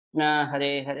कृष्ण हरे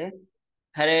हरे,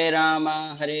 हरे राम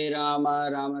हरे राम,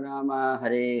 राम राम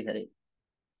हरे हरे।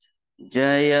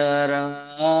 जय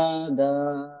राधा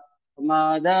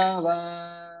माधव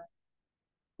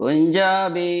कुंज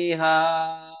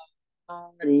बिहारी,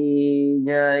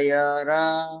 जय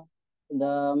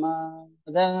राधा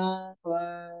माधव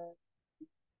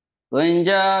कुंज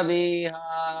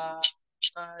बिहारी,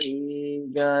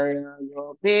 जय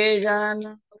गोपी जन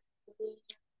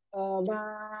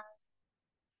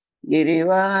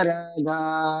गिरिवरधारी,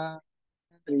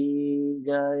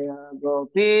 जय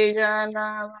गोपी जन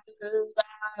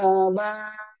वल्लभ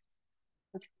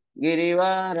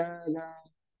गिरिवरधारी,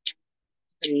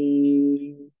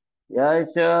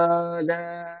 यशोदानंदन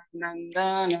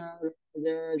व्रज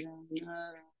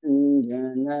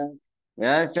जनरंजन,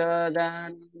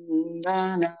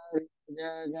 यशोदानंदन व्रज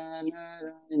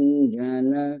जनरंजन,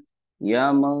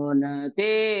 यमुना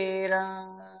तीरा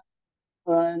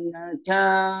वनचारी,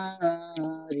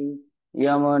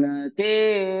 यमुना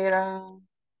तीरा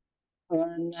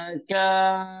वनचारी,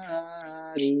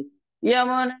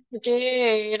 यमुना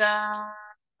तीरा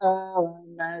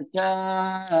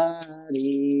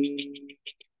वनचारी,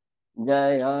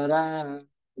 जय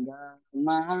राधा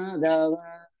माधव,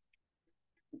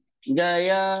 जय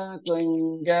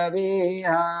कुंज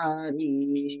बिहारी,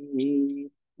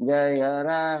 जय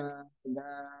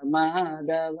राधा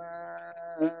माधव,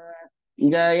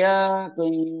 जय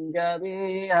कुंज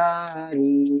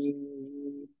बिहारी,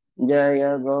 जय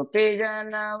गोपी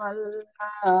जन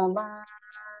वल्लभ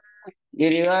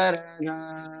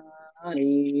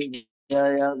गिरिवरधारी,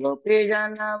 जय गोपी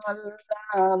जन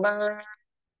वल्लभ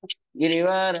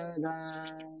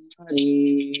गिरिवरधारी,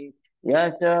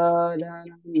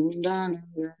 यशोदानंदन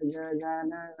व्रज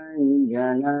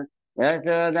जनरंजन,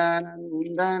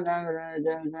 यशोदानंदन व्रज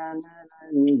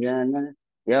जनरंजन,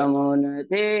 यमुना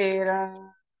तीरा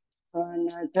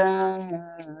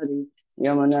वनचारी,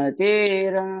 यमुना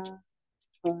तीरा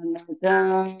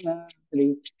वनचारी,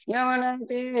 यमुना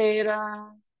तीरा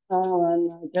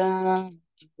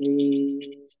वनचारी,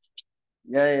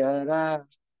 जय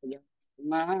राधा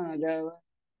माधव,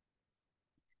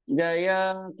 जय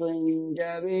कुंज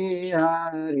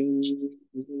बिहारी,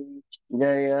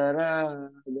 जय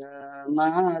राधा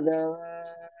माधव,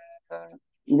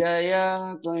 जय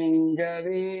कुंज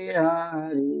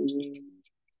बिहारी,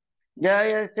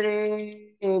 जय श्री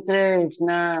कृष्ण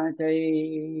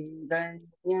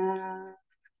चैतन्य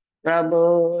प्रभु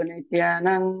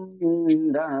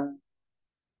नित्यानंद,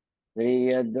 श्री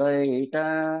अद्वैत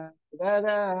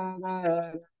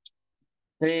गदाधर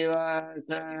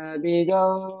श्रीवासदि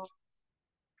गौर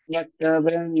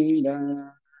भक्तवृंद,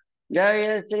 जय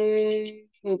श्री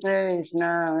कृष्ण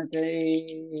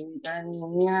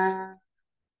चैतन्य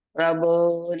प्रभु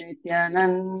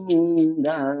नित्यानंद,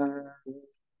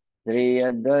 श्री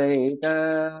अद्वैत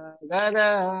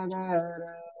गदाधर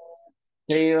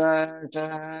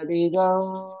श्रीवासदि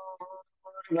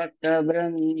गौर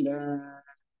भक्तवृंद,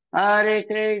 हरे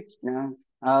कृष्ण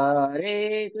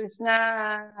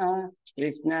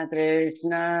कृष्ण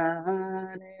कृष्ण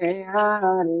हरे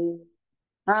हरे,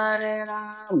 हरे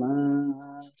राम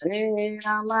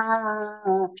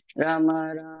राम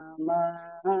राम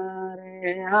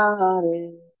हरे हरे,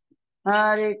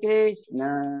 हरे कृष्ण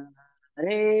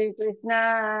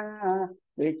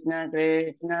कृष्ण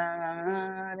कृष्ण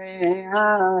हरे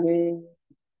हरे,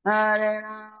 हरे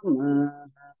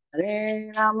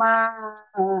राम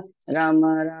राम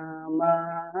राम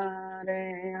हरे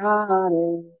हरे,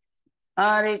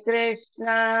 हरे कृष्ण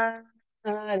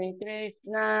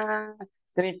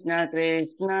कृष्ण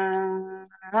कृष्ण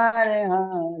हरे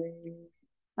हरे,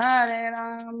 हरे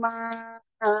राम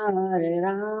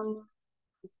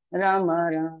राम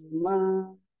राम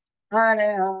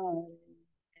हरे हरे,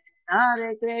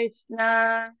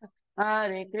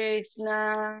 हरे कृष्ण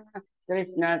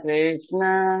कृष्ण कृष्ण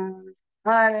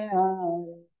हरे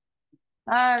हरे,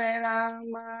 हरे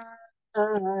राम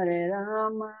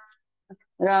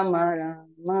राम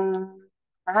राम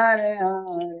हरे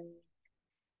हरे,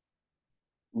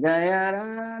 जय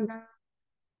राधा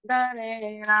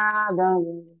हरे राधा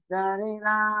हरे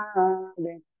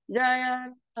राधे, जय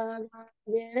राधा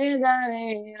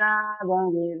गिरिधरे राधा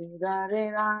गिरिधरे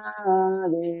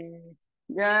राधे,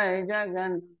 जय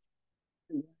जगन्नाथ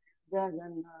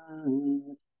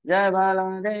जगन्नाथ, जय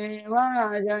बलदेव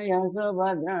जय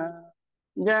सुभद्रा,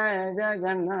 जय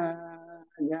जगन्नाथ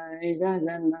जय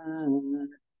जगन्नाथ,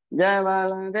 जय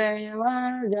बलदेव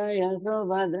जय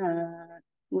सुभद्रा,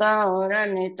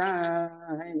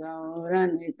 गौरनिताय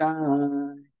गौरनिताय,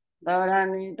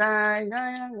 गौरनिताय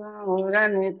जय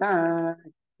गौरनिताय,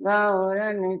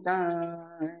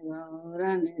 गौरनिताय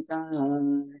गौरनिताय,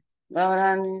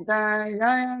 गौरनिताय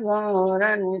जय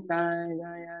गौरनिताय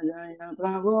जय जय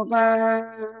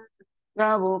प्रभुपाद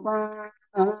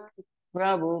प्रभुपाद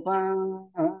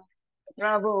प्रभुपाद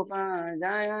प्रभुपाद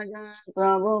जय जय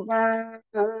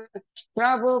प्रभुपाद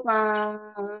प्रभुपाद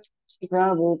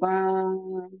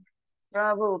प्रभुपाद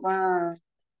प्रभुपाद।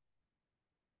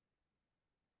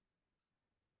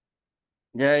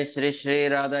 जय श्री श्री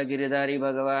राधा गिरिधारी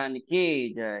भगवान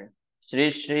की जय। श्री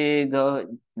श्री गौ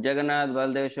जगन्नाथ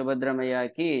बलदेव सुभद्रा मैया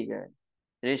की जय।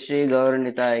 श्री श्री गौर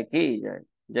निताय की जय।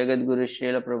 जगत गुरु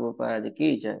श्रील प्रभुपाद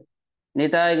की जय।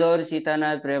 निताय गौर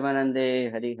सीतानाथ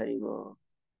प्रेमानंदे हरि हरि बोल।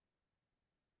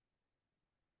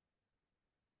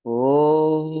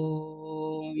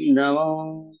 ओम नमो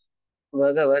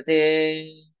भगवते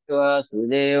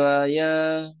वासुदेवाय।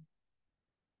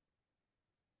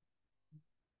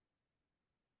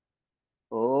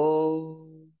 ओम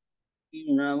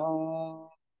नमो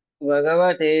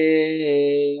भगवते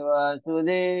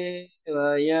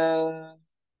वासुदेवाय।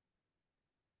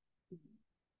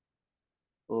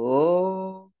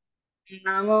 ओम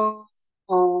नमो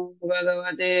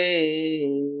भगवते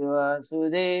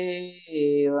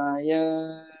वासुदेवाय।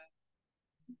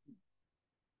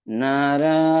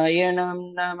 नारायणं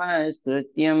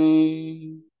नमस्कृत्यं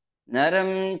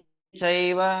नरं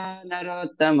चैव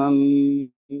नरोत्तमं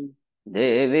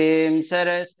देवीं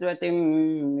सरस्वतीं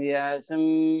व्यासं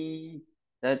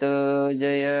ततो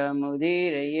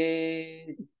जयमुदीरये।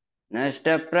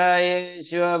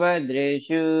 नष्टप्रायेषु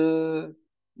अभद्रेषु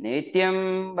नित्यं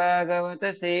भागवत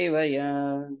सेवया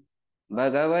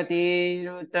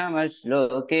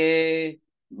भगवतीरुत्तमश्लोके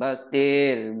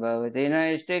भक्तिर्भवति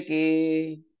नैष्टिकी।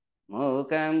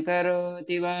 मूकं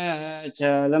करोति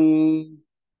वाचालं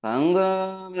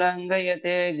पङ्गुं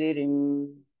लङ्घयते गिरिं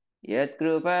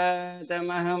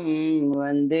यत्कृपातमहं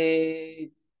वन्दे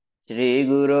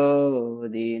श्रीगुरो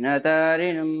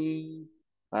दीनतारिणं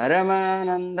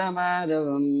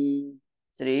परमानन्दमाधवं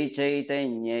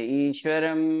श्रीचैतन्य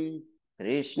ईश्वरं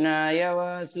कृष्णाय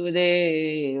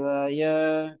वासुदेवाय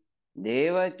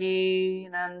देवकी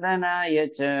नन्दनाय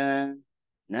च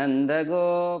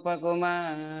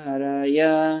नन्दगोपकुमाराय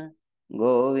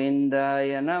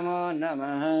गोविन्दाय नमो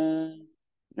नमः।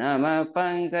 नमः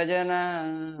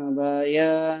पङ्कजनाभाय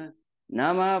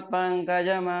नमः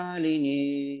पङ्कजमालिने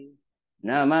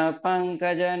नमः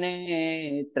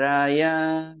पङ्कजनेत्राय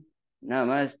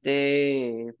नमस्ते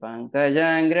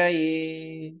पङ्कजाङ्ग्रये।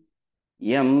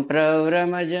 यं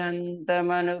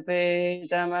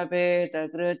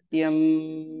प्रव्रमजन्तमनुपेतमपेतकृत्यं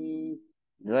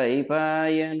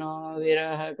द्वैपायनो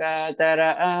विरहकातर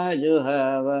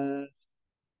आजुहाव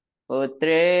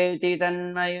पुत्रेति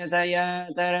तन्मयतया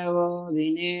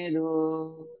तरवोऽभिनेदु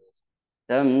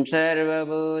तं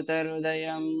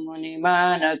सर्वभूतहृदयं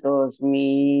मुनिमानतोऽस्मि।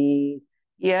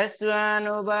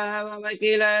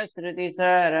 यस्वानुभावमखिल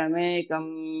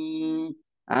श्रुतिसारमेकम्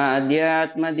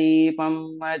आध्यात्मदीपम्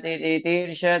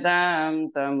अतिथितीर्षतां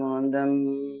तमोदम्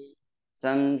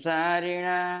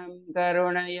संसारिणां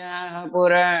करुणयाः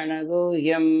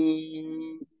पुराणगुह्यम्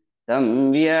तं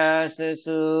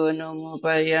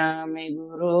व्याससूनुमुपयामि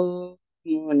गुरु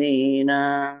मुनीना।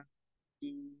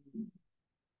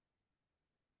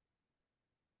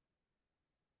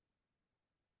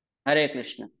 హరే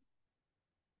కృష్ణ.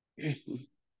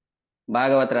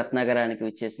 భాగవత రత్నాకరానికి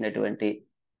విచ్చేసినటువంటి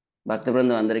భక్త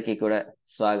బృందం అందరికీ కూడా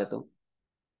స్వాగతం.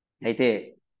 అయితే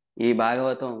ఈ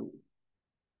భాగవతం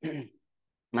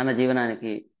మన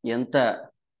జీవనానికి ఎంత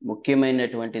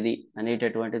ముఖ్యమైనటువంటిది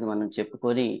అనేటటువంటిది మనం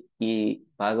చెప్పుకొని ఈ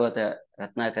భాగవత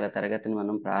రత్నాకర తరగతిని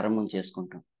మనం ప్రారంభం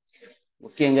చేసుకుంటాం.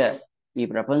 ముఖ్యంగా ఈ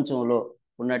ప్రపంచంలో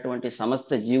ఉన్నటువంటి సమస్త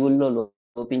జీవుల్లో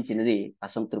లోపించినది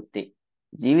అసంతృప్తి.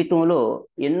 జీవితంలో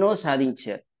ఎన్నో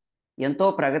సాధించారు, ఎంతో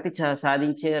ప్రగతి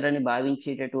సాధించారని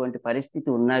భావించేటటువంటి పరిస్థితి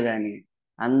ఉన్నా కానీ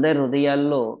అందరి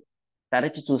హృదయాల్లో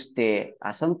తరచి చూస్తే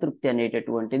అసంతృప్తి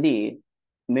అనేటటువంటిది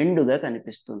మెండుగా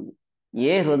కనిపిస్తుంది.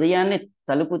 ఏ హృదయాన్ని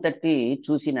తలుపు తట్టి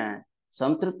చూసినా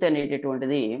సంతృప్తి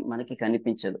అనేటటువంటిది మనకి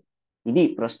కనిపించదు. ఇది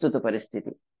ప్రస్తుత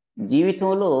పరిస్థితి.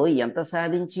 జీవితంలో ఎంత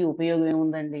సాధించి ఉపయోగం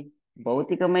ఏముందండి?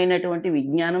 భౌతికమైనటువంటి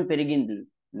విజ్ఞానం పెరిగింది,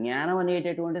 జ్ఞానం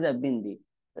అనేటటువంటిది అబ్బింది,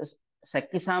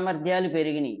 శక్తి సామర్థ్యాలు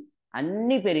పెరిగినాయి,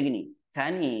 అన్నీ పెరిగినాయి,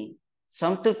 కానీ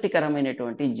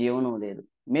సంతృప్తికరమైనటువంటి జీవనం లేదు.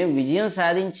 మేము విజయం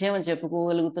సాధించామని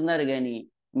చెప్పుకోగలుగుతున్నారు కానీ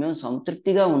మేము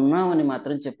సంతృప్తిగా ఉన్నామని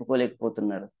మాత్రం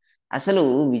చెప్పుకోలేకపోతున్నారు. అసలు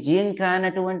విజయం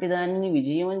కానటువంటి దానిని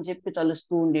విజయం అని చెప్పి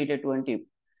తలుస్తూ ఉండేటటువంటి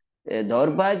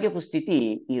దౌర్భాగ్యపు స్థితి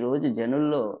ఈరోజు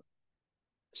జనుల్లో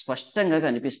స్పష్టంగా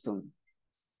కనిపిస్తుంది.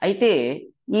 అయితే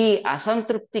ఈ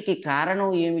అసంతృప్తికి కారణం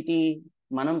ఏమిటి?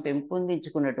 మనం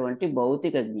పెంపొందించుకున్నటువంటి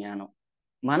భౌతిక జ్ఞానం.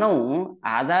 మనం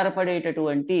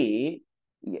ఆధారపడేటటువంటి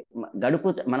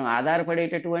మనం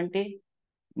ఆధారపడేటటువంటి,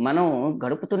 మనం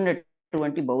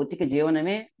గడుపుతున్నటువంటి భౌతిక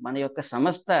జీవనమే మన యొక్క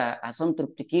సమస్త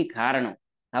అసంతృప్తికి కారణం.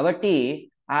 కాబట్టి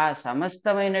ఆ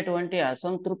సమస్తమైనటువంటి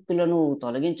అసంతృప్తులను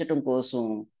తొలగించటం కోసం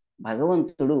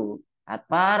భగవంతుడు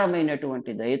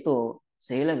అపారమైనటువంటి దయతో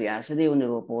శైల వ్యాసదేవుని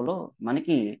రూపంలో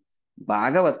మనకి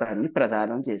భాగవతాన్ని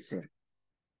ప్రదానం చేశారు.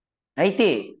 అయితే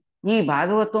ఈ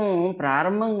భాగవతం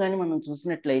ప్రారంభంగాని మనం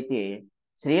చూసినట్లయితే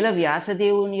శ్రీల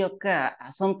వ్యాసదేవుని యొక్క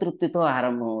అసంతృప్తితో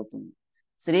ఆరంభమవుతుంది.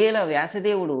 శ్రీల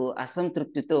వ్యాసదేవుడు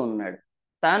అసంతృప్తితో ఉన్నాడు.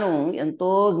 తాను ఎంతో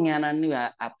జ్ఞానాన్ని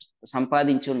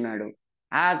సంపాదించి ఉన్నాడు.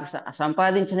 ఆ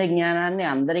సంపాదించిన జ్ఞానాన్ని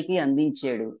అందరికీ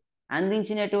అందించాడు.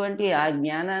 అందించినటువంటి ఆ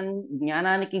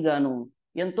జ్ఞానానికి గాను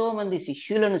ఎంతో మంది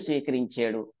శిష్యులను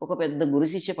స్వీకరించాడు. ఒక పెద్ద గురు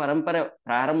శిష్య పరంపర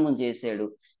ప్రారంభం చేశాడు.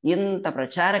 ఇంత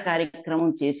ప్రచార కార్యక్రమం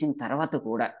చేసిన తర్వాత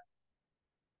కూడా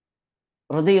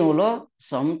హృదయంలో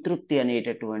సంతృప్తి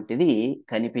అనేటటువంటిది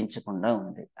కనిపించకుండా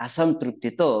ఉంది.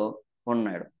 అసంతృప్తితో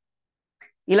ఉన్నాడు.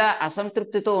 ఇలా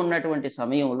అసంతృప్తితో ఉన్నటువంటి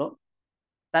సమయంలో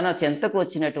తన చెంతకు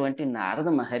వచ్చినటువంటి నారద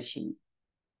మహర్షిని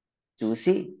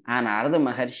చూసి ఆ నారద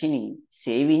మహర్షిని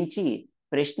సేవించి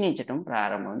ప్రశ్నించటం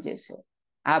ప్రారంభం చేశారు.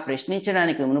 ఆ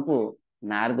ప్రశ్నించడానికి మునుపు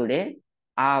నారదుడే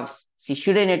ఆ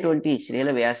శిష్యుడైనటువంటి శ్రీల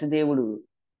వ్యాసదేవుడు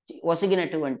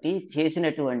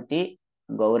చేసినటువంటి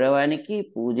గౌరవానికి,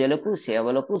 పూజలకు,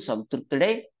 సేవలకు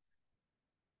సంతృప్తుడై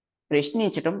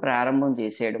ప్రశ్నించటం ప్రారంభం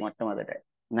చేశాడు. మొట్టమొదట,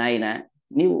 నాయన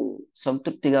నీవు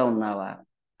సంతృప్తిగా ఉన్నావా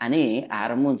అని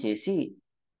ఆరంభం చేసి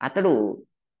అతడు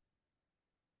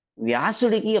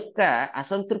వ్యాసుడికి యొక్క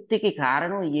అసంతృప్తికి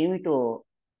కారణం ఏమిటో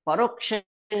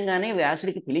పరోక్షంగానే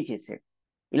వ్యాసుడికి తెలియచేశాడు.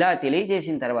 ఇలా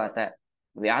తెలియజేసిన తర్వాత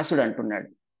వ్యాసుడు అంటున్నాడు,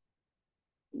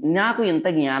 నాకు ఇంత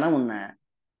జ్ఞానం ఉన్నా,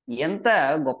 ఎంత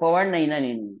గొప్పవాడినైనా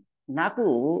నేను, నాకు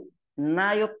నా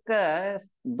యొక్క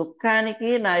దుఃఖానికి,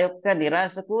 నా యొక్క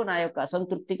నిరాశకు, నా యొక్క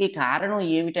అసంతృప్తికి కారణం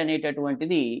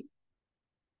ఏమిటనేటటువంటిది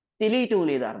తెలియటం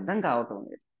లేదు, అర్థం కావటం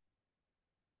లేదు.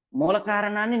 మూల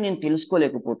కారణాన్ని నేను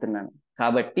తెలుసుకోలేకపోతున్నాను.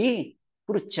 కాబట్టి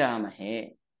పృచ్ఛామహే,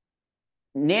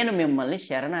 నేను మిమ్మల్ని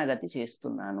శరణాగతి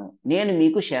చేస్తున్నాను, నేను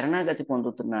మీకు శరణాగతి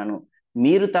పొందుతున్నాను.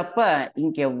 మీరు తప్ప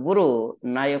ఇంకెవ్వరూ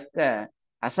నా యొక్క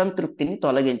అసంతృప్తిని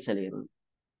తొలగించలేరు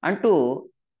అంటూ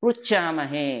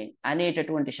పృచ్ఛామహే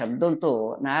అనేటటువంటి శబ్దంతో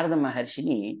నారద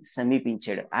మహర్షిని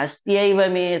సమీపించాడు. అస్త్యైవ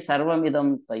మే సర్వమిదం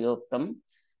తయోక్తం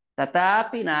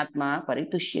తథాపి నాత్మ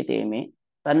పరితుష్యతే మే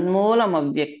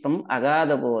తన్మూలమవ్యక్తం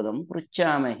అగాధబోధం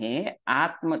పృచ్ఛామహే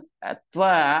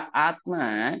ఆత్మ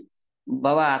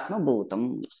భవాత్మభూతం.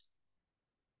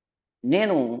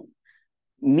 నేను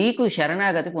మీకు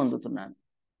శరణాగతి పొందుతున్నాను,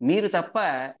 మీరు తప్ప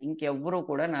ఇంకెవ్వరూ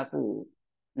కూడా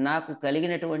నాకు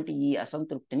కలిగినటువంటి ఈ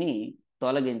అసంతృప్తిని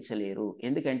తొలగించలేరు.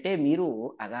 ఎందుకంటే మీరు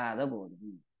అగాధ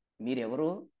బోధం, మీరెవరు?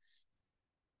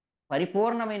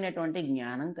 పరిపూర్ణమైనటువంటి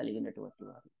జ్ఞానం కలిగినటువంటి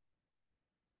వారు,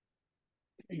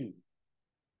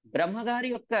 బ్రహ్మగారి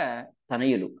యొక్క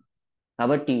తనయులు.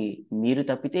 కాబట్టి మీరు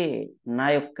తప్పితే నా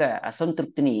యొక్క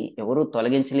అసంతృప్తిని ఎవరూ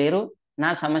తొలగించలేరు, నా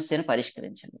సమస్యను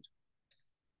పరిష్కరించలేరు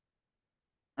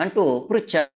అంటూ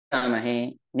పృచ్ఛామహే,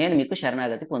 నేను మీకు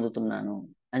శరణాగతి పొందుతున్నాను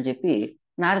అని చెప్పి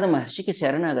నారద మహర్షికి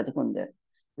శరణాగతి పొందారు.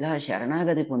 ఇలా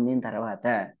శరణాగతి పొందిన తర్వాత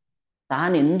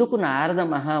తానెందుకు నారద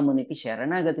మహామునికి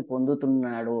శరణాగతి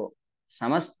పొందుతున్నాడో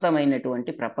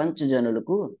సమస్తమైనటువంటి ప్రపంచ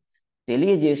జనులకు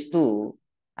తెలియజేస్తూ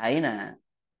ఆయన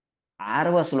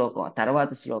 6వ శ్లోకం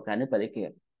తర్వాత శ్లోకాన్ని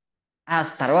పలికారు. ఆ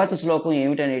తర్వాత శ్లోకం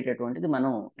ఏమిటనేటటువంటిది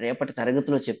మనం రేపటి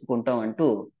తరగతిలో చెప్పుకుంటాం అంటూ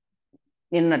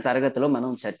నిన్న తరగతిలో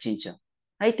మనం చర్చించాం.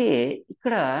 అయితే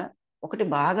ఇక్కడ ఒకటి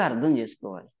బాగా అర్థం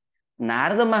చేసుకోవాలి.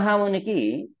 నారద మహామునికి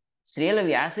శ్రీల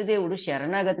వ్యాసదేవుడు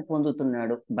శరణాగతి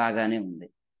పొందుతున్నాడు, బాగానే ఉంది.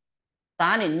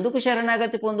 తాను ఎందుకు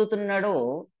శరణాగతి పొందుతున్నాడో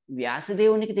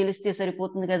వ్యాసదేవునికి తెలిస్తే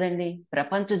సరిపోతుంది కదండి,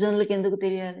 ప్రపంచ జనులకు ఎందుకు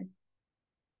తెలియాలి?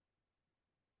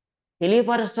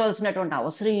 తెలియపరచాల్సినటువంటి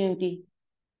అవసరం ఏమిటి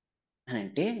అని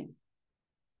అంటే,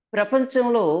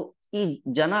 ప్రపంచంలో ఈ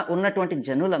ఉన్నటువంటి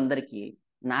జనులందరికీ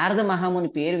నారద మహాముని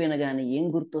పేరు వినగానే ఏం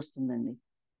గుర్తొస్తుందండి?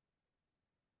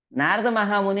 నారద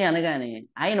మహాముని అనగానే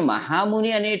ఆయన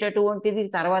మహాముని అనేటటువంటిది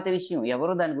తర్వాత విషయం,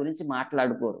 ఎవరు దాని గురించి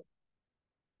మాట్లాడుకోరు.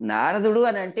 నారదుడు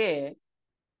అని అంటే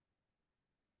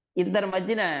ఇద్దరి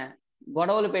మధ్యన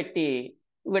గొడవలు పెట్టి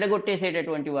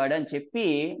విడగొట్టేసేటటువంటి వాడు అని చెప్పి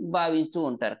భావిస్తూ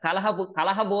ఉంటారు.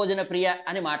 కలహ భోజన ప్రియ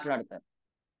అని మాట్లాడతారు.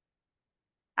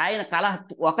 ఆయన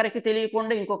ఒకరికి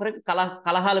తెలియకుండా ఇంకొకరికి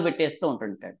కలహాలు పెట్టేస్తూ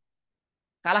ఉంటుంటాడు.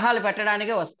 కలహాలు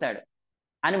పెట్టడానికే వస్తాడు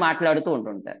అని మాట్లాడుతూ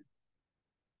ఉంటుంటారు.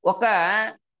 ఒక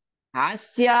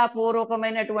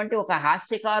హాస్యపూర్వకమైనటువంటి ఒక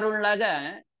హాస్యకారులాగా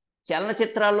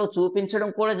చలనచిత్రాల్లో చూపించడం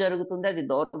కూడా జరుగుతుంది. అది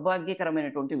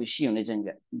దౌర్భాగ్యకరమైనటువంటి విషయం.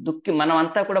 నిజంగా మనం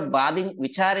అంతా కూడా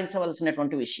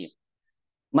విచారించవలసినటువంటి విషయం.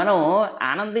 మనం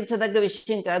ఆనందించదగ్గ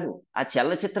విషయం కాదు. ఆ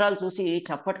చలనచిత్రాలు చూసి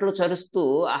చప్పట్లు చరుస్తూ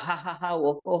అహహహ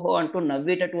ఓహోహో అంటూ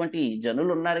నవ్వేటటువంటి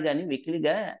జనులు ఉన్నారు కానీ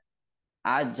వెకిలిగా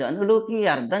ఆ జనులకి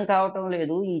అర్థం కావటం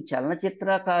లేదు ఈ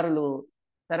చలనచిత్రకారులు.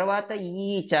 తర్వాత ఈ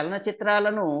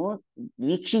చలనచిత్రాలను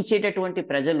వీక్షించేటటువంటి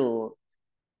ప్రజలు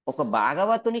ఒక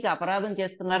భాగవతునికి అపరాధం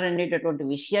చేస్తున్నారు అనేటటువంటి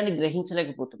విషయాన్ని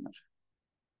గ్రహించలేకపోతున్నారు.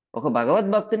 ఒక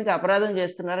భగవద్భక్తునికి అపరాధం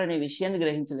చేస్తున్నారు అనే విషయాన్ని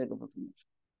గ్రహించలేకపోతున్నారు.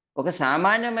 ఒక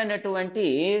సామాన్యమైనటువంటి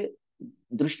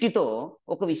దృష్టితో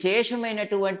ఒక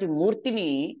విశేషమైనటువంటి మూర్తిని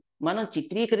మనం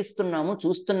చిత్రీకరిస్తున్నాము,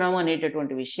 చూస్తున్నాము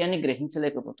అనేటటువంటి విషయాన్ని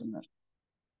గ్రహించలేకపోతున్నారు.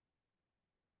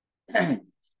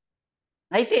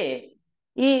 అయితే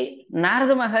ఈ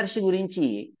నారద మహర్షి గురించి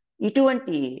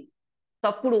ఇటువంటి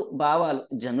తప్పుడు భావాలు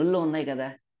జనుల్లో ఉన్నాయి కదా.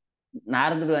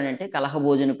 నారదుడు అని అంటే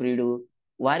కలహభోజన ప్రియుడు,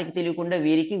 వారికి తెలియకుండా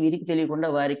వీరికి, వీరికి తెలియకుండా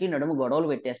వారికి నడుము గొడవలు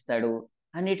పెట్టేస్తాడు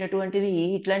అనేటటువంటిది,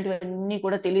 ఇట్లాంటివన్నీ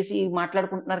కూడా తెలిసి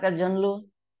మాట్లాడుకుంటున్నారు కదా జనులు.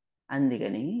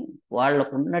 అందుకని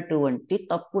వాళ్ళకున్నటువంటి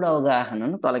తప్పుడు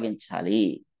అవగాహనను తొలగించాలి.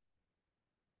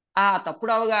 ఆ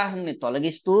తప్పుడు అవగాహనని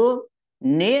తొలగిస్తూ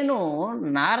నేను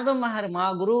మా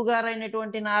గురువు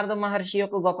గారైనటువంటి నారద మహర్షి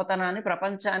యొక్క గొప్పతనాన్ని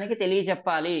ప్రపంచానికి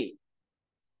తెలియచెప్పాలి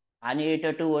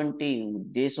అనేటటువంటి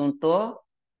ఉద్దేశంతో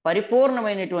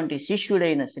పరిపూర్ణమైనటువంటి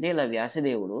శిష్యుడైన శ్రీల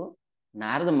వ్యాసదేవుడు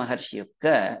నారద మహర్షి యొక్క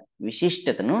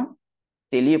విశిష్టతను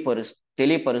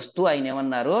తెలియపరుస్తూ ఆయన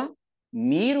ఏమన్నారు,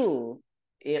 మీరు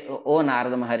ఓ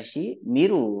నారద మహర్షి,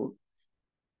 మీరు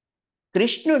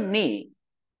కృష్ణుణ్ణి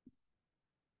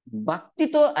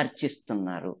భక్తితో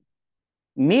అర్చిస్తున్నారు,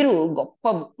 మీరు గొప్ప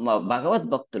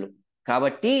భగవద్భక్తులు.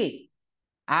 కాబట్టి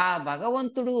ఆ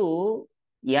భగవంతుడు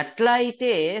ఎట్లా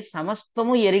అయితే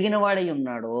సమస్తము ఎరిగిన వాడై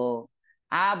ఉన్నాడో,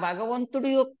 ఆ భగవంతుడు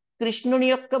కృష్ణుని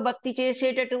యొక్క భక్తి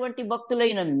చేసేటటువంటి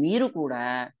భక్తులైన మీరు కూడా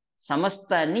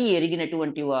సమస్తాన్ని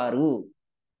ఎరిగినటువంటి వారు.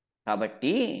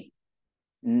 కాబట్టి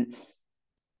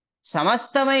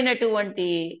సమస్తమైనటువంటి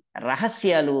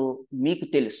రహస్యాలు మీకు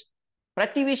తెలుసు,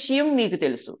 ప్రతి విషయం మీకు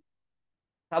తెలుసు.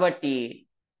 కాబట్టి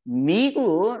మీకు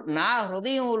నా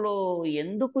హృదయంలో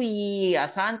ఎందుకు ఈ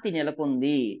అశాంతి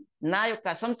నెలకొంది, నా యొక్క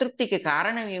అసంతృప్తికి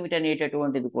కారణం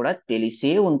ఏమిటనేటటువంటిది కూడా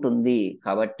తెలిసే ఉంటుంది.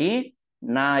 కాబట్టి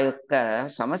నా యొక్క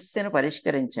సమస్యను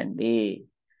పరిష్కరించండి.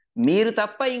 మీరు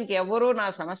తప్ప ఇంకెవరూ నా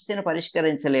సమస్యను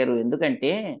పరిష్కరించలేరు.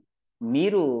 ఎందుకంటే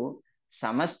మీరు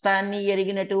సమస్తాన్ని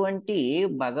ఎరిగినటువంటి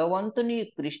భగవంతుని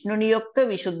కృష్ణుని యొక్క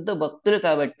విశుద్ధ భక్తులు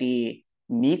కాబట్టి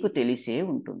మీకు తెలిసే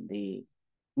ఉంటుంది,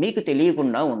 మీకు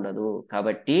తెలియకుండా ఉండదు.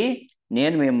 కాబట్టి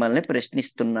నేను మిమ్మల్ని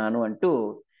ప్రశ్నిస్తున్నాను అంటూ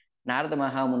నారద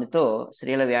మహామునితో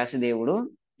శ్రీల వ్యాసదేవుడు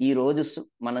ఈ రోజు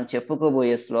మనం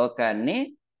చెప్పుకోబోయే శ్లోకాన్ని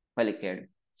పలికాడు.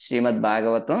 శ్రీమద్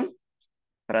భాగవతం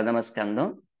ప్రథమ స్కందం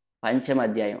పంచమ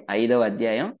అధ్యాయం 5వ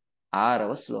అధ్యాయం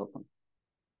 6వ శ్లోకం.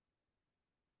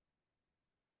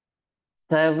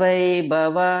 సవై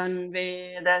భవాన్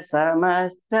వేద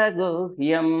సమస్త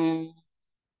గుహ్యం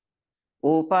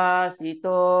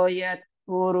ఉపాసితో యత్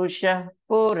పురుష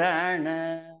పురాణ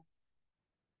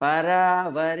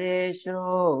పరావరేశో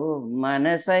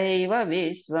మనసైవ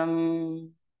విశ్వం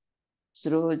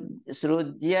సృజ్యత్యవత్యత్తి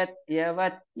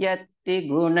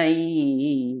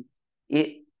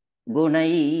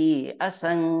గుణై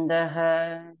అసంగః.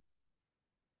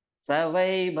 స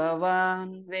వై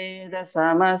భవాన్ వేద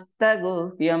సమస్త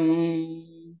గుహ్యం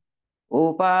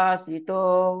ఉపాసితో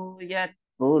యత్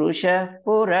పురుష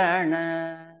పురాణ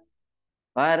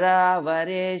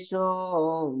పరావరేశో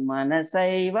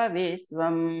మనసైవ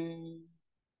విశ్వం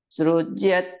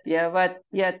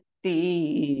సృజ్యత్యవత్యత్తి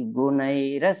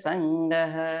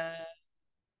గుణైరసంగః.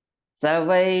 స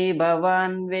వై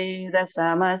భవాన్ వేద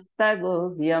సమస్త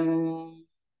గుహ్యం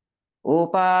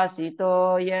ఉపాసితో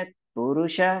యత్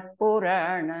పురుష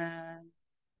పురాణ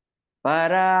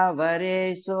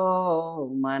పరావరేశో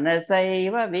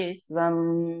మనసైవ విశ్వం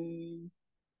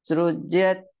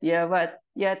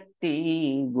సృజ్యత్యవత్యత్తి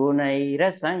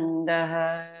గుణైరసంగః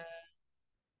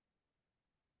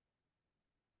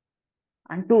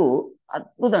అంటూ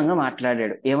అద్భుతంగా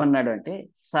మాట్లాడాడు. ఏమన్నాడు అంటే,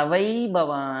 సవై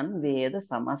భవాన్ వేద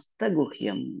సమస్త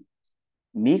గుహ్యం,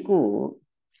 మీకు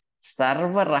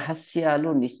సర్వ రహస్యాలు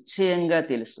నిశ్చయంగా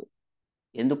తెలుసు.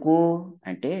 ఎందుకు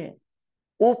అంటే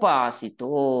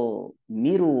ఉపాసితో,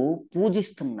 మీరు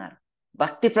పూజిస్తున్నారు,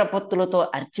 భక్తి ప్రపత్తులతో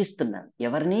అర్చిస్తున్నారు.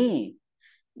 ఎవరిని?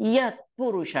 యత్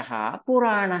పురుష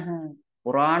పురాణ,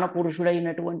 పురాణ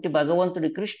పురుషుడైనటువంటి భగవంతుడి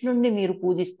కృష్ణుణ్ణి మీరు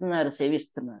పూజిస్తున్నారు,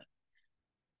 సేవిస్తున్నారు.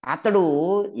 అతడు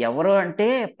ఎవరు అంటే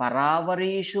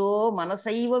పరావరీషో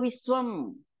మనసైవ విశ్వం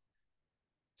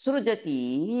సృజతి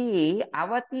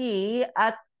అవతి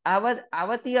అవ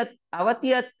అవతి అవతి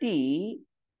అత్తి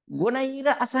గుణైర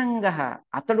అసంగ.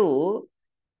 అతడు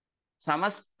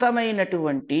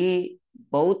సమస్తమైనటువంటి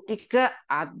భౌతిక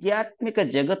ఆధ్యాత్మిక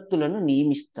జగత్తులను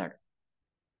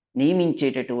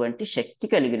నియమించేటటువంటి శక్తి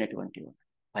కలిగినటువంటి వాడు.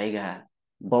 పైగా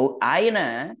బౌ ఆయన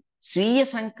స్వీయ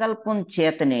సంకల్పం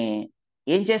చేతనే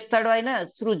ఏం చేస్తాడు? ఆయన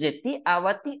సృజతి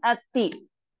అవతి అత్తి,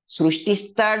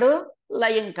 సృష్టిస్తాడు,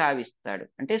 లయం కావిస్తాడు.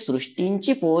 అంటే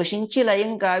సృష్టించి పోషించి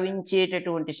లయం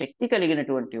కావించేటటువంటి శక్తి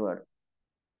కలిగినటువంటి వాడు.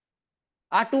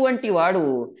 అటువంటి వాడు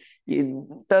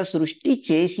ఇంత సృష్టి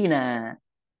చేసిన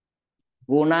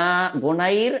గుణ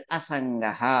గుణైర్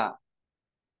అసంగః,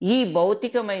 ఈ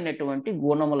భౌతికమైనటువంటి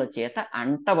గుణముల చేత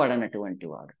అంటబడనటువంటి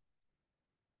వాడు.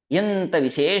 ఎంత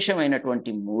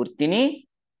విశేషమైనటువంటి మూర్తిని,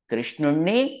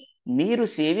 కృష్ణుణ్ణి మీరు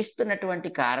సేవిస్తున్నటువంటి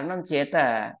కారణం చేత,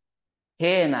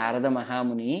 హే నారద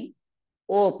మహాముని,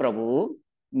 ఓ ప్రభు,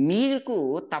 మీకు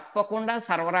తప్పకుండా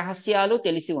సర్వరహస్యాలు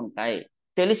తెలిసి ఉంటాయి,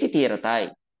 తెలిసి తీరతాయి.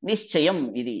 నిశ్చయం,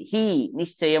 ఇది హీ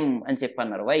నిశ్చయం అని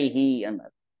చెప్పన్నారు. వై హీ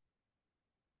అన్నారు.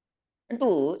 అంటూ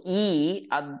ఈ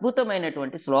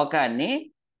అద్భుతమైనటువంటి శ్లోకాన్ని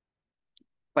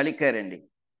పలికారండి.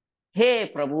 హే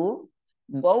ప్రభు,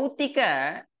 భౌతిక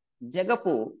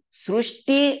జగపు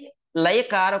సృష్టి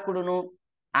లయకారకుడును,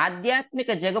 ఆధ్యాత్మిక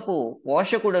జగపు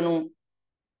పోషకుడును,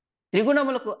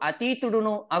 త్రిగుణములకు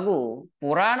అతీతుడును అగు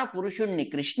పురాణ పురుషుణ్ణి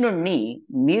కృష్ణుణ్ణి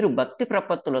మీరు భక్తి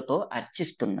ప్రపత్తులతో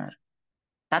అర్చిస్తున్నారు.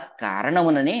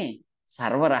 తత్కారణముననే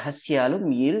సర్వరహస్యాలు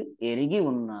మీరు ఎరిగి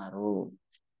ఉన్నారు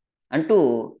అంటూ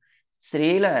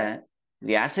శ్రీల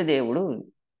వ్యాసదేవుడు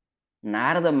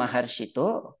నారద మహర్షితో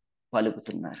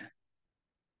పలుకుతున్నారు.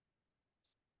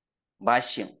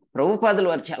 భాష్యం. ప్రభుపాదులు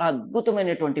వారు చాలా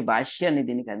అద్భుతమైనటువంటి భాష్యాన్ని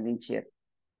దీనికి అందించారు.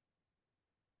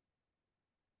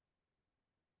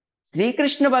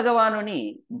 శ్రీకృష్ణ భగవానుని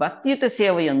భక్తియుత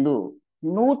సేవయందు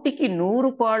 100కి 100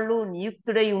 పాళ్ళు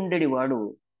నియుక్తుడై ఉండేవాడు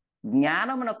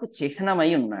జ్ఞానమునకు చిహ్నమై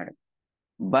ఉన్నాడు.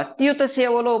 భక్తియుత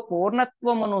సేవలో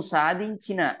పూర్ణత్వమును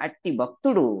సాధించిన అట్టి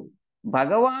భక్తుడు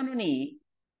భగవానుని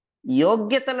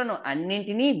యోగ్యతలను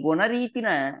అన్నింటినీ గుణరీతిన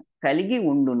కలిగి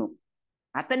ఉండును.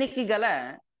 అతనికి గల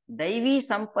దైవీ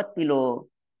సంపత్తిలో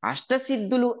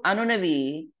అష్టసిద్ధులు అనునవి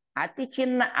అతి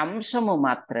చిన్న అంశము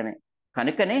మాత్రమే.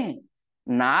 కనుకనే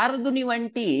నారదుని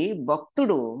వంటి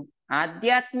భక్తుడు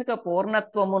ఆధ్యాత్మిక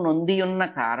పూర్ణత్వము నొందియున్న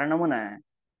కారణమున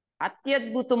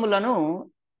అత్యద్భుతములను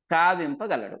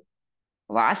కావింపగలడు.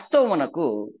 వాస్తవమునకు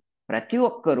ప్రతి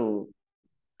ఒక్కరూ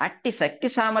అట్టి శక్తి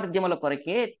సామర్థ్యముల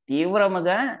కొరకే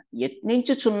తీవ్రముగా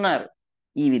యత్నించుచున్నారు.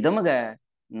 ఈ విధముగా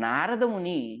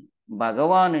నారదముని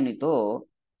భగవానునితో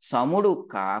సముడు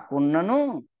కాకున్నను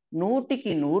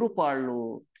 100కి 100 పాళ్ళు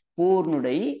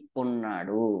పూర్ణుడై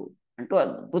ఉన్నాడు అంటూ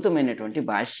అద్భుతమైనటువంటి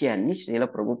భాష్యాన్ని శ్రీల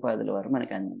ప్రభుపాదుల వారు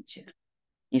మనకు అందించారు.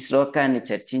 ఈ శ్లోకాన్ని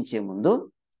చర్చించే ముందు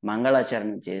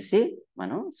మంగళాచరణం చేసి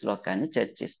మనం శ్లోకాన్ని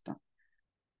చర్చిస్తాం.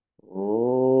 ఓ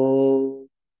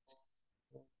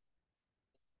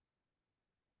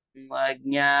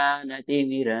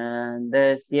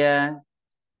అజ్ఞానతిమిరాంధస్య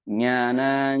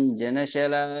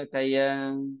జ్ఞానాంజనశలాకయా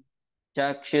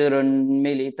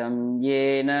చక్షురున్మిళితం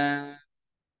యేన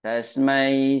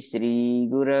తస్మై శ్రీ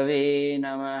గురవే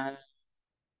నమః.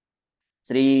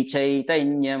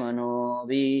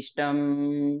 శ్రీచైతన్యమనోభీష్టం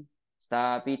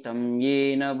స్థాపితం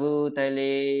యేన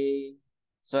భూతలే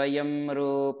స్వయం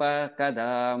రూప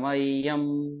కదా మह्यं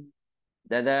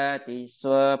దదాతి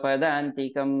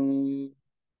స్వపదాంతికం.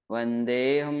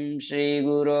 వందేహం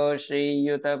శ్రీగురో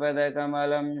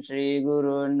శ్రీయుతపదకమలం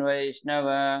శ్రీగురున్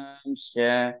వైష్ణవాంశ్చ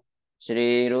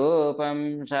శ్రీరూపం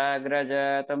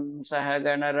సాగ్రజాతం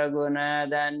సహగణ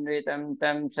రఘునాథాన్వితం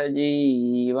తం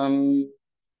సజీవం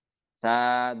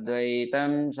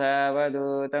సాద్వైతం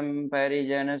సావధూతం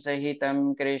పరిజనసహితం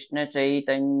కృష్ణ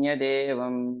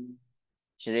చైతన్యదేవం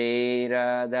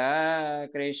శ్రీరాధా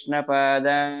కృష్ణ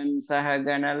పాదాన్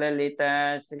సహగణ లలితా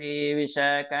శ్రీ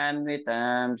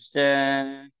విశాఖాన్వితాంశ్చ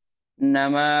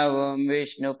నమో ఓం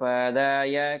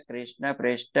విష్ణుపాదాయ కృష్ణ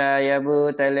పృష్ఠాయ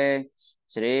భూతలే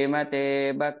శ్రీమతే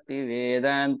భక్తి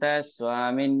వేదాంత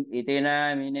స్వామిన్ ఇతి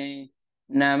నామినే.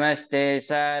 నమస్తే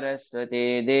సారస్వతే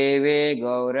దేవే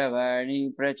గౌరవాణి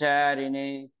ప్రచారిణే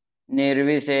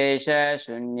నిర్విశేష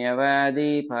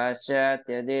శూన్యవాది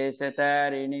పాశ్చాత్య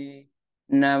దేశతారిణే.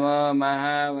 నమో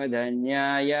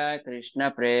మహావధన్యాయ కృష్ణ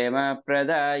ప్రేమ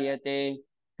ప్రదాయతే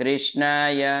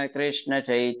కృష్ణాయ కృష్ణ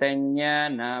చైతన్య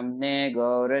నామ్నే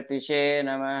గౌరతిషే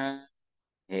నమః.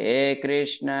 హే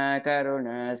కృష్ణ కరుణ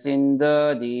సింధో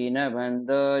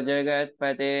దీనబంధో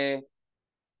జగత్పతే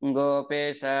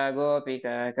గోపేశ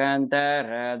గోపికా కాంత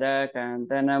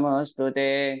రాధాకాంత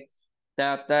నమోస్తుతే.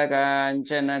 తప్త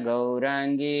కాంచన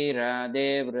గౌరాంగీ రాధే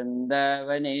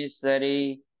వృందావనేశ్వరి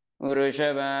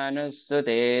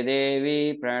వృషభానుస్సుతే దేవి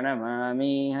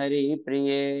ప్రణమామి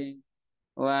హరిప్రియే.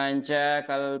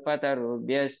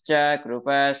 वाञ्छाकल्पतरुभ्यश्च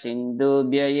कृपा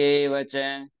सिन्धुभ्य एव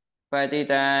च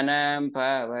पतितानां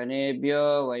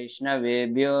पावनेभ्यो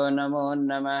वैष्णवेभ्यो नमो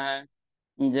नमः।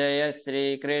 जय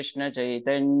श्री कृष्ण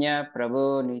चैतन्य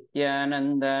प्रभु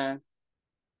नित्यानंद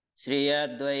श्री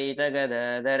अद्वैत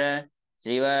गदाधर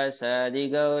श्रीवासादि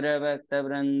गौर भक्त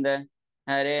वृंद।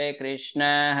 हरे कृष्णा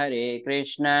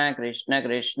कृष्ण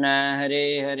कृष्ण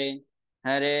हरे हरे,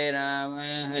 हरे राम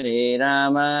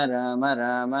राम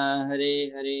राम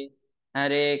हरे हरे,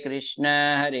 हरे कृष्णा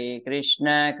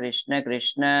कृष्ण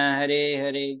कृष्ण हरे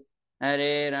हरे,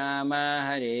 हरे राम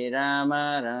राम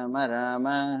राम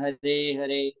हरे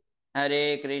हरे, हरे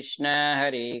कृष्णा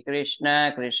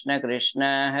कृष्ण कृष्ण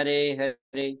हरे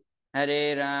हरे,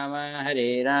 हरे राम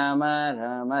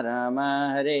राम राम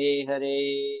हरे हरे।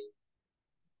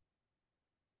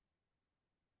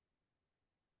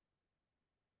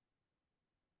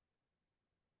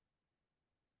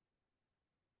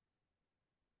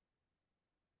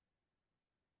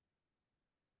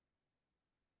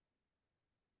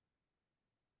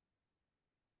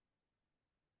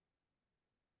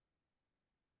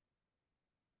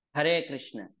 हरे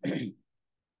कृष्ण।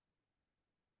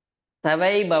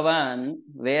 तवै भवान्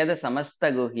वेद समस्त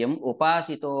गुह्यम्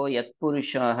उपासितो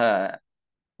यत्पुरुषः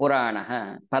पुराणः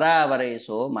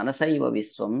परावरेशो मनसैव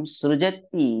विश्वं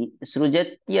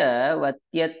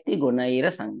सृजत्यवत्यत्ति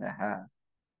गुणैरसङ्गः।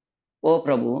 ఓ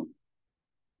ప్రభు,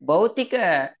 భౌతిక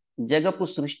జగపు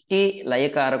సృష్టి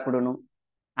లయకారకుడును,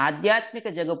 ఆధ్యాత్మిక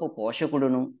జగపు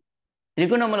పోషకుడును,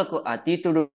 త్రిగుణములకు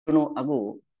అతీతుడును అగు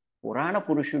పురాణ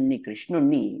పురుషుణ్ణి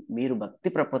కృష్ణుణ్ణి మీరు భక్తి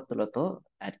ప్రపత్తులతో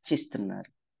అర్చిస్తున్నారు.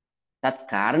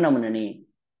 తత్కారణమునని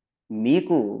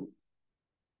మీకు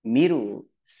మీరు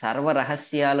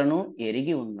సర్వరహస్యాలను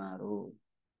ఎరిగి ఉన్నారు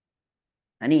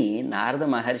అని నారద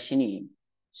మహర్షిని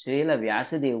శ్రీల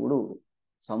వ్యాసదేవుడు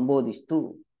సంబోధిస్తూ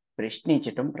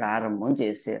ప్రశ్నించటం ప్రారంభం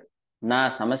చేశారు. నా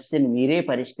సమస్యను మీరే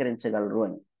పరిష్కరించగలరు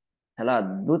అని. చాలా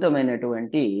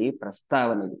అద్భుతమైనటువంటి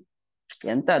ప్రస్తావన ఇది.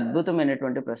 ఎంత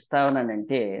అద్భుతమైనటువంటి ప్రస్తావన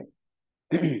అంటే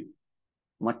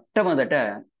మొట్టమొదట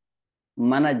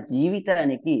మన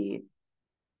జీవితానికి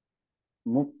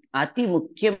అతి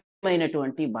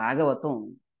ముఖ్యమైనటువంటి భాగవతం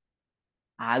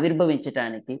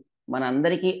ఆవిర్భవించటానికి,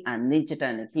 మనందరికీ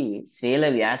అందించటానికి శ్రీల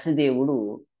వ్యాసదేవుడు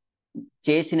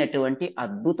చేసినటువంటి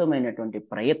అద్భుతమైనటువంటి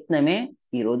ప్రయత్నమే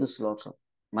ఈరోజు శ్లోకం.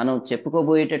 మనం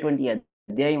చెప్పుకోబోయేటటువంటి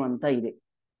అధ్యాయం అంతా ఇదే.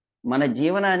 మన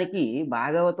జీవనానికి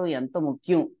భాగవతం ఎంత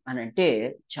ముఖ్యం అని అంటే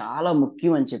చాలా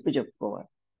ముఖ్యం అని చెప్పుకోవాలి.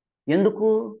 ఎందుకు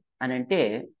అనంటే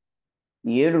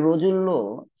 7 రోజుల్లో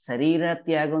శరీర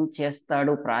త్యాగం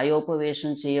చేస్తాడు,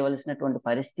 ప్రాయోపవేశం చేయవలసినటువంటి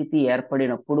పరిస్థితి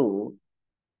ఏర్పడినప్పుడు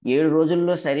 7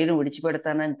 రోజుల్లో శరీరం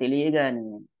విడిచిపెడతానని తెలియగానే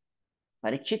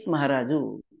పరీక్షిత్ మహారాజు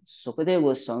సుఖదేవ్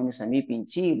గోస్వామిని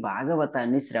సమీపించి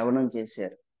భాగవతాన్ని శ్రవణం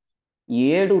చేశారు.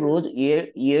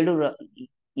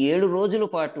 7 రోజుల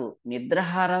పాటు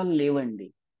నిద్రాహారాలు లేవండి,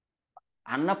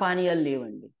 అన్నపానీయాలు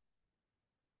లేవండి.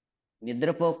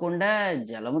 నిద్రపోకుండా,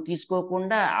 జలము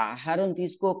తీసుకోకుండా, ఆహారం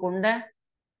తీసుకోకుండా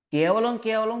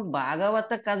కేవలం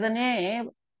భాగవత కథనే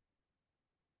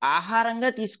ఆహారంగా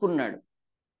తీసుకున్నాడు.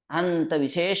 అంత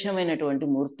విశేషమైనటువంటి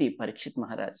మూర్తి పరీక్షిత్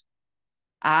మహారాజ్.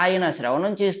 ఆయన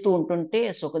శ్రవణం చేస్తూ ఉంటుంటే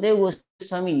సుఖదేవ్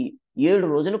గోస్వామి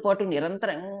 7 రోజుల పాటు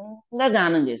నిరంతరంగా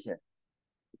గానం చేశారు.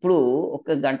 ఇప్పుడు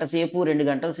 1 గంట సేపు 2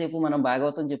 గంటల సేపు మనం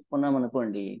భాగవతం చెప్పుకున్నాం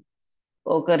అనుకోండి,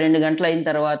 ఒక 2 గంటలు అయిన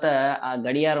తర్వాత ఆ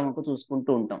గడియారంకు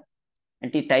చూసుకుంటూ ఉంటాం,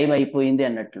 అంటే టైం అయిపోయింది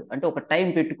అన్నట్లు. అంటే ఒక టైం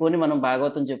పెట్టుకొని మనం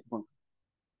భాగవతం చెప్పుకుంటాం.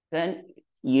 కానీ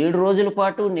 7 రోజుల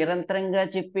పాటు నిరంతరంగా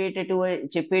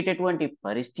చెప్పేటటువంటి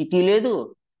పరిస్థితి లేదు.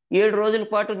 7 రోజుల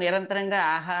పాటు నిరంతరంగా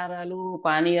ఆహారాలు,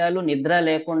 పానీయాలు, నిద్ర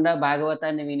లేకుండా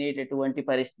భాగవతాన్ని వినేటటువంటి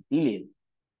పరిస్థితి లేదు.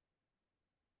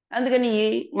 అందుకని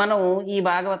మనం ఈ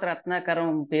భాగవత రత్నాకరం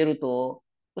పేరుతో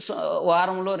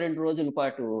వారంలో 2 రోజుల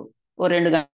పాటు ఓ 2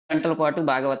 గంటల పాటు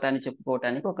భాగవతాన్ని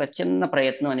చెప్పుకోవటానికి ఒక చిన్న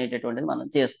ప్రయత్నం అనేటటువంటిది మనం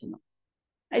చేస్తున్నాం.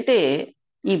 అయితే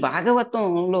ఈ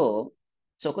భాగవతంలో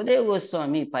సుఖదేవ్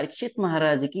గోస్వామి పరీక్షిత్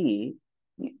మహారాజుకి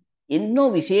ఎన్నో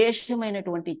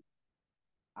విశేషమైనటువంటి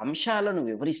అంశాలను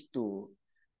వివరిస్తూ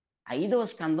 5వ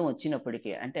స్కందం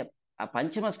వచ్చినప్పటికీ, అంటే ఆ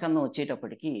 5వ స్కందం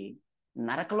వచ్చేటప్పటికి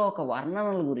నరకలోక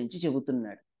వర్ణనల గురించి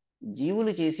చెబుతున్నాడు.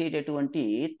 జీవులు చేసేటటువంటి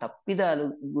తప్పిదాలు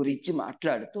గురించి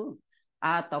మాట్లాడుతూ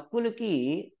ఆ తప్పులకి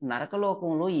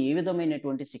నరకలోకంలో ఏ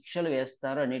విధమైనటువంటి శిక్షలు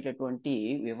వేస్తారు అనేటటువంటి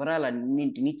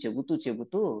వివరాలన్నింటినీ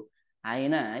చెబుతూ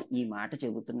ఆయన ఈ మాట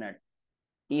చెబుతున్నాడు.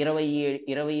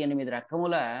 28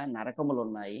 రకముల నరకములు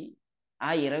ఉన్నాయి. ఆ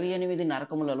 28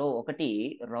 నరకములలో ఒకటి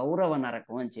రౌరవ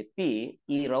నరకం అని చెప్పి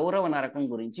ఈ రౌరవ నరకం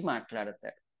గురించి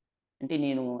మాట్లాడతాడు. అంటే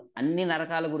నేను అన్ని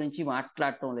నరకాల గురించి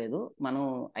మాట్లాడటం లేదు, మనం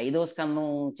 5వ స్కందం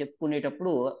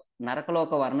చెప్పుకునేటప్పుడు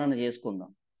నరకలోక వర్ణన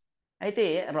చేసుకుందాం. అయితే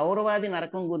రౌరవాది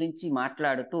నరకం గురించి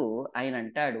మాట్లాడుతూ ఆయన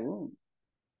అంటాడు,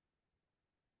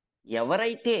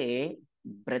 ఎవరైతే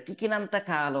బ్రతికినంత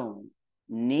కాలం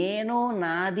నేను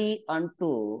నాది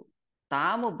అంటూ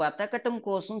తాము బతకటం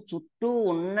కోసం చుట్టూ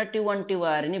ఉన్నటువంటి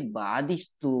వారిని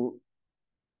బాధిస్తూ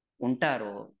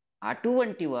ఉంటారో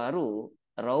అటువంటి వారు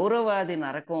రౌరవాది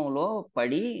నరకంలో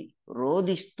పడి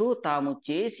రోదిస్తూ తాము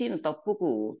చేసిన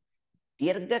తప్పుకు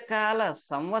దీర్ఘకాల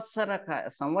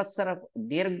సంవత్సర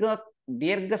దీర్ఘ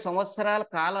దీర్ఘ సంవత్సరాల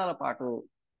కాలాల పాటు,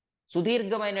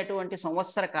 సుదీర్ఘమైనటువంటి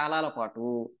సంవత్సర కాలాల పాటు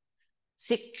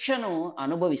శిక్షను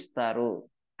అనుభవిస్తారు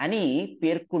అని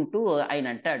పేర్కొంటూ ఆయన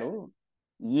అంటాడు,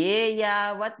 ఏ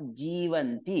యావత్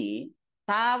జీవంతి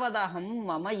తావదహం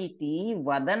మమ ఇతి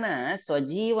వదన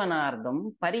స్వజీవనార్థం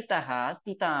పరితః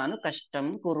స్థితాను కష్టం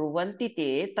కుర్వంతి తే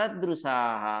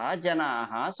తదృశాః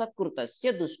జనాః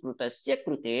సకృతస్య దుష్కృతస్య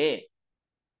కృతే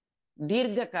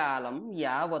దీర్ఘకాలం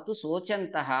యావతు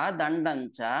శోచంతః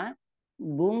దండంచ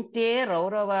భుంక్తే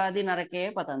రౌరవాది నరకే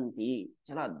పతంతి.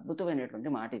 చాలా అద్భుతమైనటువంటి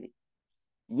మాట ఇది.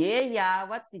 ఏ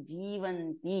యావత్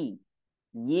జీవంతి,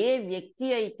 ఏ వ్యక్తి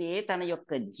అయితే తన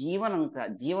యొక్క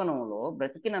జీవనంలో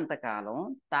బ్రతికినంత కాలం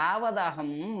తావదహం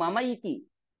మమ ఇతి,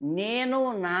 నేను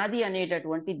నాది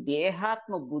అనేటటువంటి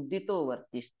దేహాత్మ బుద్ధితో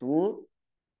వర్తిస్తూ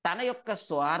తన యొక్క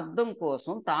స్వార్థం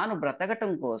కోసం, తాను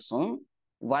బ్రతకటం కోసం,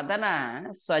 వదన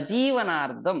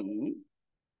స్వజీవనార్థం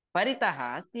పరితః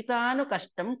స్థితాను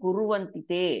కష్టం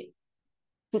కుర్వంతితే,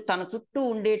 తన చుట్టూ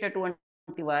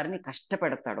ఉండేటటువంటి వారిని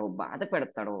కష్టపెడతాడో, బాధ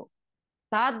పెడతాడో,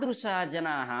 తాదృశ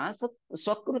జనాః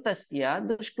స్వకృతస్య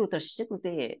దుష్కృతస్య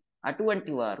కృతే,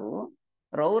 అటువంటి వారు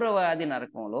రౌరవాది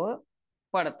నరకంలో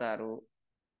పడతారు.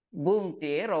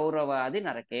 భూంక్తే రౌరవాది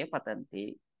నరకే పతంతి.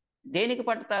 దేనికి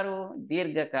పడతారు?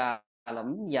 దీర్ఘకాలం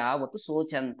యావతు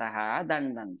శోచంతః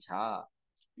దండంచ,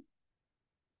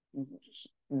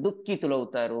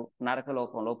 దుఃఖితులవుతారు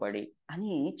నరకలోకంలో పడి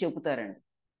అని చెబుతారండి.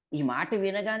 ఈ మాట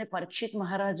వినగానే పరీక్షిత్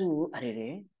మహారాజు, అరేరే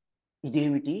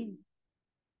ఇదేమిటి,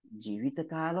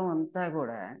 జీవితకాలం అంతా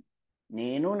కూడా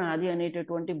నేను నాది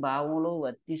అనేటటువంటి భావంలో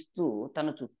వర్తిస్తూ తన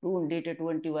చుట్టూ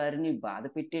ఉండేటటువంటి వారిని బాధ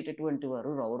పెట్టేటటువంటి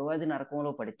వారు రౌరవాది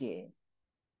నరకంలో పడితే,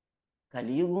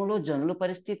 కలియుగంలో జనుల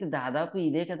పరిస్థితి దాదాపు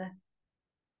ఇదే కదా.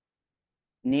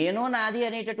 నేను నాది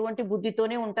అనేటటువంటి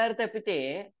బుద్ధితోనే ఉంటారు తప్పితే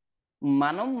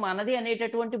మనం మనది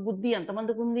అనేటటువంటి బుద్ధి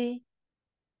ఎంతమందికి ఉంది?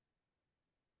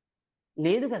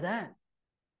 లేదు కదా.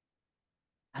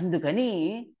 అందుకని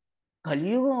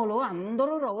కలియుగంలో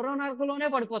అందరూ రౌరవ నరకంలోనే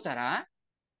పడిపోతారా?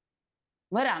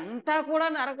 మరి అంతా కూడా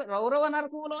రౌరవ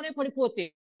నరకంలోనే పడిపోతే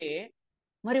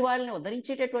మరి వాళ్ళని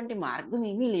ఉద్ధరించేటటువంటి మార్గం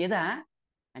ఏమీ లేదా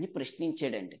అని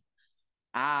ప్రశ్నించాడండి.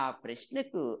 ఆ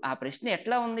ప్రశ్న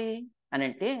ఎట్లా ఉంది అని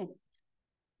అంటే,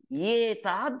 ఏ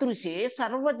తాదృశే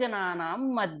సర్వజనానాం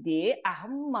మధ్యే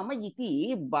అహం మమ ఇతి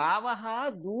భావః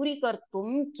దూరీకర్తుం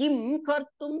కిం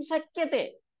కర్తుం శక్యతే.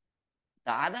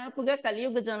 దాదాపుగా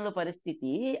కలియుగ జనుల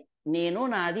పరిస్థితి నేను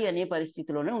నాది అనే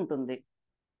పరిస్థితిలోనే ఉంటుంది.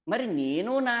 మరి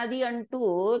నేను నాది అంటూ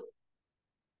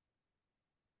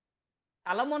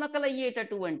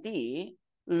తలమునకలయ్యేటటువంటి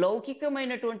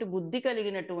లౌకికమైనటువంటి బుద్ధి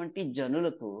కలిగినటువంటి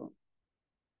జనులకు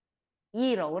ఈ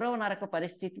రౌరవ నరక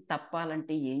పరిస్థితి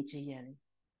తప్పాలంటే ఏం చెయ్యాలి?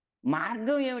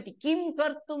 మార్గం ఏమిటి? కిం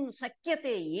కర్తుం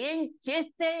శక్యతే, ఏం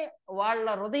చేస్తే వాళ్ళ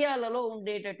హృదయాలలో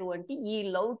ఉండేటటువంటి ఈ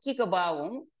లౌకిక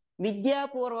భావం,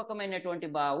 విద్యాపూర్వకమైనటువంటి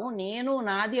భావం, నేను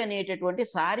నాది అనేటటువంటి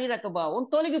శారీరక భావం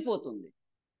తొలగిపోతుంది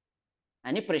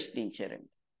అని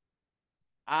ప్రశ్నించారండి.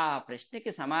 ఆ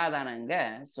ప్రశ్నకి సమాధానంగా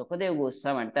సుఖదేవ్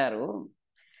గోస్వామి అంటారు,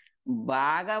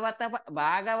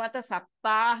 భాగవత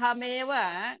సప్తాహమేవ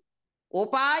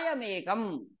ఉపాయమేకం.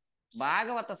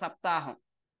 భాగవత సప్తాహం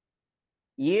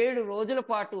 7 రోజుల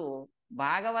పాటు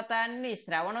భాగవతాన్ని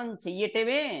శ్రవణం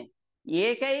చెయ్యటమే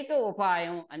ఏకైక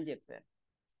ఉపాయం అని చెప్పారు.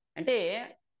 అంటే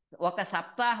ఒక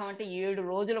సప్తాహం అంటే 7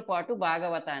 రోజుల పాటు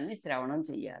భాగవతాన్ని శ్రవణం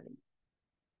చెయ్యాలి.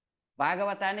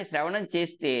 భాగవతాన్ని శ్రవణం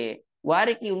చేస్తే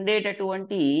వారికి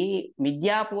ఉండేటటువంటి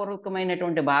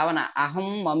విద్యాపూర్వకమైనటువంటి భావన, అహం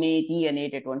మమేతి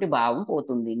అనేటటువంటి భావం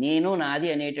పోతుంది, నేను నాది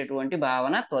అనేటటువంటి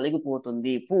భావన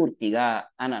తొలగిపోతుంది పూర్తిగా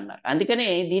అని అన్నారు. అందుకనే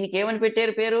దీనికి ఏమని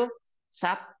పెట్టారు పేరు?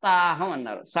 సప్తాహం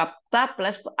అన్నారు. సప్త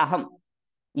ప్లస్ అహం.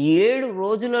 7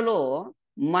 రోజులలో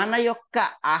మన యొక్క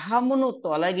అహమును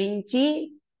తొలగించి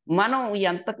మనం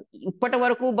ఇప్పటి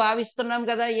వరకు భావిస్తున్నాం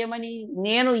కదా, ఏమని,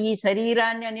 నేను ఈ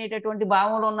శరీరాన్ని అనేటటువంటి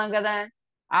భావంలో ఉన్నాం కదా,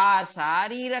 ఆ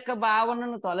శారీరక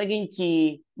భావనను తొలగించి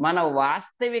మన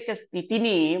వాస్తవిక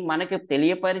స్థితిని మనకి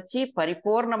తెలియపరిచి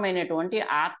పరిపూర్ణమైనటువంటి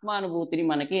ఆత్మానుభూతిని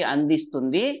మనకి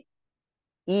అందిస్తుంది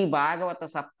ఈ భాగవత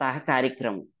సప్తాహ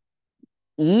కార్యక్రమం.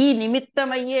 ఈ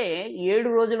నిమిత్తమయ్యే 7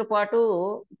 రోజుల పాటు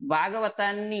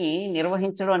భాగవతాన్ని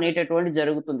నిర్వహించడం అనేటటువంటి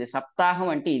జరుగుతుంది. సప్తాహం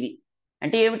అంటే ఇది.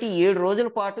 అంటే ఏమిటి? 7 రోజుల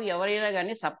పాటు ఎవరైనా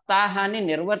కానీ సప్తాహాన్ని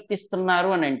నిర్వర్తిస్తున్నారు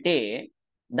అని అంటే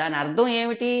దాని అర్థం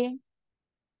ఏమిటి?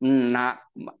 నా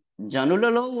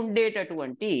జనులలో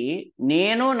ఉండేటటువంటి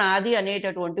నేను నాది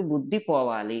అనేటటువంటి బుద్ధి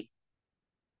పోవాలి.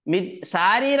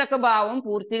 శారీరక భావం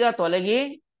పూర్తిగా తొలగి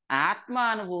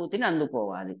ఆత్మానుభూతిని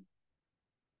అందుకోవాలి.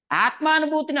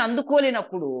 ఆత్మానుభూతిని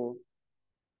అందుకోలేనప్పుడు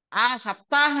ఆ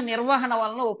సప్తాహ నిర్వహణ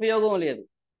వలన ఉపయోగం లేదు.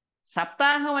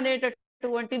 సప్తాహం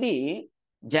అనేటటువంటిది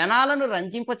జనాలను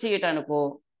రంజింప చేయటానికో,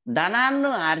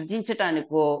 ధనాన్ని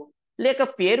ఆర్జించటానికో, లేక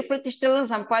పేరు ప్రతిష్టలను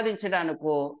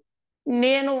సంపాదించడానికో,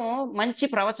 నేను మంచి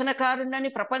ప్రవచనకారుణ్ణని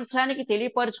ప్రపంచానికి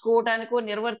తెలియపరుచుకోవటానికో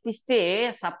నిర్వర్తిస్తే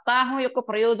సప్తాహం యొక్క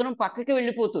ప్రయోజనం పక్కకి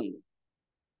వెళ్ళిపోతుంది.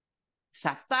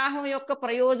 సప్తాహం యొక్క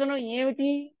ప్రయోజనం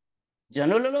ఏమిటి?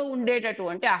 జనులలో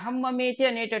ఉండేటటువంటి అహమ్మమేతి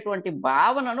అనేటటువంటి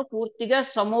భావనను పూర్తిగా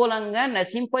సమూలంగా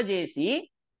నశింపజేసి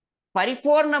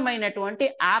పరిపూర్ణమైనటువంటి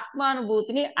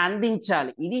ఆత్మానుభూతిని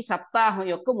అందించాలి. ఇది సప్తాహం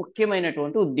యొక్క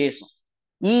ముఖ్యమైనటువంటి ఉద్దేశం.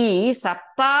 ఈ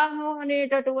సప్తాహం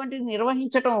అనేటటువంటిది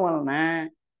నిర్వహించటం వలన,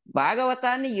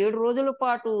 భాగవతాన్ని 7 రోజుల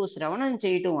పాటు శ్రవణం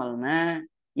చేయటం వలన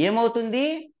ఏమవుతుంది?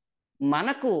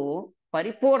 మనకు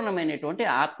పరిపూర్ణమైనటువంటి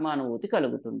ఆత్మానుభూతి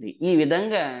కలుగుతుంది. ఈ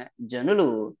విధంగా జనులు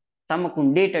తమకు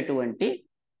ఉండేటటువంటి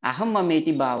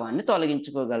అహమ్మమేతి భావాన్ని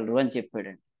తొలగించుకోగలరు అని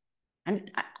చెప్పాడండి.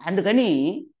 అందుకని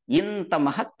ఇంత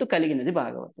మహత్తు కలిగినది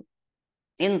భాగవతం.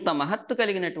 ఇంత మహత్తు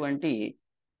కలిగినటువంటి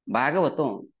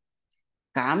భాగవతం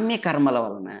కామ్య కర్మల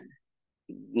వలన,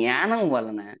 జ్ఞానం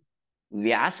వలన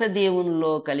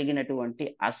వ్యాసదేవునిలో కలిగినటువంటి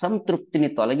అసంతృప్తిని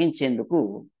తొలగించేందుకు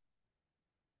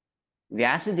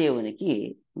వ్యాసదేవునికి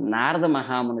నారద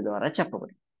మహాముని ద్వారా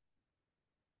చెప్పబడింది.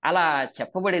 అలా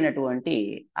చెప్పబడినటువంటి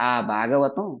ఆ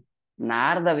భాగవతం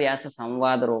నారద వ్యాస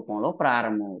సంవాద రూపంలో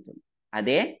ప్రారంభమవుతుంది.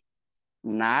 అదే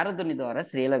నారదుని ద్వారా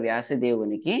శ్రీల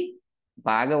వ్యాసదేవునికి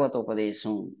భాగవత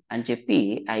ఉపదేశం అని చెప్పి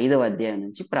 5వ అధ్యాయం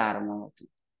నుంచి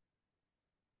ప్రారంభమవుతుంది.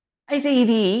 అయితే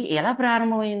ఇది ఎలా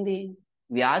ప్రారంభమైంది?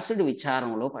 వ్యాసుడు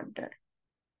విచారంలో పడ్డాడు,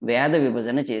 వేద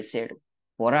విభజన చేశాడు,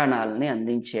 పురాణాలని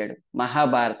అందించాడు,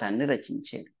 మహాభారతాన్ని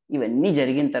రచించాడు. ఇవన్నీ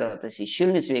జరిగిన తర్వాత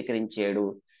శిష్యుల్ని స్వీకరించాడు.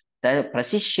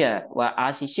 ఆ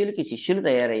శిష్యులకి శిష్యులు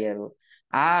తయారయ్యారు.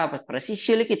 ఆ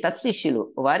ప్రశిష్యులకి తత్శిష్యులు,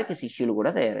 వారికి శిష్యులు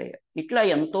కూడా తయారయ్యారు. ఇట్లా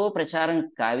ఎంతో ప్రచారం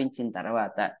కావించిన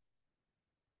తర్వాత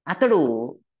అతడు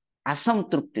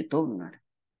అసంతృప్తితో ఉన్నాడు,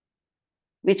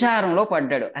 విచారంలో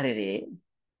పడ్డాడు. అరెరే,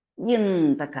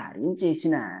 ఇంత కార్యం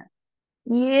చేసినా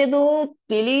ఏదో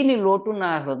తెలియని లోటు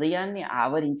నా హృదయాన్ని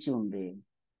ఆవరించి ఉంది.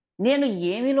 నేను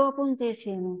ఏమి లోపం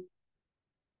చేశాను?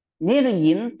 నేను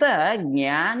ఇంత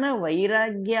జ్ఞాన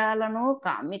వైరాగ్యాలను,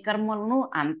 కామ్యకర్మలను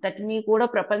అంతటినీ కూడా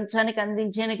ప్రపంచానికి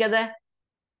అందించాను కదా.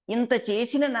 ఇంత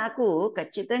చేసిన నాకు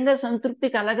ఖచ్చితంగా సంతృప్తి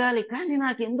కలగాలి. కానీ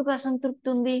నాకెందుకు అసంతృప్తి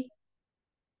ఉంది?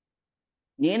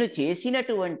 నేను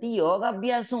చేసినటువంటి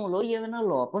యోగాభ్యాసంలో ఏమైనా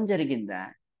లోపం జరిగిందా?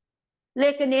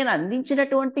 లేక నేను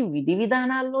అందించినటువంటి విధి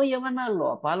విధానాల్లో ఏమైనా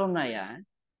లోపాలు ఉన్నాయా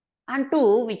అంటూ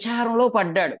విచారంలో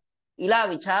పడ్డాడు. ఇలా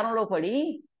విచారంలో పడి,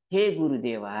 హే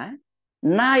గురుదేవా,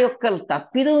 నా యొక్క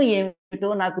తప్పిదం ఏమిటో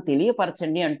నాకు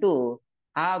తెలియపరచండి అంటూ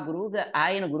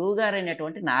ఆయన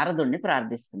గురువుగారైనటువంటి నారదుడిని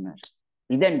ప్రార్థిస్తున్నారు.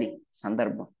 ఇదండి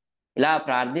సందర్భం. ఇలా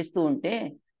ప్రార్థిస్తూ ఉంటే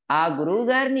ఆ గురువు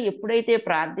గారిని ఎప్పుడైతే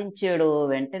ప్రార్థించాడో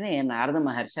వెంటనే నారద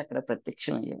మహర్షి అక్కడ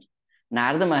ప్రత్యక్షమయ్యారు.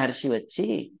 నారద మహర్షి వచ్చి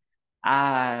ఆ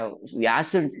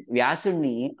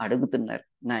వ్యాసుడిని అడుగుతున్నారు,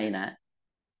 నాయన,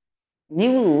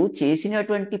 నీవు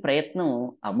చేసినటువంటి ప్రయత్నం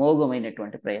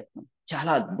అమోఘమైనటువంటి ప్రయత్నం,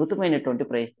 చాలా అద్భుతమైనటువంటి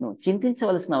ప్రయత్నం,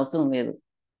 చింతించవలసిన అవసరం లేదు.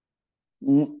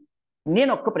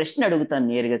 నేను ఒక్క ప్రశ్న అడుగుతాను,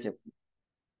 నేరుగా చెప్పు.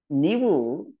 నీవు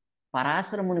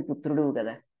పరాశరముని పుత్రుడు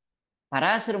కదా.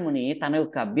 పరాశరముని తన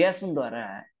యొక్క అభ్యాసం ద్వారా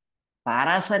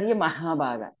పారాశర్య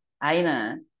మహాభాగ ఆయన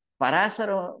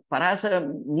పరాశర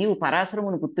నీవు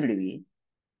పరాశరముని పుత్రుడివి.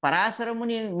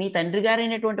 పరాశరముని, మీ తండ్రి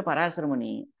గారైనటువంటి పరాశరముని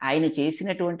ఆయన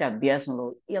చేసినటువంటి అభ్యాసంలో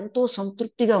ఎంతో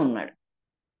సంతృప్తిగా ఉన్నాడు.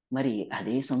 మరి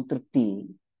అదే సంతృప్తి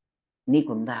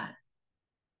నీకుందా?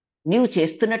 నీవు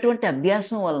చేస్తున్నటువంటి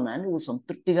అభ్యాసం వలన నువ్వు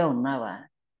సంతృప్తిగా ఉన్నావా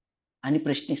అని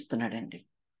ప్రశ్నిస్తున్నాడండి.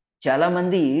 చాలా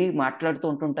మంది మాట్లాడుతూ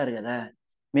ఉంటుంటారు కదా,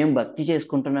 మేము భక్తి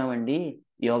చేసుకుంటున్నామండి,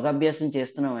 యోగాభ్యాసం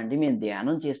చేస్తున్నామండి, మేము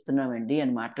ధ్యానం చేస్తున్నామండి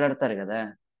అని మాట్లాడతారు కదా.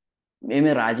 మేము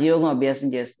రాజయోగం అభ్యాసం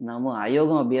చేస్తున్నాము,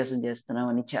 ఆయోగం అభ్యాసం చేస్తున్నాము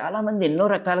అని చాలా మంది ఎన్నో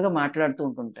రకాలుగా మాట్లాడుతూ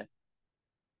ఉంటుంటారు.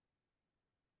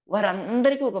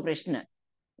 వారందరికీ ఒక ప్రశ్న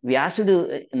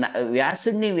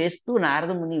వ్యాసుడిని వేస్తూ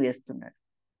నారదముని వేస్తున్నాడు.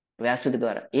 వ్యాసుడి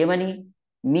ద్వారా ఏమని?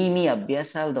 మీ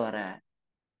అభ్యాసాల ద్వారా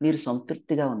మీరు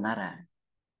సంతృప్తిగా ఉన్నారా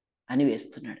అని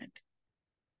వేస్తున్నాడండి.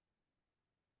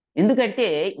 ఎందుకంటే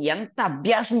ఎంత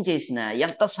అభ్యాసం చేసినా,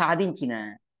 ఎంత సాధించినా,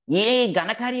 ఏ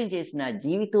ఘనకార్యం చేసినా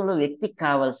జీవితంలో వ్యక్తికి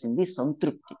కావాల్సింది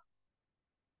సంతృప్తి.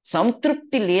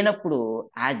 సంతృప్తి లేనప్పుడు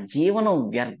ఆ జీవనం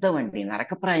వ్యర్థం అండి,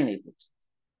 నరకప్రాయం అయిపోతుంది.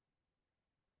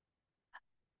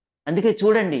 అందుకే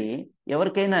చూడండి,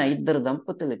 ఎవరికైనా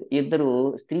ఇద్దరు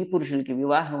స్త్రీ పురుషులకి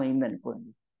వివాహం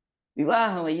అయిందనుకోండి.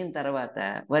 వివాహం అయిన తర్వాత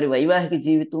వారి వైవాహిక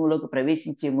జీవితంలోకి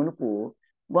ప్రవేశించే మునుపు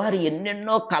వారు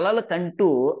ఎన్నెన్నో కలలు కంటూ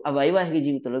ఆ వైవాహిక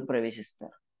జీవితంలోకి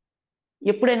ప్రవేశిస్తారు.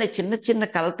 ఎప్పుడైనా చిన్న చిన్న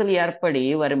కలతలు ఏర్పడి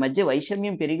వారి మధ్య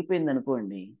వైషమ్యం పెరిగిపోయింది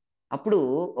అనుకోండి, అప్పుడు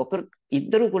ఒకరు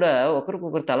ఇద్దరు కూడా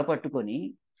ఒకరికొకరు తల పట్టుకొని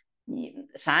ఈ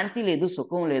శాంతి లేదు,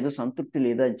 సుఖం లేదు, సంతృప్తి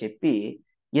లేదు అని చెప్పి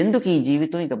ఎందుకు ఈ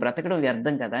జీవితం ఇంకా బ్రతకడం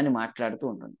వ్యర్థం కదా అని మాట్లాడుతూ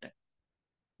ఉంటుంటారు.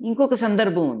 ఇంకొక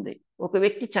సందర్భం ఉంది. ఒక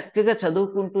వ్యక్తి చక్కగా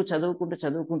చదువుకుంటూ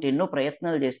ఎన్నో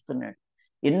ప్రయత్నాలు చేస్తున్నాడు.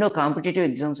 ఎన్నో కాంపిటీటివ్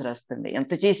ఎగ్జామ్స్ రాస్తుండే.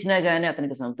 ఎంత చేసినా గానీ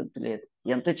అతనికి సంతృప్తి లేదు.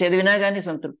 ఎంత చదివినా గానీ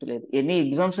సంతృప్తి లేదు. ఎన్ని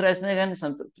ఎగ్జామ్స్ రాసినా గానీ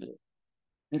సంతృప్తి లేదు.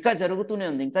 ఇంకా జరుగుతూనే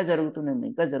ఉంది. ఇంకా జరుగుతూనే ఉంది.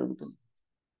 ఇంకా జరుగుతుంది.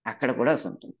 అక్కడ కూడా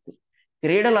అసంతృప్తి.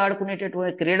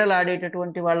 క్రీడలు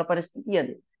ఆడేటటువంటి వాళ్ళ పరిస్థితి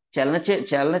అది.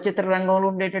 చలనచిత్ర రంగంలో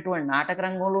ఉండేటటువంటి, నాటక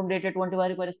రంగంలో ఉండేటటువంటి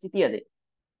వారి పరిస్థితి అదే.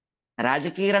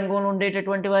 రాజకీయ రంగంలో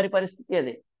ఉండేటటువంటి వారి పరిస్థితి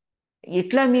అదే.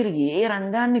 ఇట్లా మీరు ఏ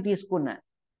రంగాన్ని తీసుకున్నా,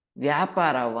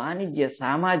 వ్యాపార, వాణిజ్య,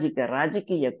 సామాజిక,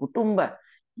 రాజకీయ, కుటుంబ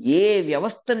ఏ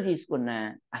వ్యవస్థను తీసుకున్నా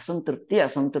అసంతృప్తి,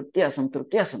 అసంతృప్తి,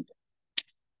 అసంతృప్తి, అసంతృప్తి.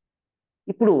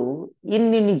 ఇప్పుడు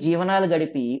ఇన్ని జీవనాలు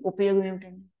గడిపి ఉపయోగం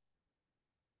ఏమిటండి?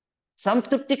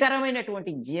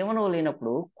 సంతృప్తికరమైనటువంటి జీవనం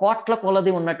లేనప్పుడు కోట్ల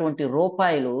కొలది ఉన్నటువంటి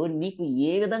రూపాయలు నీకు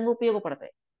ఏ విధంగా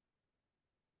ఉపయోగపడతాయి?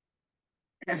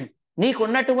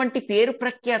 నీకున్నటువంటి పేరు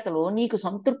ప్రఖ్యాతలు నీకు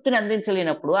సంతృప్తిని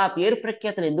అందించలేనప్పుడు ఆ పేరు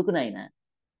ప్రఖ్యాతలు ఎందుకు నాయనా?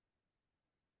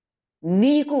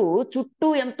 నీకు చుట్టూ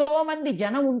ఎంతో మంది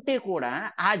జనం ఉంటే కూడా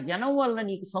ఆ జనం వలన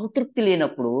నీకు సంతృప్తి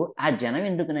లేనప్పుడు ఆ జనం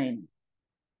ఎందుకు నాయనా?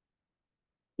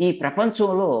 ఈ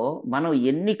ప్రపంచంలో మనం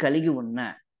ఎన్ని కలిగి ఉన్నా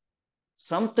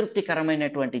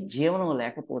సంతృప్తికరమైనటువంటి జీవనం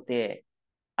లేకపోతే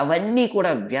అవన్నీ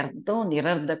కూడా వ్యర్థం,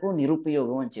 నిరర్ధకం,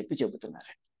 నిరుపయోగం అని చెప్పి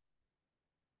చెబుతున్నారు.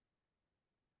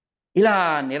 ఇలా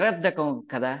నిరర్ధకం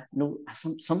కదా, నువ్వు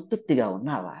సంతృప్తిగా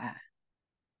ఉన్నావా?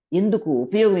 ఎందుకు?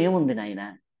 ఉపయోగం ఏముంది నాయన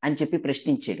అని చెప్పి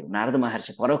ప్రశ్నించాడు నారద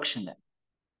మహర్షి పరోక్షంగా.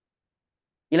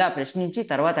 ఇలా ప్రశ్నించి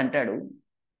తర్వాత అంటాడు,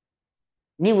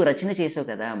 నీవు రచన చేసావు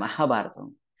కదా మహాభారతం.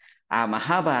 ఆ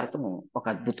మహాభారతం ఒక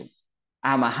అద్భుతం.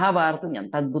 ఆ మహాభారతం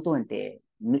ఎంత అద్భుతం అంటే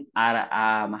ఆ ఆ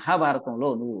మహాభారతంలో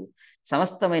నువ్వు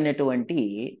సమస్తమైనటువంటి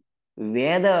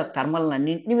వేద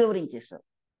కర్మలన్నింటినీ వివరించేశావు.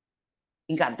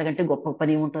 ఇంకా అంతకంటే గొప్ప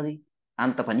పని ఏముంటది?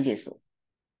 అంత పని చేసావు.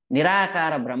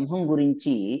 నిరాకార బ్రహ్మం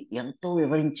గురించి ఎంతో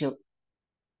వివరించావు.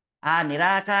 ఆ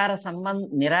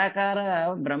నిరాకార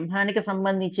బ్రహ్మానికి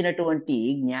సంబంధించినటువంటి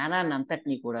జ్ఞానాన్ని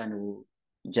అంతటినీ కూడా నువ్వు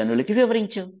జనులకి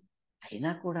వివరించావు.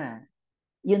 అయినా కూడా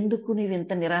ఎందుకు నువ్వు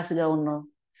ఇంత నిరాశగా ఉన్నావు?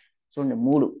 చూడండి,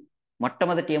 మూడు.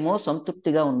 మొట్టమొదటి ఏమో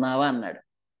సంతృప్తిగా ఉన్నావా అన్నాడు.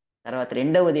 తర్వాత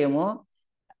రెండవదేమో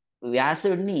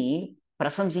వ్యాసుడిని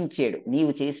ప్రశంసించాడు.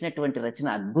 నీవు చేసినటువంటి రచన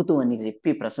అద్భుతం అని చెప్పి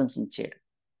ప్రశంసించాడు.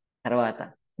 తర్వాత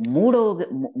మూడవ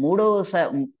మూడవ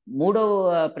మూడవ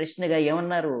ప్రశ్నగా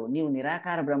ఏమన్నారు? నీవు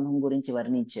నిరాకార బ్రహ్మం గురించి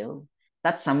వర్ణించావు,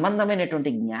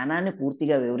 తత్సంబంధమైనటువంటి జ్ఞానాన్ని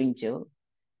పూర్తిగా వివరించావు.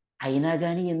 అయినా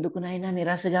గాని ఎందుకు నాయనా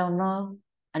నిరాశగా ఉన్నావు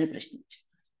అని ప్రశ్నించావు.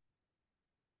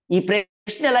 ఈ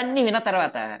ప్రశ్నలన్నీ విన్న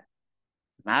తర్వాత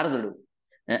నారదుడు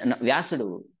వ్యాసుడు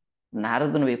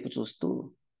నారదుని వైపు చూస్తూ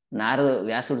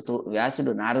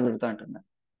వ్యాసుడు నారదుడితో అంటున్నాడు,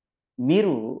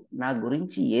 మీరు నా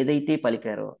గురించి ఏదైతే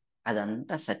పలికారో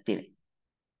అదంతా సత్యమే.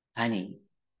 కానీ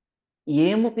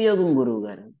ఏం ఉపయోగం గురువు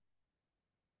గారు?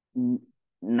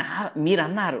 నా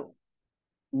మీరన్నారు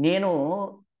నేను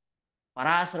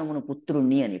పరాశరమును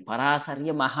పుత్రుణ్ణి అని.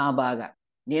 పరాశర్య మహాభాగ.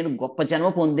 నేను గొప్ప జన్మ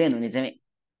పొందాను, నిజమే.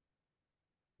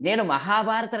 నేను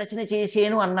మహాభారత రచన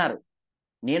చేసేను అన్నారు.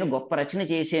 నేను గొప్ప రచన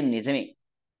చేశాను, నిజమే.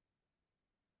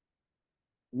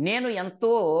 నేను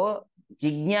ఎంతో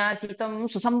జిజ్ఞాసితం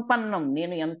సుసంపన్నం,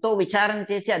 నేను ఎంతో విచారణ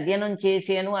చేసి అధ్యయనం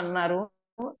చేశాను అన్నారు.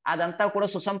 అదంతా కూడా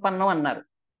సుసంపన్నం అన్నారు.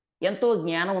 ఎంతో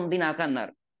జ్ఞానం ఉంది నాకు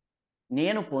అన్నారు.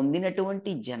 నేను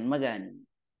పొందినటువంటి జన్మ గాని,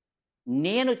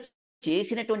 నేను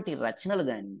చేసినటువంటి రచనలు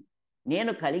గాని,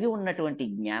 నేను కలిగి ఉన్నటువంటి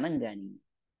జ్ఞానం గాని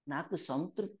నాకు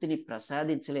సంతృప్తిని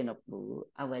ప్రసాదించలేనప్పుడు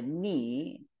అవన్నీ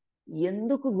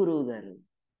ఎందుకు గురువు గారు?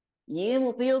 ఏం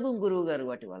ఉపయోగం గురువు గారు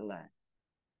వాటి వల్ల?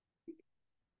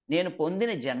 నేను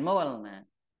పొందిన జన్మ వలన,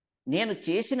 నేను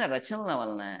చేసిన రచనల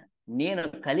వలన, నేను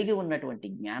కలిగి ఉన్నటువంటి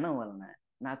జ్ఞానం వలన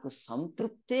నాకు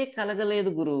సంతృప్తే కలగలేదు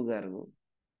గురువు గారు.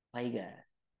 పైగా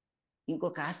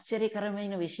ఇంకొక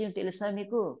ఆశ్చర్యకరమైన విషయం తెలుసా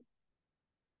మీకు?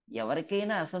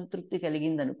 ఎవరికైనా అసంతృప్తి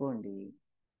కలిగిందనుకోండి,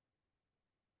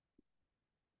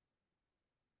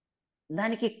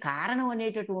 దానికి కారణం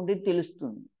అనేటటువంటిది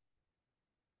తెలుస్తుంది.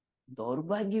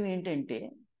 దౌర్భాగ్యం ఏంటంటే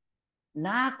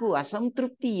నాకు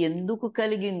అసంతృప్తి ఎందుకు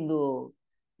కలిగిందో,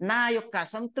 నా యొక్క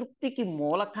అసంతృప్తికి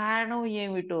మూల కారణం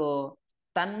ఏమిటో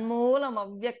తన్మూలం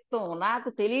అవ్యక్తం నాకు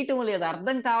తెలియటం లేదు,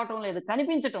 అర్థం కావటం లేదు,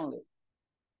 కనిపించటం లేదు.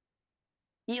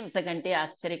 ఇంతకంటే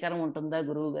ఆశ్చర్యకరం ఉంటుందా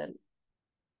గురువు గారు?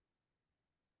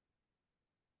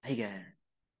 పైగా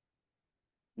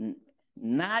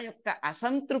నా యొక్క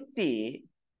అసంతృప్తి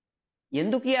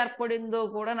ఎందుకు ఏర్పడిందో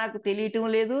కూడా నాకు తెలియటం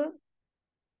లేదు.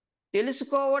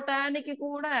 తెలుసుకోవటానికి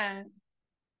కూడా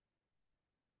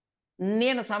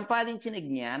నేను సంపాదించిన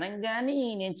జ్ఞానం కానీ,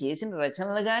 నేను చేసిన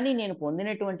రచనలు కానీ, నేను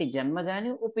పొందినటువంటి జన్మ కానీ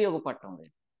ఉపయోగపడటం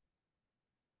లేదు.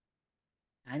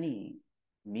 కానీ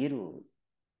మీరు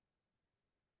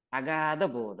అగాధ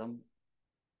బోధం,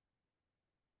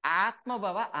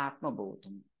 ఆత్మభవ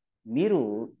ఆత్మబోధం, మీరు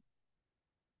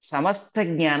సమస్త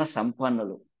జ్ఞాన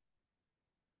సంపన్నులు,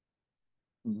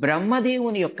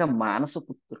 బ్రహ్మదేవుని యొక్క మానస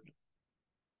పుత్రులు.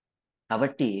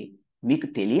 కాబట్టి మీకు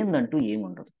తెలియందంటూ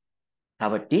ఏముండదు.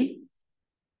 కాబట్టి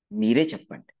మీరే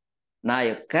చెప్పండి, నా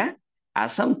యొక్క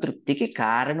అసంతృప్తికి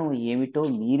కారణం ఏమిటో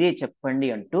మీరే చెప్పండి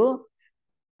అంటూ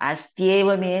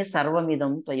అస్త్యేవమే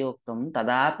సర్వమిదం త్వయోక్తం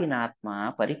తదాపి నాత్మ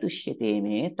పరితుష్యతే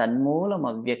మే తన్మూలం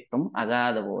అవ్యక్తం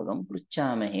అగాధబోధం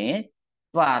పృచ్ఛామహే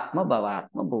స్వాత్మ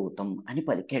భవాత్మ భూతం అని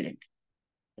పలికాడండి.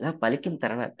 ఇలా పలికిన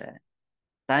తర్వాత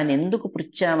తానెందుకు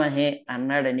పృచ్ఛామహే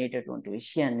అన్నాడనేటటువంటి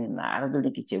విషయాన్ని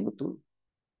నారదుడికి చెబుతూ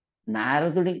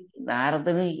నారదుడి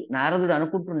నారదుడి నారదుడు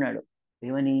అనుకుంటున్నాడు.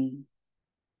 ఏమని?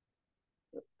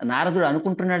 నారదుడు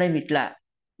అనుకుంటున్నాడేమి ఇట్లా,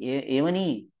 ఏమని?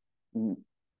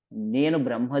 నేను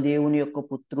బ్రహ్మదేవుని యొక్క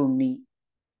పుత్రుణ్ణి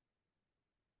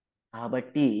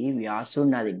కాబట్టి వ్యాసుడు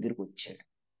నా దగ్గరికి వచ్చాడు.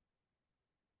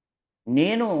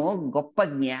 నేను గొప్ప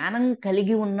జ్ఞానం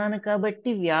కలిగి ఉన్నాను కాబట్టి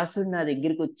వ్యాసుడు నా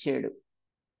దగ్గరికి వచ్చాడు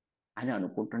అని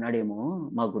అనుకుంటున్నాడేమో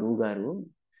మా గురువు గారు.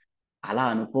 అలా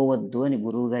అనుకోవద్దు అని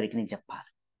గురువు గారికి నేను చెప్పాలి.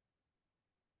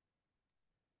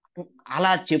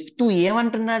 అలా చెప్తూ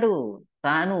ఏమంటున్నాడు?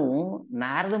 తాను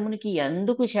నారదమునికి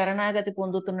ఎందుకు శరణాగతి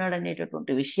పొందుతున్నాడు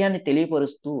అనేటటువంటి విషయాన్ని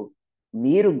తెలియపరుస్తూ,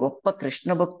 మీరు గొప్ప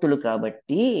కృష్ణ భక్తులు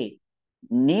కాబట్టి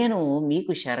నేను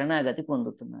మీకు శరణాగతి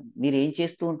పొందుతున్నాను. మీరు ఏం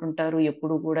చేస్తూ ఉంటుంటారు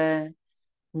ఎప్పుడు కూడా?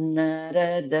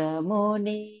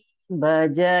 నరదముని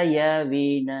భజయ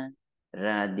విన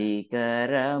రాధిక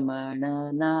రమణ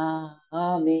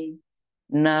నామే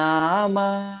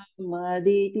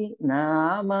నామదితి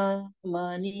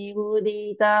నామని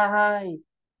ఉదితాయ్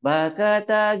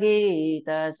భకత గీత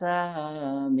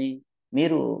సామి.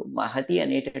 మీరు మహతి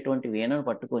అనేటటువంటి వీణను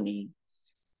పట్టుకొని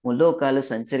ముల్లోకాలు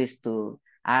సంచరిస్తూ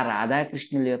ఆ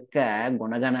రాధాకృష్ణుల యొక్క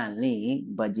గుణగణాల్ని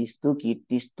భజిస్తూ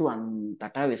కీర్తిస్తూ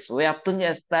అంతటా విశ్వవ్యాప్తం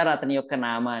చేస్తారు అతని యొక్క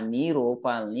నామాన్ని,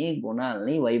 రూపాల్ని,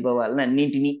 గుణాల్ని, వైభవాల్ని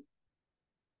అన్నింటినీ.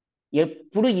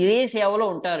 ఎప్పుడు ఇదే సేవలో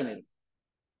ఉంటారు మీరు.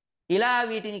 ఇలా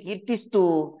వీటిని కీర్తిస్తూ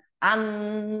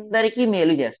అందరికీ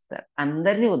మేలు చేస్తారు,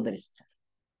 అందరినీ ఉద్ధరిస్తారు.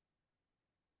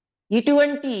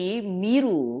 ఇటువంటి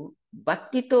మీరు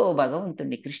భక్తితో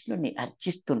భగవంతుణ్ణి, కృష్ణుణ్ణి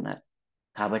అర్చిస్తున్నారు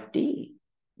కాబట్టి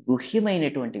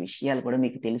గుహ్యమైనటువంటి విషయాలు కూడా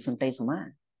మీకు తెలుసుంటాయి సుమా.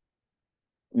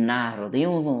 నా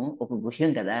హృదయం ఒక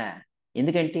గుహ్యం కదా.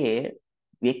 ఎందుకంటే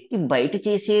వ్యక్తి బయట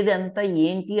చేసేది అంతా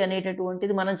ఏంటి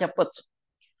అనేటటువంటిది మనం చెప్పొచ్చు,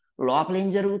 లోపల ఏం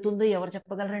జరుగుతుందో ఎవరు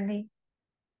చెప్పగలరండి?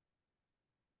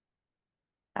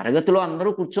 తరగతిలో అందరూ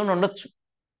కూర్చొని ఉండొచ్చు,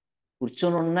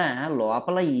 కూర్చొని ఉన్న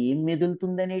లోపల ఏం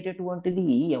మెదులుతుంది అనేటటువంటిది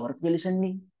ఎవరికి తెలుసండి?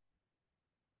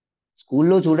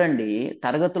 స్కూల్లో చూడండి,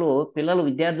 తరగతిలో పిల్లలు,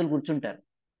 విద్యార్థులు కూర్చుంటారు.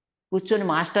 కూర్చొని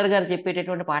మాస్టర్ గారు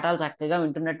చెప్పేటటువంటి పాఠాలు చక్కగా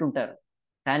వింటున్నట్టు ఉంటారు.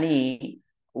 కానీ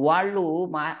వాళ్ళు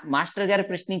మాస్టర్ గారు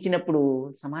ప్రశ్నించినప్పుడు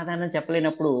సమాధానం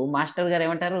చెప్పలేనప్పుడు మాస్టర్ గారు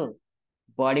ఏమంటారు?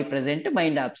 బాడీ ప్రజెంట్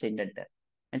మైండ్ ఆబ్సెంట్ అంటారు.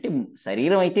 అంటే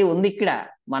శరీరం అయితే ఉంది ఇక్కడ,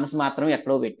 మనసు మాత్రం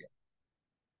ఎక్కడో పెట్టారు.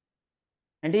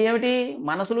 అంటే ఏమిటి?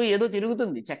 మనసులో ఏదో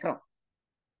తిరుగుతుంది చక్రం.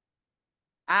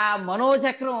 ఆ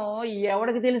మనోచక్రం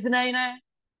ఎవడికి తెలిసిన ఆయన?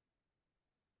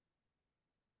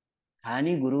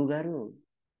 కానీ గురువు గారు,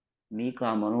 మీకు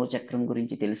ఆ మనోచక్రం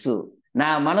గురించి తెలుసు, నా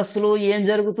మనస్సులో ఏం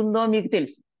జరుగుతుందో మీకు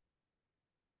తెలుసు.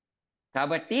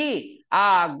 కాబట్టి ఆ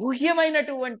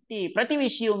గుహ్యమైనటువంటి ప్రతి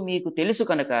విషయం మీకు తెలుసు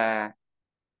కనుక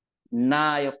నా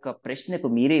యొక్క ప్రశ్నకు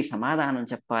మీరే సమాధానం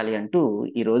చెప్పాలి అంటూ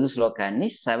ఈ రోజు శ్లోకాన్ని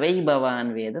సవై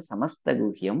భవాన్ వేద సమస్త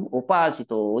గుహ్యం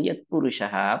ఉపాసితో యత్పురుష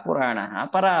పురాణ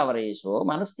పరావరేశో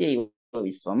మనస్యైవ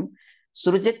విశ్వం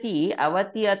సృజతి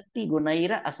అవతి అత్తి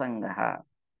గుణైర అసంగ.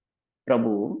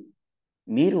 ప్రభు,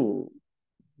 మీరు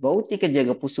భౌతిక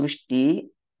జగపు సృష్టి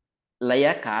లయ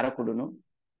కారకుడును,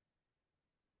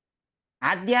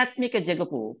 ఆధ్యాత్మిక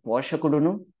జగపు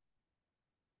పోషకుడును,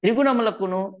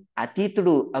 త్రిగుణములకును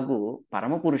అతీతుడు అగు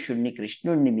పరమపురుషుణ్ణి,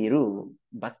 కృష్ణుణ్ణి మీరు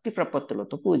భక్తి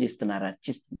ప్రపత్తులతో పూజిస్తున్నారు,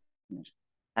 అర్చిస్తున్నారు.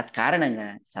 తత్కారణంగా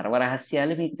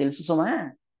సర్వరహస్యాలు మీకు తెలుసు సుమా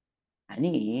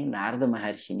అని నారద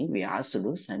మహర్షిని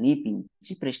వ్యాసుడు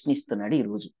సమీపించి ప్రశ్నిస్తున్నాడు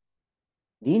ఈరోజు.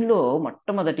 దీనిలో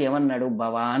మొట్టమొదటి ఏమన్నాడు?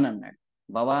 భవాన్ అన్నాడు.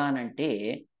 భవాన్ అంటే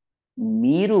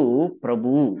మీరు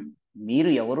ప్రభు, మీరు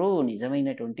ఎవరో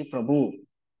నిజమైనటువంటి ప్రభు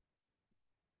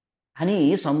అని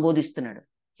సంబోధిస్తున్నాడు.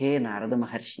 హే నారద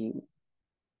మహర్షి,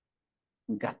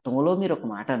 గతంలో మీరు ఒక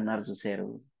మాట అన్నారు చూశారు.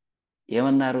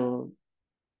 ఏమన్నారు?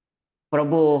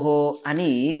 ప్రభోహో అని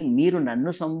మీరు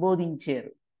నన్ను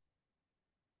సంబోధించారు.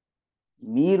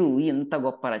 మీరు ఇంత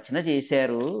గొప్ప రచన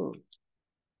చేశారు.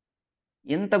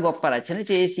 ఇంత గొప్ప రచన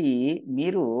చేసి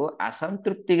మీరు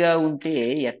అసంతృప్తిగా ఉంటే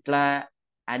ఎట్లా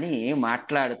అని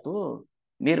మాట్లాడుతూ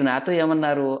మీరు నాతో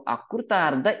ఏమన్నారు?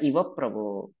 అకృతార్థ ఇవ ప్రభో.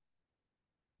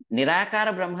 నిరాకార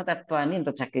బ్రహ్మతత్వాన్ని ఇంత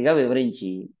చక్కగా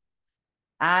వివరించి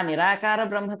ఆ నిరాకార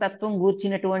బ్రహ్మతత్వం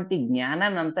గూర్చినటువంటి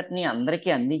జ్ఞానాన్ని అంతటినీ అందరికీ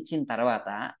అందించిన తర్వాత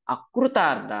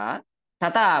అకృతార్థ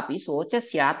తథాపి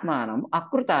శోచస్యాత్మానం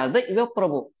అకృతార్థ ఇవ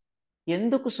ప్రభు.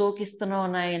 ఎందుకు శోకిస్తున్నావు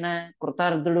నాయన,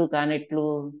 కృతార్థుడు కానెట్లు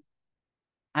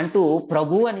అంటూ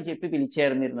ప్రభు అని చెప్పి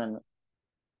పిలిచారు మీరు నన్ను.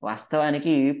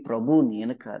 వాస్తవానికి ప్రభు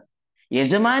నేను కాదు,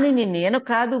 యజమానిని నేను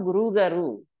కాదు గురువు గారు.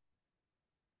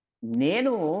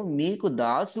 నేను మీకు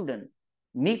దాసుడను,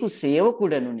 మీకు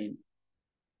సేవకుడను. నేను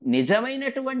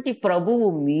నిజమైనటువంటి ప్రభువు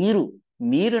మీరు.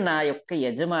 మీరు నా యొక్క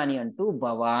యజమాని అంటూ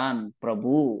భవాన్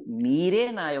ప్రభు, మీరే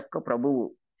నా యొక్క ప్రభువు.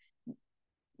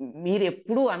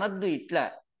 మీరెప్పుడూ అనద్దు ఇట్లా,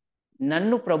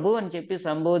 నన్ను ప్రభు అని చెప్పి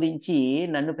సంబోధించి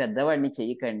నన్ను పెద్దవాడిని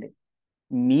చేయకండి.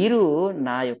 మీరు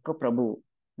నా యొక్క ప్రభువు,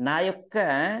 నా యొక్క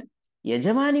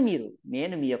యజమాని మీరు,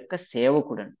 నేను మీ యొక్క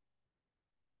సేవకుడను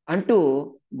అంటూ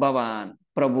భవాన్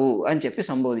ప్రభు అని చెప్పి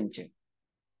సంబోధించాడు.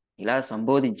 ఇలా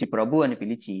సంబోధించి ప్రభు అని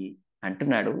పిలిచి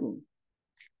అంటున్నాడు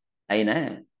ఆయన,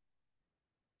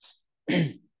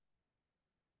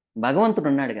 భగవంతుడు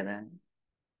ఉన్నాడు కదా,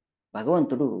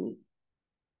 భగవంతుడు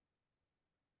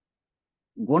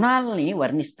గుణాలని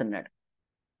వర్ణిస్తున్నాడు.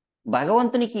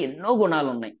 భగవంతునికి ఎన్నో గుణాలు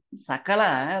ఉన్నాయి. సకల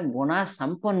గుణ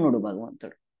సంపన్నుడు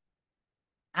భగవంతుడు.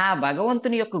 ఆ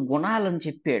భగవంతుని యొక్క గుణాలను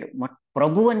చెప్పాడు.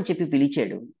 ప్రభు అని చెప్పి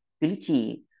పిలిచాడు. పిలిచి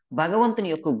భగవంతుని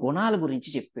యొక్క గుణాల గురించి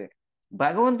చెప్పాడు.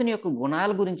 భగవంతుని యొక్క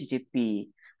గుణాల గురించి చెప్పి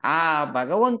ఆ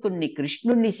భగవంతుణ్ణి,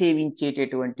 కృష్ణుణ్ణి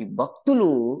సేవించేటటువంటి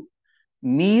భక్తులు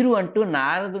మీరు అంటూ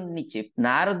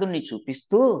నారదుణ్ణి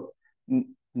చూపిస్తూ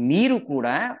మీరు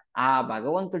కూడా ఆ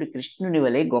భగవంతుడి కృష్ణుని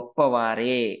వలె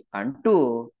గొప్పవారే అంటూ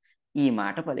ఈ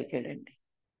మాట పలికాడండి.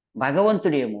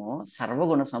 భగవంతుడేమో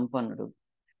సర్వగుణ సంపన్నుడు.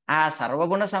 ఆ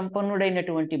సర్వగుణ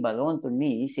సంపన్నుడైనటువంటి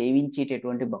భగవంతుణ్ణి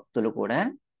సేవించేటటువంటి భక్తులు కూడా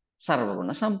సర్వగుణ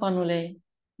సంపన్నులే.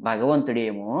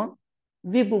 భగవంతుడేమో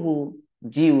విభువు,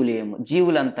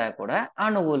 జీవులంతా కూడా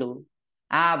అణువులు.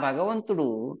 ఆ భగవంతుడు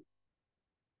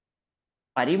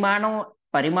పరిమాణం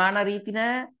పరిమాణ రీతిన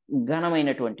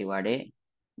ఘనమైనటువంటి వాడే,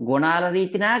 గుణాల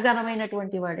రీతిన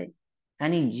ఘనమైనటువంటి వాడే.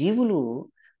 కానీ జీవులు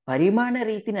పరిమాణ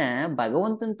రీతిన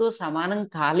భగవంతునితో సమానం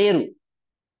కాలేరు,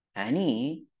 కానీ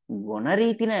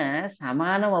గుణరీతిన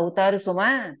సమానం అవుతారు సుమా.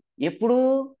 ఎప్పుడు?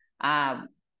 ఆ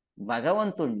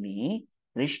భగవంతుణ్ణి,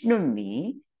 కృష్ణుణ్ణి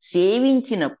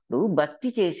సేవించినప్పుడు, భక్తి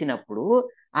చేసినప్పుడు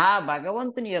ఆ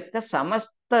భగవంతుని యొక్క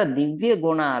సమస్త దివ్య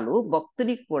గుణాలు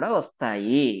భక్తునికి కూడా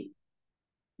వస్తాయి.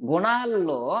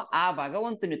 గుణాల్లో ఆ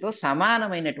భగవంతునితో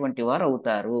సమానమైనటువంటి వారు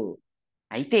అవుతారు.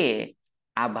 అయితే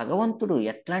ఆ భగవంతుడు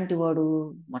ఎట్లాంటి వాడు?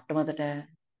 మొట్టమొదట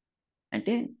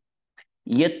అంటే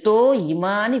యతో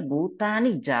ఇమాని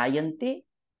భూతాని జాయంతి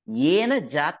ఏన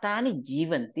జాతాని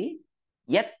జీవంతి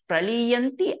యత్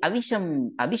ప్రలీయంతి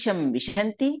అవిషం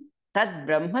విశంతి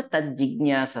తద్బ్రహ్మ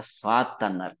తజ్జిజ్ఞాసస్వాత్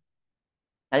అన్నారు.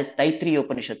 అది తైత్రీయ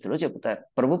ఉపనిషత్తులో చెబుతారు.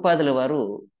 ప్రభుపాదుల వారు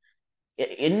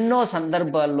ఎన్నో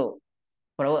సందర్భాల్లో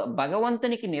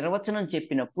భగవంతునికి నిర్వచనం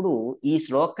చెప్పినప్పుడు ఈ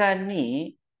శ్లోకాన్ని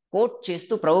కోట్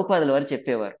చేస్తూ ప్రభుపాదుల వారు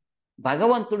చెప్పేవారు.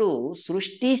 భగవంతుడు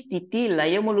సృష్టి స్థితి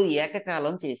లయములు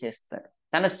ఏకకాలం చేసేస్తాడు.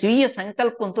 తన స్వీయ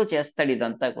సంకల్పంతో చేస్తాడు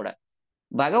ఇదంతా కూడా.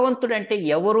 భగవంతుడు అంటే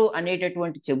ఎవరు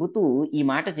అనేటటువంటి చెబుతూ ఈ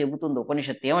మాట చెబుతుంది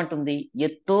ఉపనిషత్తు. ఏమంటుంది?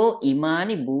 ఎత్తో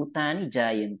ఇమాని భూతాని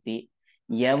జాయంతి.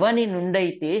 ఎవని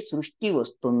నుండైతే సృష్టి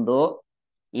వస్తుందో,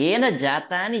 ఏన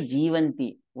జాతాని జీవంతి,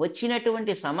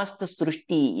 వచ్చినటువంటి సమస్త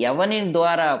సృష్టి ఎవని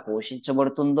ద్వారా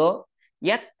పోషించబడుతుందో,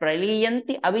 యత్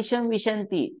ప్రలీయంతి అవిషం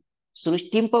విశంతి,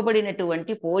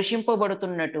 సృష్టింపబడినటువంటి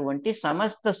పోషింపబడుతున్నటువంటి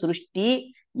సమస్త సృష్టి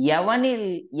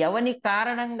ఎవని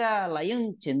కారణంగా లయం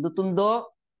చెందుతుందో,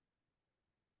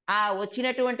 ఆ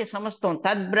వచ్చినటువంటి సమస్తం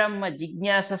తద్బ్రహ్మ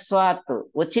జిజ్ఞాసస్వాత్,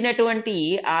 వచ్చినటువంటి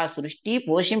ఆ సృష్టి,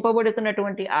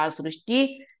 పోషింపబడుతున్నటువంటి ఆ సృష్టి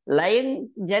లయం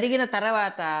జరిగిన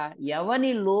తర్వాత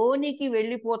ఎవని లోనికి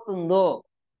వెళ్ళిపోతుందో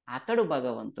అతడు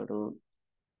భగవంతుడు.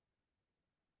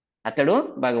 అతడు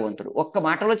భగవంతుడు. ఒక్క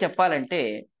మాటలో చెప్పాలంటే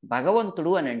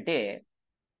భగవంతుడు అని అంటే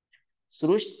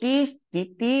సృష్టి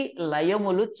స్థితి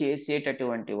లయములు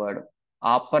చేసేటటువంటి వాడు.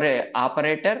 ఆపరే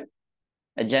operator,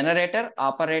 generator,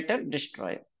 operator,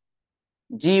 destroyer,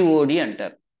 GOD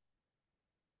అంటారు.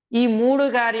 ఈ మూడు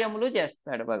కార్యములు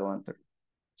చేస్తాడు భగవంతుడు.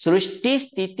 సృష్టి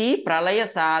స్థితి ప్రళయ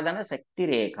సాధన శక్తి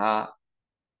రేఖ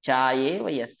ఛాయే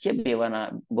వయస్య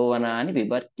భువనాన్ని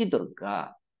విభర్తి దుర్గా.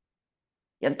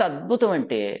 ఎంత అద్భుతం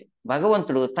అంటే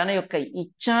భగవంతుడు తన యొక్క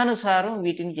ఇచ్ఛానుసారం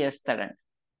వీటిని చేస్తాడండి.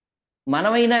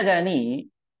 మనమైనా కానీ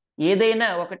ఏదైనా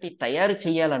ఒకటి తయారు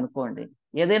చేయాలనుకోండి,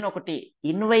 ఏదైనా ఒకటి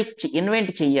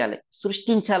ఇన్వెంట్ చెయ్యాలి,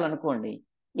 సృష్టించాలనుకోండి,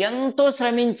 ఎంతో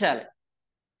శ్రమించాలి.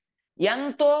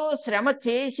 ఎంతో శ్రమ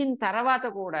చేసిన తర్వాత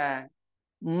కూడా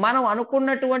మనం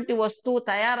అనుకున్నటువంటి వస్తువు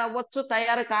తయారవ్వచ్చు,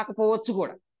 తయారు కాకపోవచ్చు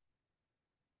కూడా.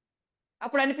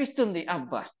 అప్పుడు అనిపిస్తుంది,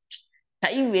 అబ్బా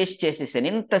టైం వేస్ట్ చేసేసాను,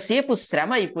 ఇంతసేపు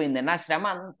శ్రమ అయిపోయింది, నా శ్రమ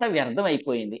అంతా వ్యర్థం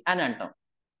అయిపోయింది అని అంటాం.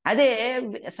 అదే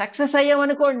సక్సెస్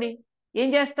అయ్యామనుకోండి, ఏం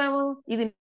చేస్తాము, ఇది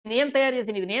నేను తయారు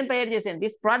చేసాను, ఇది నేను తయారు చేశాను,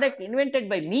 దిస్ ప్రోడక్ట్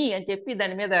ఇన్వెంటెడ్ బై మీ అని చెప్పి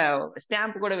దాని మీద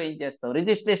స్టాంప్ కూడా వేయించేస్తాం,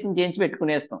 రిజిస్ట్రేషన్ చేయించి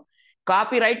పెట్టుకునేస్తాం,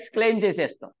 కాపీ రైట్స్ క్లెయిమ్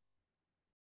చేసేస్తాం.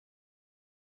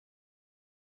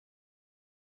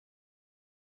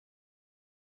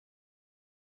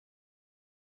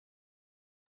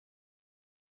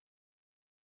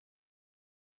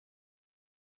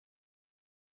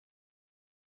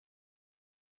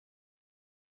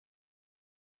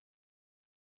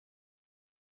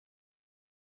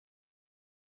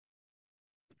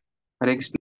 హరే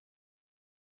కృష్ణ.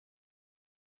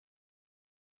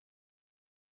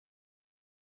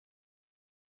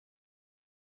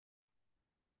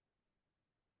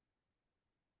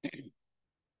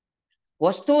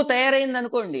 వస్తువు తయారైంది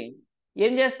అనుకోండి,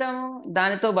 ఏం చేస్తాము,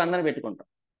 దానితో బంధన పెట్టుకుంటాం.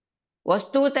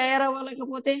 వస్తువు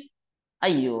తయారవ్వలేకపోతే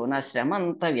అయ్యో నా శ్రమ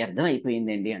అంతా వ్యర్థం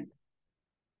అయిపోయిందండి అంట.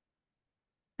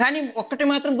 కానీ ఒక్కటి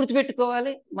మాత్రం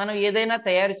గుర్తుపెట్టుకోవాలి, మనం ఏదైనా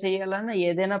తయారు చేయాలన్నా,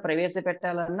 ఏదైనా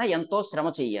ప్రవేశపెట్టాలన్నా ఎంతో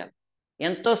శ్రమ చెయ్యాలి,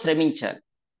 ఎంతో శ్రమించాలి.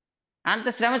 అంత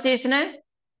శ్రమ చేసినా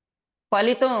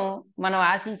ఫలితం మనం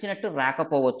ఆశించినట్టు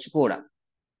రాకపోవచ్చు కూడా.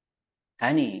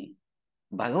 కానీ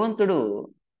భగవంతుడు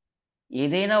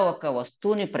ఏదైనా ఒక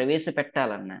వస్తువుని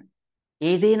ప్రవేశపెట్టాలన్నా,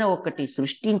 ఏదైనా ఒకటి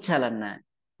సృష్టించాలన్నా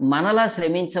మనలా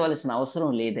శ్రమించవలసిన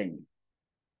అవసరం లేదండి.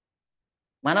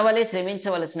 మన వలె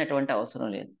శ్రమించవలసినటువంటి అవసరం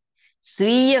లేదు.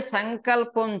 స్వీయ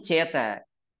సంకల్పం చేత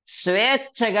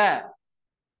స్వేచ్ఛగా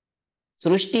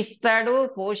సృష్టిస్తాడు,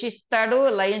 పోషిస్తాడు,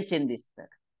 లయం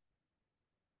చెందిస్తాడు.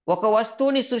 ఒక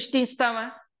వస్తువుని సృష్టిస్తామా,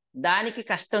 దానికి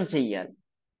కష్టం చెయ్యాలి.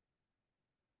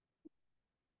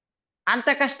 అంత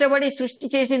కష్టపడి సృష్టి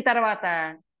చేసిన తర్వాత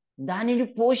దానిని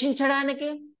పోషించడానికి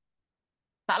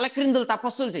తలక్రిందులు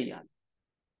తపస్సులు చెయ్యాలి.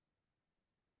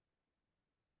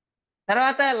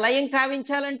 తర్వాత లయం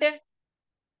కావించాలంటే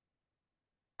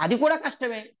అది కూడా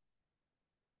కష్టమే.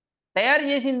 తయారు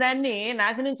చేసిన దాన్ని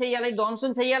నాశనం చెయ్యాలి,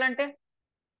 ధ్వంసం చెయ్యాలంటే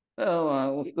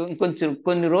కొంచెం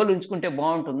కొన్ని రోజులు ఉంచుకుంటే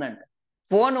బాగుంటుందంట.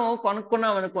 ఫోను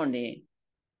కొనుక్కున్నాం అనుకోండి,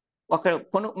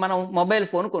 మనం మొబైల్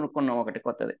ఫోన్ కొనుక్కున్నాం ఒకటి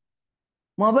కొత్తది.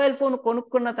 మొబైల్ ఫోన్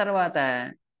కొనుక్కున్న తర్వాత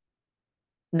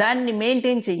దాన్ని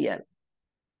మెయింటైన్ చెయ్యాలి.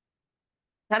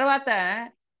 తర్వాత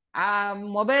ఆ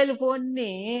మొబైల్ ఫోన్ని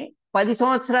 10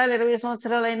 సంవత్సరాలు 20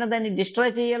 సంవత్సరాలు అయినా దాన్ని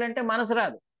డిస్ట్రాయ్ చేయాలంటే మనసు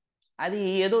రాదు. అది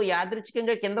ఏదో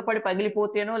యాదృచ్ఛికంగా కింద పడి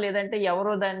పగిలిపోతేనో, లేదంటే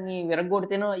ఎవరో దాన్ని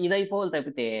విరగొడితేనో ఇదైపోవాలి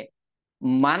తప్పితే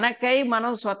మనకై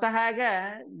మనం స్వతహాగా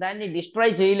దాన్ని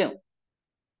డిస్ట్రాయ్ చేయలేం,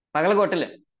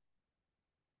 పగలగొట్టలేం.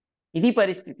 ఇది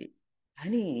పరిస్థితి.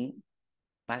 కానీ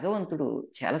భగవంతుడు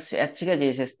చాలా స్వేచ్ఛగా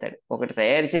చేసేస్తాడు. ఒకటి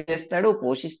తయారు చేస్తాడు,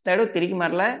 పోషిస్తాడు, తిరిగి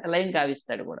మరలా లయం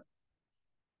కావిస్తాడు కూడా.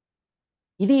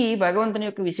 ఇది భగవంతుని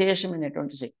యొక్క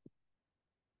విశేషమైనటువంటి శక్తి.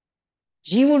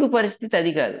 జీవుడు పరిస్థితి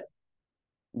అది కాదు.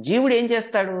 జీవుడు ఏం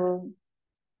చేస్తాడు,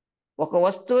 ఒక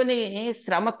వస్తువుని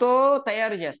శ్రమతో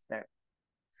తయారు చేస్తాడు.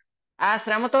 ఆ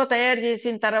శ్రమతో తయారు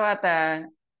చేసిన తర్వాత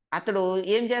అతడు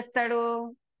ఏం చేస్తాడు,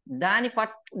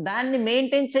 దాన్ని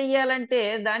మెయింటైన్ చెయ్యాలంటే,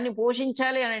 దాన్ని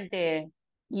పోషించాలి అని అంటే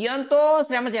ఎంతో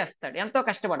శ్రమ చేస్తాడు, ఎంతో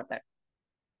కష్టపడతాడు.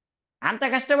 అంత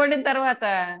కష్టపడిన తర్వాత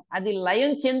అది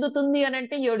లయం చెందుతుంది అని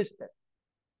అంటే ఏడుస్తాడు,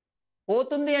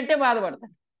 పోతుంది అంటే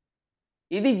బాధపడతాడు.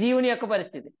 ఇది జీవుని యొక్క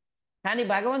పరిస్థితి. కానీ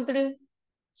భగవంతుడు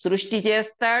సృష్టి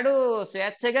చేస్తాడు,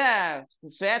 స్వేచ్ఛగా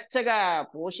స్వేచ్ఛగా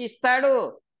పోషిస్తాడు,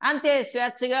 అంతే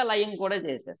స్వేచ్ఛగా లయం కూడా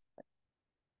చేసేస్తాడు.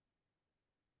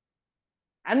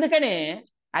 అందుకనే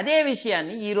అదే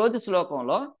విషయాన్ని ఈరోజు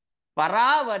శ్లోకంలో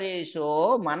పరావరేషో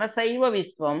మనసైవ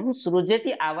విశ్వం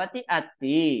సృజతి అవతి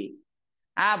అత్తి.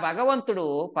 ఆ భగవంతుడు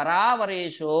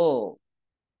పరావరేషో,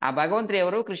 ఆ భగవంతుడు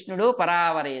ఎవరు, కృష్ణుడు.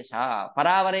 పరావరేష,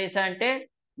 పరావరేష అంటే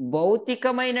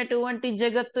భౌతికమైనటువంటి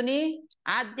జగత్తుని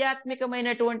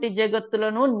ఆధ్యాత్మికమైనటువంటి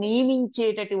జగత్తులను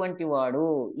నియమించేటటువంటి వాడు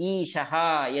ఈశః,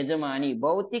 యజమాని.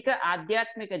 భౌతిక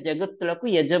ఆధ్యాత్మిక జగత్తులకు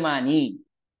యజమాని.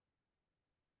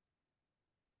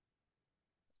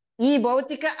 ఈ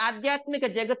భౌతిక ఆధ్యాత్మిక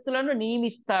జగత్తులను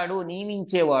నియమిస్తాడు,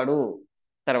 నియమించేవాడు.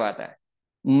 తర్వాత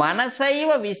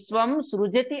మనసైవ విశ్వం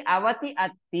సృజతి అవతి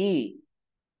అత్తి.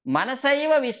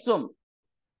 మనసైవ విశ్వం,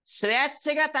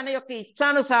 స్వేచ్ఛగా తన యొక్క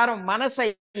ఇచ్ఛానుసారం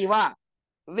మనసైవ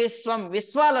విశ్వం,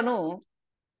 విశ్వాలను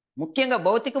ముఖ్యంగా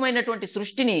భౌతికమైనటువంటి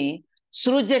సృష్టిని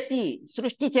సృజతి,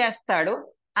 సృష్టి చేస్తాడు.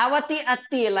 అవతి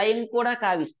అత్తి, లయం కూడా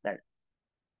కావిస్తాడు.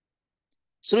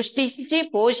 సృష్టించి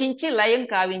పోషించి లయం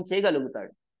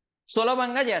కావించేయగలుగుతాడు.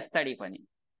 సులభంగా చేస్తాడు ఈ పని.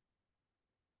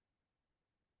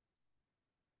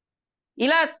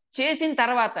 ఇలా చేసిన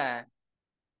తర్వాత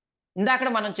ఇందాక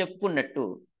మనం చెప్పుకున్నట్టు,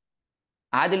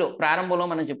 ఆదిలో ప్రారంభంలో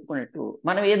మనం చెప్పుకున్నట్టు,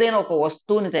 మనం ఏదైనా ఒక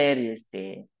వస్తువుని తయారు చేస్తే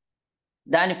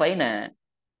దానిపైన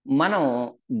మనం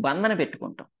బంధన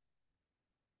పెట్టుకుంటాం,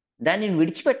 దాన్ని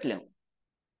విడిచిపెట్టలేం,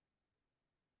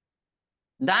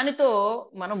 దానితో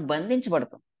మనం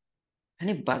బంధించబడతాం.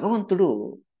 కానీ భగవంతుడు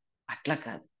అట్లా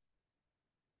కాదు.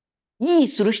 ఈ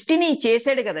సృష్టిని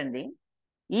చేశాడు కదండి,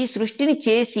 ఈ సృష్టిని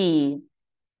చేసి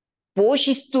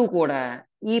పోషిస్తూ కూడా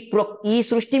ఈ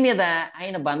సృష్టి మీద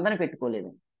ఆయన బంధన పెట్టుకోలేదు.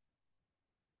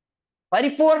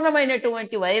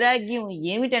 పరిపూర్ణమైనటువంటి వైరాగ్యం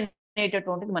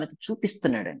ఏమిటనేటటువంటిది మనకు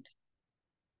చూపిస్తున్నాడండి.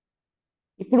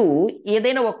 ఇప్పుడు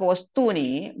ఏదైనా ఒక వస్తువుని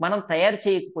మనం తయారు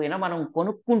చేయకపోయినా మనం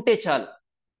కొనుక్కుంటే చాలు,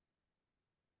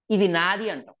 ఇది నాది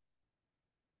అంటాం.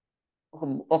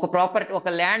 ఒక ప్రాపర్టీ, ఒక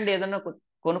ల్యాండ్ ఏదైనా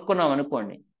కొనుక్కున్నాం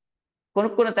అనుకోండి,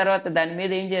 కొనుక్కున్న తర్వాత దాని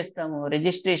మీద ఏం చేస్తాము,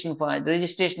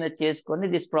 రిజిస్ట్రేషన్ చేసుకొని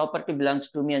this property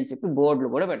belongs to me అని చెప్పి బోర్డులు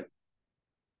కూడా పెడతాం.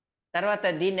 తర్వాత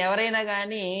దీన్ని ఎవరైనా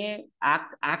కానీ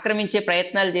ఆక్రమించే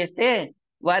ప్రయత్నాలు చేస్తే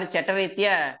వారి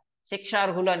చట్టరీత్యా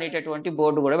శిక్షార్హులు అనేటటువంటి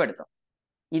బోర్డు కూడా పెడతాం.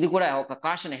 ఇది కూడా ఒక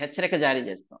కాషన్, హెచ్చరిక జారీ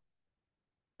చేస్తాం.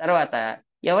 తర్వాత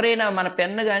ఎవరైనా మన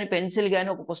పెన్ను కానీ పెన్సిల్ కానీ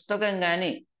ఒక పుస్తకం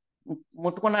కానీ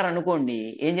ముట్టుకున్నారనుకోండి,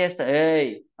 ఏం చేస్తా,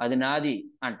 ఏయ్ అది నాది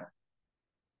అంటాం.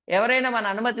 ఎవరైనా మన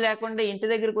అనుమతి లేకుండా ఇంటి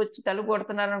దగ్గరికి వచ్చి తలుపు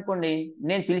కొడుతున్నారనుకోండి,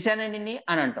 నేను పిలిచానండి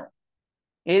అని అంటాం.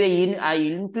 ఏదో ఆ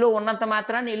ఇంట్లో ఉన్నంత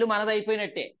మాత్రాన్ని ఇల్లు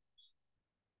మనదైపోయినట్టే.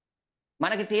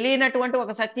 మనకి తెలియనటువంటి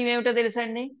ఒక సత్యం ఏమిటో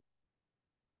తెలుసండి,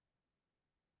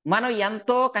 మనం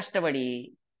ఎంతో కష్టపడి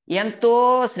ఎంతో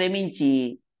శ్రమించి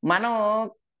మనం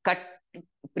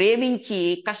ప్రేమించి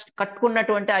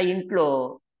కట్టుకున్నటువంటి ఆ ఇంట్లో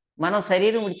మనం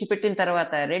శరీరం విడిచిపెట్టిన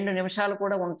తర్వాత 2 నిమిషాలు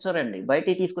కూడా ఉంచరండి,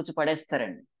 బయటికి తీసుకొచ్చి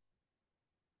పడేస్తారండి.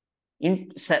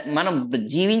 మనం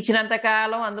జీవించినంత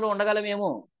కాలం అందులో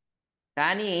ఉండగలమేమో,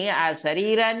 కానీ ఆ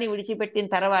శరీరాన్ని విడిచిపెట్టిన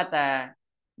తర్వాత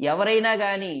ఎవరైనా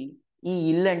కానీ ఈ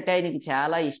ఇల్లు అంటే ఆయనకి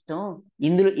చాలా ఇష్టం,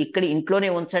 ఇంట్లోనే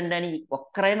ఉంచండి అని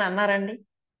ఒక్కరైనా అన్నారండి?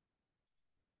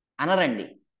 అనరండి.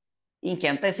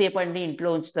 ఇంకెంతసేపు అండి ఇంట్లో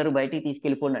ఉంచుతారు, బయటికి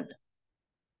తీసుకెళ్ళిపోండి అంట.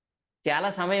 చాలా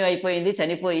సమయం అయిపోయింది,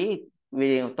 చనిపోయి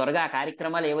త్వరగా ఆ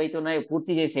కార్యక్రమాలు ఏవైతే ఉన్నాయో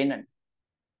పూర్తి చేసేయండి అంట.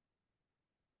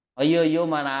 అయ్యో అయ్యో,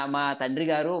 మా తండ్రి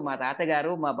గారు, మా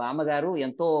తాతగారు, మా బామ్మగారు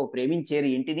ఎంతో ప్రేమించారు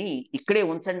ఇంటిని, ఇక్కడే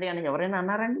ఉంచండి అని ఎవరైనా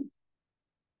అన్నారండి?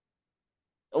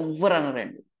 ఎవ్వరు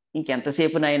అనరండి.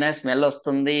 ఇంకెంతసేపునైనా స్మెల్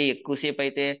వస్తుంది, ఎక్కువసేపు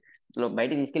అయితే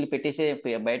బయట తీసుకెళ్ళి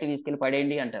బయట తీసుకెళ్ళి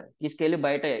పడేయండి అంటారు. తీసుకెళ్ళి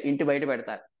ఇంటి బయట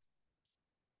పెడతారు.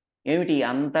 ఏమిటి,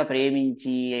 అంత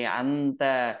ప్రేమించి అంత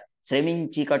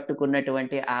శ్రమించి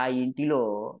కట్టుకున్నటువంటి ఆ ఇంటిలో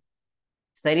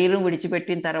శరీరం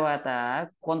విడిచిపెట్టిన తర్వాత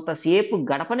కొంతసేపు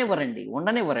గడపనివ్వరండి,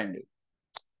 ఉండనివ్వరండి.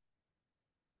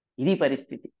 ఇది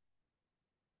పరిస్థితి.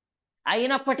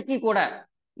 అయినప్పటికీ కూడా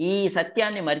ఈ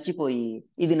సత్యాన్ని మర్చిపోయి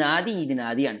ఇది నాది, ఇది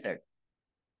నాది అంటాడు.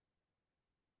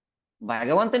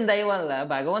 భగవంతుని దయ వల్ల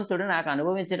భగవంతుడు నాకు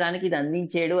అనుభవించడానికి ఇది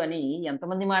అందించాడు అని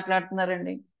ఎంతమంది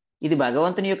మాట్లాడుతున్నారండి? ఇది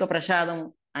భగవంతుని యొక్క ప్రసాదం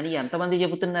అని ఎంతమంది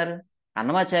చెబుతున్నారు?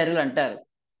 అన్నమాచార్యులు అంటారు,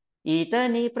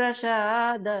 ఇతని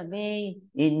ప్రసాదమే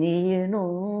ఇనియును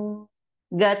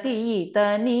గతి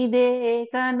ఇతనిదే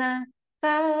కన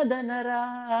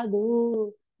కాదనరాదు,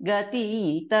 గతి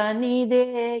ఇతనిదే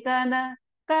కన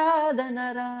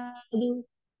కాదనరాదు,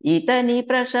 ఇతని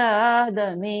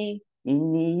ప్రసాదమే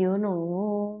ఇనియును.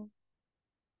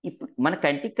 ఇప్పుడు మన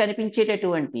కంటికి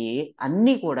కనిపించేటటువంటి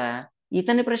అన్నీ కూడా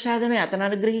ఇతని ప్రసాదమే, అతను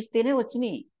అనుగ్రహిస్తేనే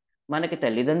వచ్చినాయి. మనకి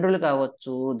తల్లిదండ్రులు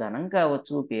కావచ్చు, ధనం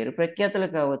కావచ్చు, పేరు ప్రఖ్యాతులు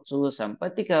కావచ్చు,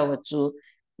 సంపత్తి కావచ్చు,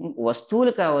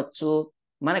 వస్తువులు కావచ్చు,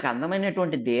 మనకు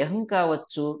అందమైనటువంటి దేహం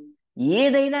కావచ్చు,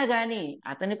 ఏదైనా కానీ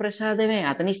అతని ప్రసాదమే,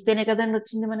 అతని ఇస్తేనే కదండి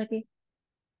వచ్చింది మనకి.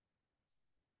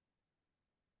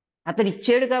 అతను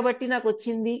ఇచ్చాడు కాబట్టి నాకు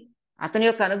వచ్చింది, అతని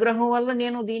యొక్క అనుగ్రహం వల్ల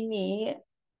నేను దీన్ని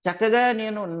చక్కగా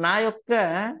నేను నా యొక్క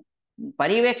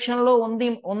పర్యవేక్షణలో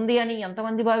ఉంది అని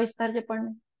ఎంతమంది భావిస్తారు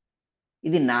చెప్పండి?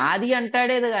 ఇది నాది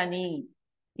అంటాడేది కానీ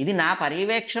ఇది నా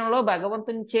పర్యవేక్షణలో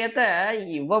భగవంతుని చేత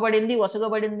ఇవ్వబడింది,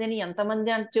 వసుగబడింది అని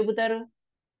ఎంతమంది చెబుతారు?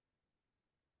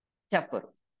 చెప్పరు.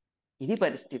 ఇది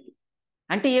పరిస్థితి.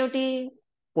 అంటే ఏమిటి?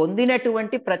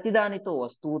 పొందినటువంటి ప్రతిదానితో,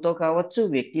 వస్తువుతో కావచ్చు,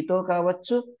 వ్యక్తితో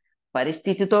కావచ్చు,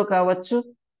 పరిస్థితితో కావచ్చు,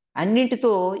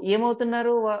 అన్నింటితో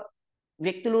ఏమవుతున్నారు?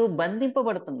 వ్యక్తులు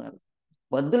బంధింపబడుతున్నారు,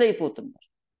 బద్దులైపోతున్నారు.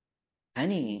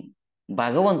 కానీ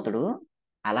భగవంతుడు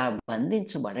అలా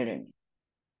బంధించబడడండి.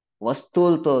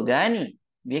 వస్తువులతో గాని,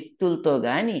 వ్యక్తులతో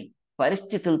గాని,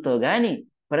 పరిస్థితులతో గాని,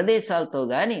 ప్రదేశాలతో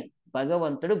గాని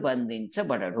భగవంతుడు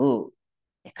బంధించబడడు.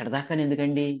 ఎక్కడ దాకా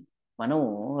ఎందుకండి? మనం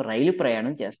రైలు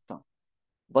ప్రయాణం చేస్తాం,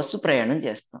 బస్సు ప్రయాణం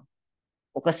చేస్తాం.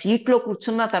 ఒక సీట్లో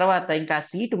కూర్చున్న తర్వాత ఇంకా ఆ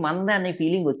సీటు మంద అనే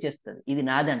ఫీలింగ్ వచ్చేస్తుంది. ఇది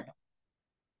నాదంట.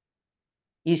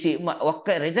 ఒక్క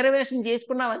రిజర్వేషన్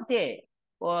చేసుకున్నాం అంతే.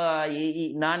 ఈ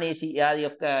నాన్ ఏసీ అది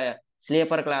యొక్క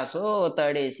sleeper క్లాసో,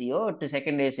 third ఏసీయో,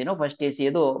 second ఏసీనో, first AC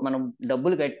ఏదో మనం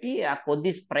డబ్బులు కట్టి ఆ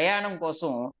కొద్ది ప్రయాణం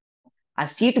కోసం ఆ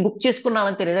సీట్ బుక్ చేసుకున్నాం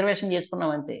అంతే, రిజర్వేషన్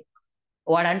చేసుకున్నాం అంతే.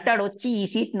 వాడు అంటాడు వచ్చి ఈ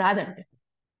సీట్ నాదంట.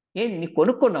 ఏంటి నీ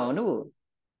కొనుక్కున్నావు నువ్వు?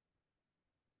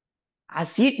 ఆ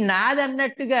సీట్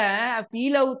నాదన్నట్టుగా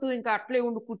ఫీల్ అవుతూ ఇంకా అట్లే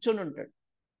ఉండి కూర్చొని ఉంటాడు.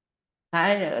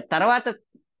 తర్వాత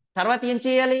తర్వాత ఏం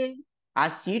చేయాలి? ఆ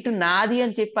సీటు నాది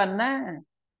అని చెప్పన్నా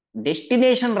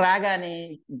డెస్టినేషన్ రాగానే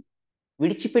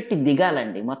విడిచిపెట్టి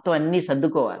దిగాలండి. మొత్తం అన్ని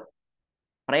సర్దుకోవాలి.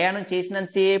 ప్రయాణం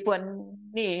చేసినంతసేపు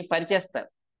అన్ని పరిచేస్తారు.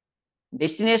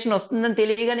 డెస్టినేషన్ వస్తుందని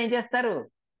తెలియగానే ఏం చేస్తారు?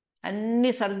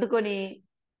 అన్ని సర్దుకొని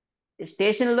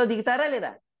స్టేషన్లో దిగుతారా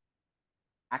లేదా?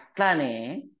 అట్లానే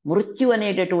మృత్యు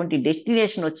అనేటటువంటి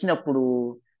డెస్టినేషన్ వచ్చినప్పుడు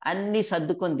అన్ని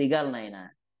సర్దుకొని దిగాలి నాయన.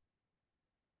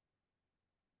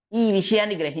 ఈ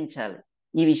విషయాన్ని గ్రహించాలి.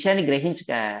 ఈ విషయాన్ని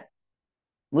గ్రహించక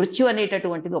మృత్యు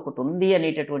అనేటటువంటిది ఒకటి ఉంది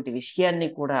అనేటటువంటి విషయాన్ని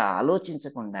కూడా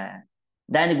ఆలోచించకుండా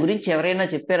దాని గురించి ఎవరైనా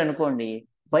చెప్పారనుకోండి,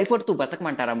 భయపడుతూ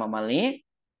బతకమంటారా మమ్మల్ని?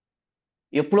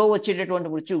 ఎప్పుడో వచ్చేటటువంటి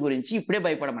మృత్యు గురించి ఇప్పుడే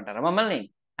భయపడమంటారా మమ్మల్ని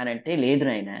అని అంటే, లేదు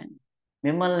నాయన,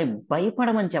 మిమ్మల్ని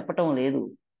భయపడమని చెప్పటం లేదు,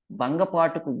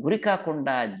 భంగపాటుకు గురి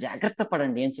కాకుండా జాగ్రత్త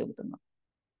పడండి అని చెబుతున్నాం.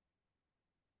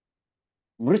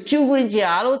 మృత్యువు గురించి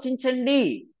ఆలోచించండి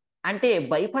అంటే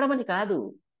భయపడమని కాదు,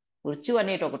 మృత్యు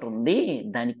అనేటి ఒకటి ఉంది,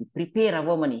 దానికి ప్రిపేర్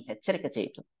అవ్వమని హెచ్చరిక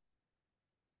చేయటం.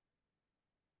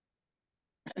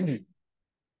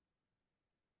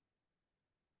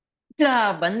 ఇట్లా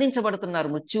బంధించబడుతున్నారు.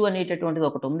 మృత్యు అనేటటువంటిది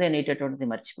ఒకటి ఉంది అనేటటువంటిది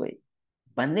మర్చిపోయి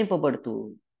బంధింపబడుతూ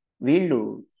వీళ్ళు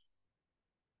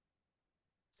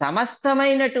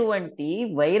సమస్తమైనటువంటి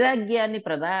వైరాగ్యాన్ని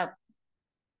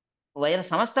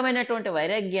సమస్తమైనటువంటి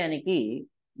వైరాగ్యానికి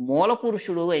మూల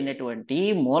పురుషుడు అయినటువంటి,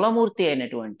 మూలమూర్తి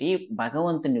అయినటువంటి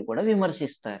భగవంతుని కూడా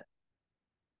విమర్శిస్తారు,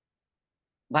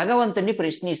 భగవంతుణ్ణి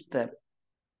ప్రశ్నిస్తారు,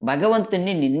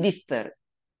 భగవంతుణ్ణి నిందిస్తారు.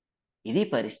 ఇది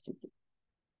పరిస్థితి.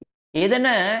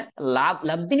 ఏదైనా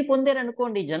లబ్ధిని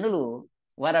పొందారనుకోండి జనులు,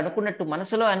 వారు అనుకున్నట్టు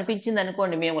మనసులో అనిపించింది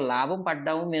అనుకోండి, మేము లాభం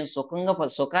పడ్డాము, మేము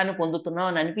సుఖాన్ని పొందుతున్నాం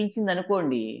అని అనిపించింది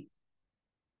అనుకోండి,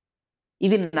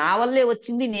 ఇది నా వల్లే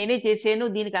వచ్చింది, నేనే చేశాను,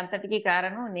 దీనికి అంతటికీ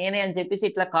కారణం నేనే అని చెప్పేసి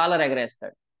ఇట్లా కాలర్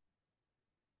ఎగరేస్తాడు.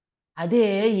 అదే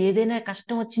ఏదైనా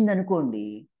కష్టం వచ్చింది అనుకోండి,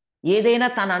 ఏదైనా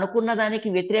తను అనుకున్న దానికి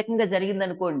వ్యతిరేకంగా జరిగింది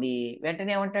అనుకోండి,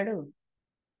 వెంటనే ఏమంటాడు?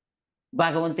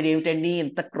 భగవంతుడు ఏమిటండి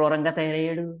ఇంత క్రూరంగా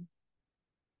తయారయ్యాడు?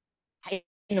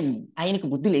 ఆయన ఆయనకు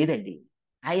బుద్ధి లేదండి.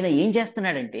 ఆయన ఏం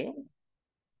చేస్తున్నాడంటే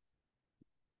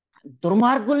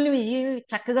దుర్మార్గుల్ని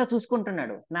చక్కగా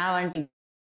చూసుకుంటున్నాడు. నా వంటి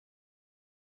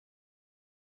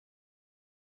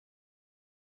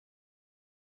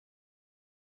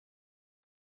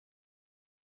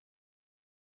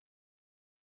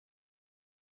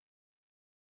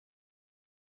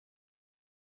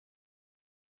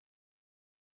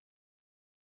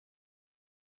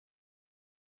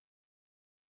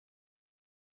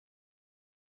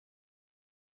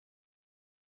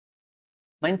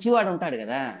మంచివాడు ఉంటాడు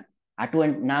కదా,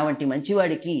 అటువంటి నా వంటి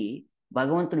మంచివాడికి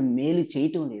భగవంతుడు మేలు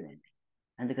చేయటం లేదండి.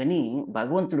 అందుకని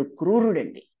భగవంతుడు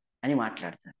క్రూరుడండి అని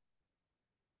మాట్లాడతారు.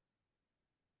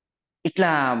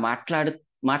 ఇట్లా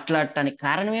మాట్లాడటానికి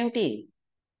కారణం ఏమిటి?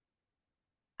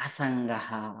 అసంగ.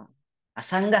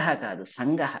 అసంగ కాదు,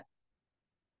 సంగ.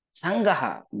 సంగ,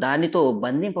 దానితో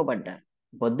బంధింపబడ్డారు,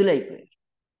 బద్దులైపోయారు.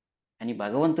 అని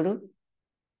భగవంతుడు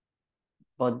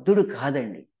బద్ధుడు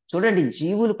కాదండి. చూడండి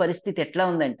జీవుల పరిస్థితి ఎట్లా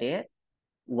ఉందంటే,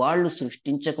 వాళ్ళు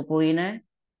సృష్టించకపోయినా,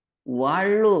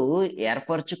 వాళ్ళు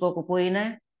ఏర్పరచుకోకపోయినా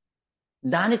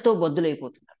దానితో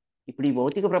బద్దులైపోతున్నారు. ఇప్పుడు ఈ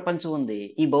భౌతిక ప్రపంచం ఉంది,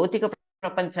 ఈ భౌతిక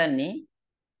ప్రపంచాన్ని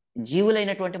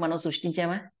జీవులైనటువంటి మనం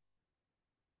సృష్టించామా?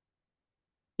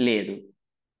 లేదు.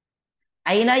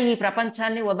 అయినా ఈ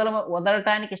ప్రపంచాన్ని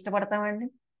వదలటానికి ఇష్టపడతామండి.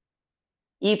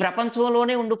 ఈ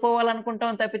ప్రపంచంలోనే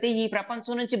ఉండిపోవాలనుకుంటాం తప్పితే ఈ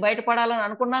ప్రపంచం నుంచి బయటపడాలని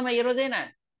అనుకున్నామా ఏ రోజైనా?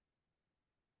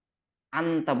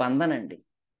 అంత బంధనండి.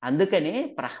 అందుకని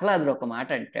ప్రహ్లాదుడు ఒక మాట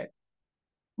అంటాడు,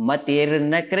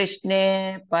 మతిర్న కృష్ణే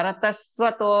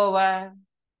పరతస్వతోవ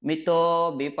మితో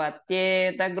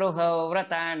బిపత్యేత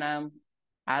గృహవ్రతానం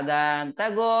అదాంత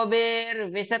గోబేర్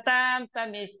విశతాంత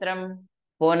మిశ్రం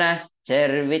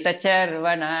పునశ్చర్విత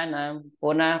చర్వనానం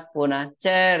పునః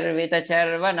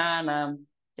చర్వనానం.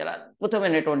 చాలా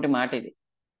అద్భుతమైనటువంటి మాట ఇది,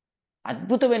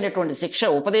 అద్భుతమైనటువంటి శిక్ష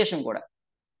ఉపదేశం కూడా.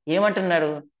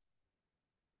 ఏమంటున్నారు?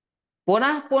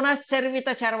 పునశ్చర్విత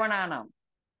చర్వనానం.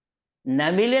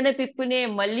 నమిలిన పిప్పినే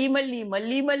మళ్ళీ మళ్ళీ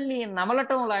మళ్ళీ మళ్ళీ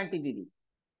నమలటం లాంటిది ఇది.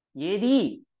 ఏది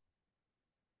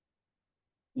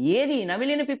ఏది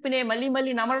నమిలిన పిప్పినే మళ్ళీ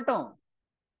మళ్ళీ నమలటం.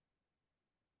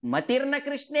 మతిర్న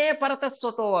కృష్ణే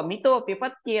పరతస్వతో మితో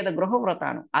పిపత్యేద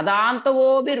గృహవ్రతాను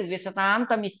అదాంతవోభిర్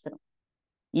విశతాంత మిశ్రం.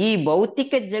 ఈ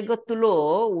భౌతిక జగత్తులో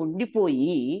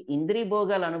ఉండిపోయి ఇంద్రియ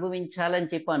భోగాలు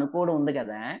అనుభవించాలని చెప్పి అనుకోవడం ఉంది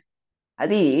కదా,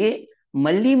 అది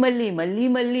మళ్ళీ మళ్ళీ మళ్ళీ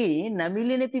మళ్ళీ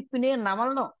నమిలిన పిప్పినే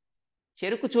నమలడం.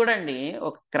 చెరుకు చూడండి,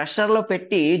 ఒక క్రషర్లో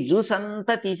పెట్టి జ్యూస్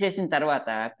అంతా తీసేసిన తర్వాత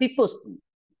పిప్పి వస్తుంది.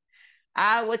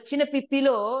 ఆ వచ్చిన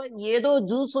పిప్పిలో ఏదో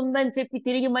జ్యూస్ ఉందని చెప్పి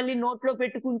తిరిగి మళ్ళీ నోట్లో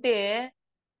పెట్టుకుంటే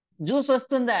జ్యూస్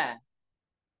వస్తుందా?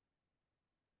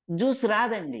 జ్యూస్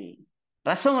రాదండి,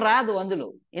 రసం రాదు అందులో.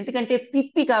 ఎందుకంటే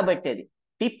పిప్పి కాబట్టి, అది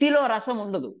పిప్పిలో రసం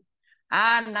ఉండదు. ఆ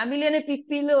నమిలిన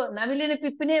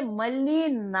పిప్పినే మళ్ళీ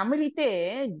నమిలితే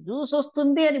జ్యూస్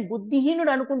వస్తుంది అని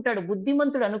బుద్ధిహీనుడు అనుకుంటాడు,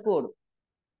 బుద్ధిమంతుడు అనుకోడు.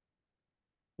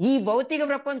 ఈ భౌతిక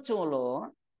ప్రపంచంలో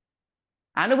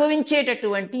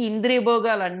అనుభవించేటటువంటి ఇంద్రియ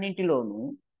భోగాలన్నింటిలోనూ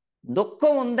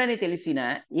దుఃఖం ఉందని తెలిసిన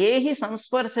ఏహి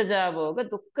సంస్పర్శజాభోగ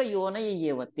దుఃఖ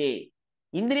యోనయ్యేవతే.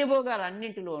 ఇంద్రియ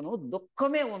భోగాలన్నింటిలోనూ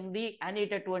దుఃఖమే ఉంది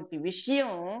అనేటటువంటి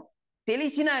విషయం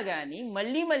తెలిసినా గాని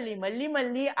మళ్ళీ మళ్ళీ మళ్ళీ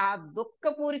మళ్ళీ ఆ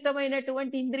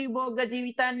దుఃఖపూరితమైనటువంటి ఇంద్రియ భోగ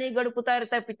జీవితాన్ని గడుపుతారు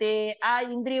తప్పితే ఆ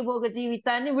ఇంద్రియ భోగ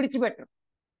జీవితాన్ని విడిచిపెట్టరు.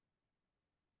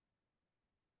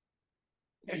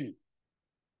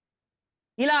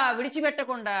 ఇలా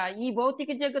విడిచిపెట్టకుండా ఈ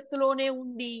భౌతిక జగత్తులోనే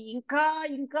ఉండి ఇంకా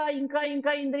ఇంకా ఇంకా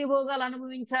ఇంకా ఇంద్రియ భోగాలు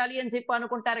అనుభవించాలి అని చెప్పి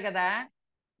అనుకుంటారు కదా,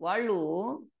 వాళ్ళు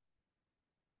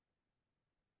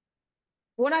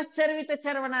పునశ్చర్విత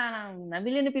చర్వనానం,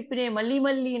 నమిలిన పిప్పినే మళ్ళీ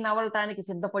మళ్ళీ నవలటానికి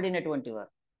సిద్ధపడినటువంటి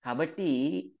వారు. కాబట్టి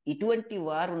ఇటువంటి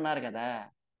వారు ఉన్నారు కదా,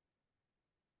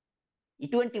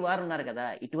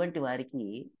 ఇటువంటి వారికి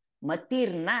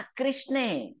మతిర్న కృష్ణే.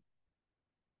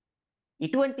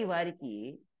 ఇటువంటి వారికి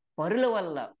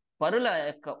పరుల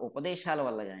యొక్క ఉపదేశాల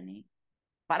వల్ల కానీ,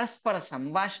 పరస్పర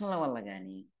సంభాషణల వల్ల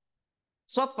కానీ,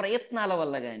 స్వప్రయత్నాల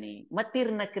వల్ల కానీ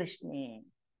మతిర్న కృష్ణే,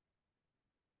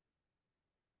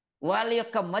 వాళ్ళ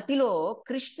యొక్క మతిలో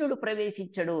కృష్ణుడు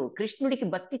ప్రవేశించడు. కృష్ణుడికి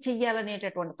భక్తి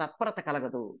చెయ్యాలనేటటువంటి తత్పరత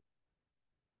కలగదు.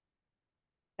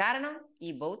 కారణం, ఈ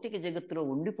భౌతిక జగత్తులో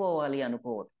ఉండిపోవాలి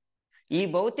అనుకోవడం. ఈ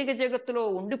భౌతిక జగత్తులో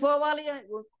ఉండిపోవాలి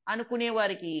అనుకునే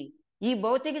వారికి, ఈ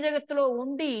భౌతిక జగత్తులో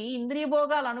ఉండి ఇంద్రియ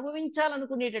భోగాలు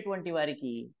అనుభవించాలనుకునేటటువంటి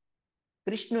వారికి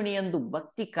కృష్ణుని యందు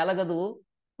భక్తి కలగదు.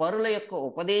 పరుల యొక్క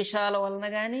ఉపదేశాల వలన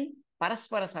గాని,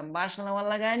 పరస్పర సంభాషణల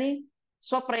వల్ల గాని,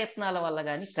 స్వప్రయత్నాల వల్ల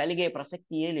గాని కలిగే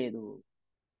ప్రసక్తియే లేదు.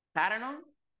 కారణం,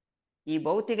 ఈ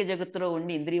భౌతిక జగత్తులో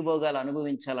ఉండి ఇంద్రియ భోగాలు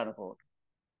అనుభవించాలనుకోవటం.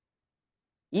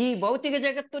 ఈ భౌతిక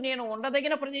జగత్తు నేను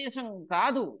ఉండదగిన ప్రదేశం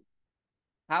కాదు,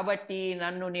 కాబట్టి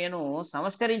నన్ను నేను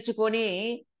సంస్కరించుకొని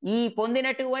ఈ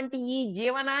పొందినటువంటి ఈ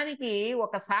జీవనానికి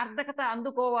ఒక సార్థకత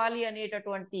అందుకోవాలి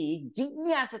అనేటటువంటి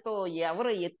జిజ్ఞాసతో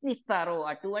ఎవరు యత్నిస్తారో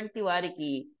అటువంటి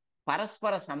వారికి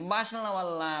పరస్పర సంభాషణల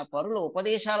వల్ల, పరుల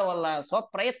ఉపదేశాల వల్ల,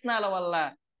 స్వప్రయత్నాల వల్ల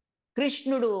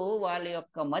కృష్ణుడు వాళ్ళ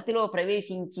యొక్క మతిలో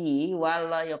ప్రవేశించి,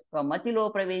 వాళ్ళ యొక్క మతిలో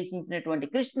ప్రవేశించినటువంటి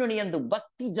కృష్ణుని యందు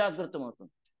భక్తి జాగృతం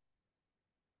అవుతుంది.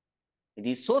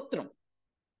 ఇది సూత్రం.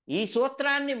 ఈ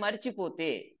సూత్రాన్ని మర్చిపోతే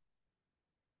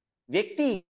వ్యక్తి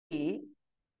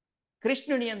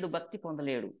కృష్ణుని యందు భక్తి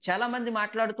పొందలేడు. చాలా మంది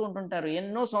మాట్లాడుతూ ఉంటుంటారు,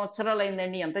 ఎన్నో సంవత్సరాలు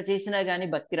అయిందండి, ఎంత చేసినా కానీ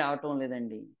భక్తి రావటం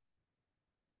లేదండి.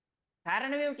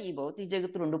 కారణం ఏమిటి? ఈ భౌతిక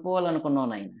జగత్తులు ఉండిపోవాలనుకున్నావు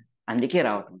నాయన, అందుకే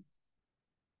రావటం.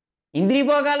 ఇంద్రియ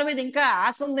భోగాల మీద ఇంకా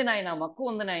ఆశ ఉంది నాయన,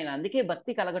 మక్కువ ఉంది నాయన, అందుకే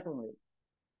భక్తి కలగటం లేదు.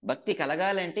 భక్తి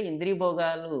కలగాలంటే ఇంద్రియ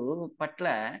భోగాలు పట్ల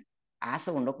ఆశ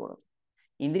ఉండకూడదు.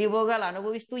 ఇంద్రియ భోగాలు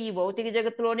అనుభవిస్తూ ఈ భౌతిక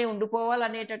జగత్తులోనే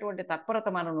ఉండిపోవాలనేటటువంటి తత్పరత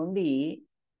మన నుండి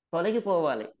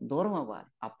తొలగిపోవాలి, దూరం అవ్వాలి.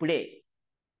 అప్పుడే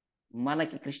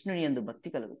మనకి కృష్ణుని యందు భక్తి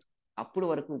కలుగుతుంది. అప్పుడు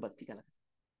వరకు భక్తి కలగదు.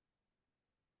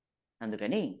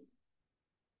 అందుకని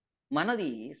మనది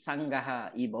సంగహ,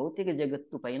 ఈ భౌతిక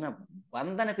జగత్తు పైన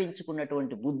బంధన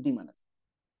పెంచుకున్నటువంటి బుద్ధి మనది.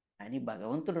 కానీ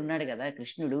భగవంతుడు ఉన్నాడు కదా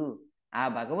కృష్ణుడు, ఆ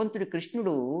భగవంతుడు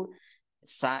కృష్ణుడు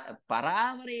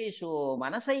పరావరేషో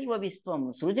మనసైవ విశ్వం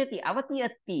సృజతి అవతి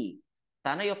అత్తి,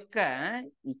 తన యొక్క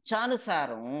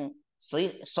ఇచ్ఛానుసారం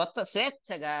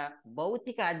స్వేచ్ఛగా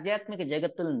భౌతిక ఆధ్యాత్మిక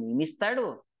జగత్తులను నియమిస్తాడు.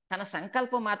 తన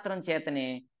సంకల్ప మాత్రం చేతనే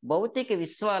భౌతిక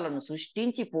విశ్వాలను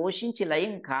సృష్టించి పోషించి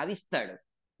లయం కావిస్తాడు.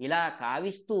 ఇలా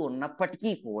కావిస్తూ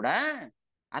ఉన్నప్పటికీ కూడా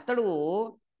అతడు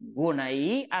గుణై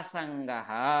అసంగ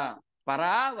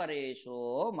పరావరేషో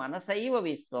మనసైవ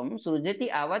విశ్వం సృజతి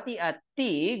అవతి అత్తి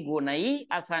గుణై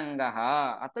అసంగ.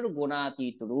 అతడు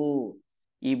గుణాతీతుడు.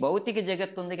 ఈ భౌతిక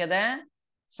జగత్తు ఉంది కదా,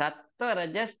 సత్వ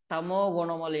రజస్తమో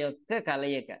గుణముల యొక్క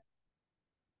కలయిక.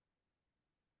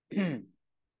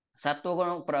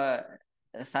 సత్వగుణం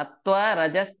సత్వ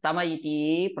రజస్తమ ఇది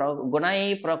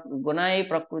గుణై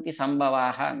ప్రకృతి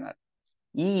సంభవాహ అన్నారు.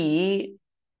 ఈ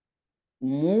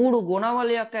మూడు గుణముల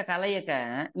యొక్క కలయిక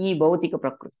ఈ భౌతిక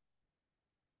ప్రకృతి.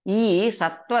 ఈ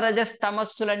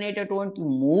సత్వరజస్తమస్సులు అనేటటువంటి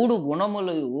మూడు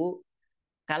గుణములు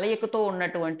కలయికతో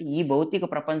ఉన్నటువంటి ఈ భౌతిక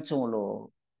ప్రపంచంలో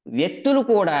వ్యక్తులు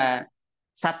కూడా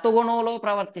సత్వగుణంలో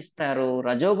ప్రవర్తిస్తారు,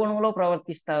 రజోగుణంలో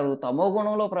ప్రవర్తిస్తారు, తమో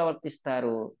గుణంలో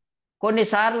ప్రవర్తిస్తారు.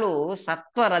 కొన్నిసార్లు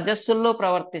సత్వ రజస్సుల్లో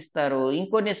ప్రవర్తిస్తారు,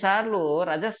 ఇంకొన్నిసార్లు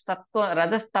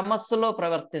రజస్తమస్సులో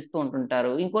ప్రవర్తిస్తూ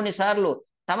ఉంటుంటారు, ఇంకొన్నిసార్లు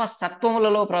తమ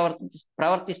సత్వములలో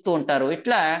ప్రవర్తిస్తూ ఉంటారు.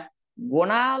 ఇట్లా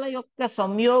గుణాల యొక్క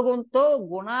సంయోగంతో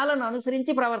గుణాలను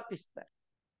అనుసరించి ప్రవర్తిస్తారు.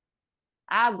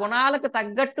 ఆ గుణాలకు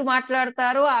తగ్గట్టు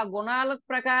మాట్లాడతారు, ఆ గుణాల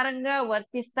ప్రకారంగా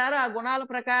వర్తిస్తారు, ఆ గుణాల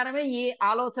ప్రకారమే ఈ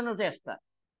ఆలోచనలు చేస్తారు.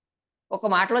 ఒక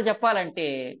మాటలో చెప్పాలంటే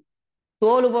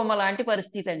తోలుబొమ్మ లాంటి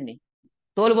పరిస్థితి అండి.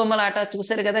 తోలుబొమ్మలాట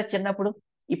చూశారు కదా చిన్నప్పుడు.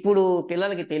 ఇప్పుడు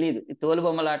పిల్లలకి తెలియదు ఈ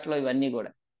తోలుబొమ్మలాటలో ఇవన్నీ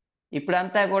కూడా.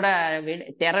 ఇప్పుడంతా కూడా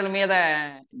తెరల మీద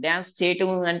డ్యాన్స్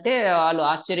చేయటం అంటే వాళ్ళు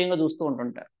ఆశ్చర్యంగా చూస్తూ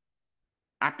ఉంటుంటారు.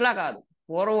 అట్లా కాదు,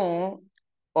 పూర్వం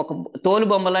ఒక తోలు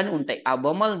బొమ్మలని ఉంటాయి. ఆ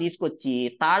బొమ్మలను తీసుకొచ్చి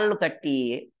తాళ్ళు కట్టి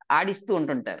ఆడిస్తూ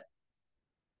ఉంటుంటారు.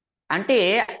 అంటే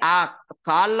ఆ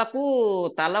కాళ్ళకు,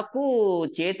 తలకు,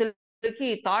 చేతులకి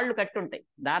తాళ్ళు కట్టుంటాయి,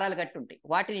 దారాలు కట్టుంటాయి.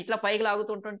 వాటిని ఇట్లా పైకి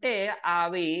లాగుతుంటుంటే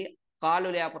అవి కాళ్ళు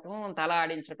లేపటం, తల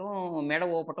ఆడించటం, మెడ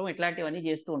ఊపటం ఇట్లాంటివన్నీ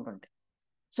చేస్తూ ఉంటుంటాయి.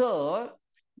 సో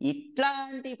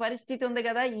ఇట్లాంటి పరిస్థితి ఉంది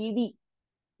కదా, ఇది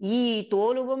ఈ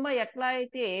తోలుబొమ్మ ఎట్లా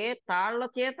అయితే తాళ్ల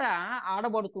చేత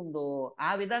ఆడబడుతుందో ఆ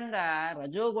విధంగా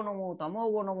రజోగుణము, తమో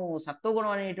గుణము,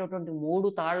 సత్వగుణం అనేటటువంటి మూడు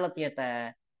తాళ్ల చేత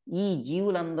ఈ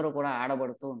జీవులందరూ కూడా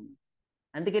ఆడబడుతూ ఉన్నారు.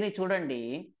 అందుకని చూడండి,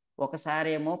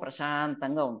 ఒకసారేమో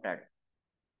ప్రశాంతంగా ఉంటాడు,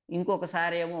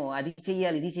 ఇంకొకసారేమో అది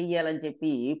చెయ్యాలి ఇది చెయ్యాలని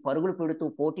చెప్పి పరుగులు పెడుతూ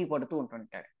పోటీ పడుతూ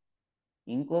ఉంటుంటాడు.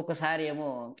 ఇంకొకసారి ఏమో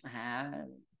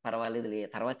పర్వాలేదులే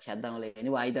తర్వాత చేద్దాంలే అని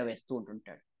వాయిదా వేస్తూ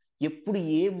ఉంటుంటాడు. ఎప్పుడు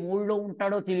ఏ మూడ్లో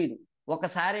ఉంటాడో తెలియదు.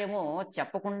 ఒకసారి ఏమో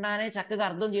చెప్పకుండానే చక్కగా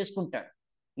అర్థం చేసుకుంటాడు,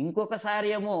 ఇంకొకసారి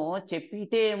ఏమో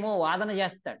చెప్పితే ఏమో వాదన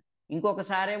చేస్తాడు,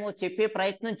 ఇంకొకసారి ఏమో చెప్పే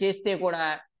ప్రయత్నం చేస్తే కూడా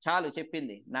చాలు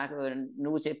చెప్పింది, నాకు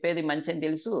నువ్వు చెప్పేది మంచి అని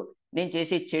తెలుసు, నేను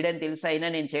చేసేది చెడని తెలుసు, అయినా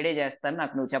నేను చెడే చేస్తాను,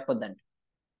 నాకు నువ్వు చెప్పొద్దండి.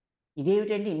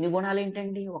 ఇదేమిటండి, ఇన్ని గుణాలు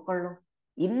ఏంటండి ఒకళ్ళు?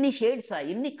 ఇన్ని షేడ్సా,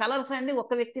 ఇన్ని కలర్సా అండి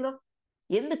ఒక వ్యక్తిలో?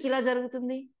 ఎందుకు ఇలా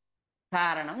జరుగుతుంది?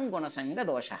 కారణం గుణసంగ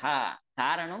దోష.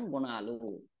 కారణం గుణాలు.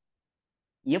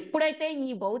 ఎప్పుడైతే ఈ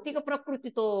భౌతిక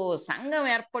ప్రకృతితో సంఘం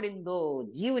ఏర్పడిందో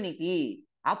జీవునికి,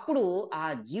 అప్పుడు ఆ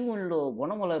జీవుల్లో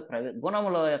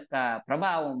గుణముల యొక్క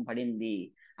ప్రభావం పడింది.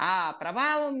 ఆ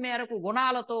ప్రభావం మేరకు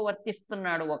గుణాలతో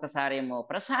వర్తిస్తున్నాడు. ఒకసారేమో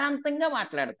ప్రశాంతంగా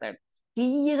మాట్లాడతాడు,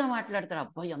 తీయగా మాట్లాడతాడు,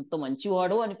 అబ్బాయి ఎంత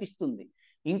మంచివాడు అనిపిస్తుంది.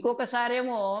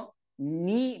 ఇంకొకసారేమో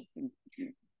నీ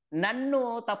నన్ను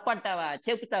తప్పంటావా,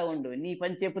 చెబుతా ఉండు, నీ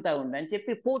పని చెబుతా ఉండు అని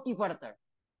చెప్పి పోటీ పడతాడు.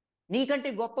 నీకంటే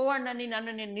గొప్పవాడినని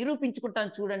నన్ను నేను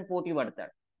నిరూపించుకుంటాను చూడని పోటీ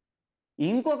పడతాడు.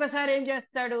 ఇంకొకసారి ఏం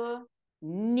చేస్తాడు,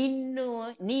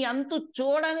 నీ అంతు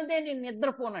చూడనిదే నేను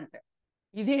నిద్రపోనంటాడు.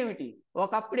 ఇదేమిటి,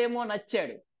 ఒకప్పుడేమో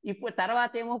నచ్చాడు, ఇప్పుడు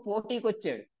తర్వాత ఏమో పోటీకి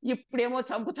వచ్చాడు, ఇప్పుడేమో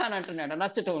చంపుతానంటున్నాడు,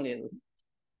 నచ్చటం లేదు.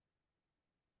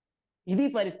 ఇది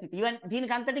పరిస్థితి.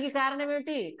 దీనికి అంతటికి కారణం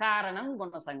ఏమిటి? కారణం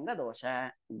గుణసంగ దోష,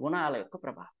 గుణాల యొక్క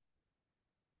ప్రభావం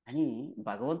అని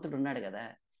భగవంతుడు ఉన్నాడు కదా.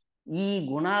 ఈ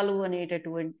గుణాలు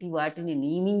అనేటటువంటి వాటిని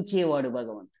నియమించేవాడు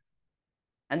భగవంతుడు.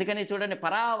 అందుకని చూడండి,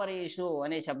 పరావరేషు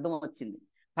అనే శబ్దం వచ్చింది.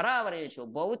 పరావరేషు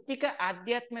భౌతిక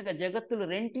ఆధ్యాత్మిక జగత్తులు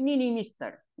రెంటినీ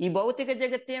నియమిస్తాడు. ఈ భౌతిక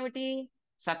జగత్తు ఏమిటి?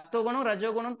 సత్వగుణం,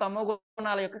 రజోగుణం, తమో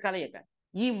గుణాల యొక్క కలయిక.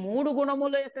 ఈ మూడు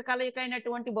గుణముల యొక్క కలయిక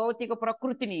అయినటువంటి భౌతిక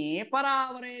ప్రకృతిని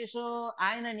పరావరేషు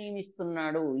ఆయన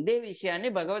నియమిస్తున్నాడు. ఇదే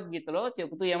విషయాన్ని భగవద్గీతలో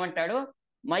చెబుతూ ఏమంటాడు,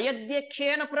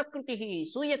 మయధ్యక్షేణ ప్రకృతి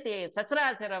సూయతే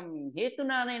సచరాచరం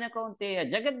హేతునానైన కౌంతేయ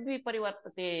జగద్వి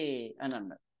పరివర్తతే అని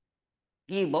అన్నాడు.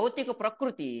 ఈ భౌతిక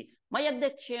ప్రకృతి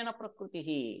మయధ్యక్షేణ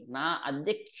ప్రకృతి, నా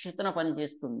అధ్యక్షతన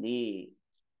పనిచేస్తుంది,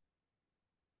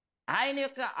 ఆయన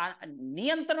యొక్క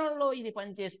నియంత్రణలో ఇది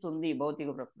పనిచేస్తుంది భౌతిక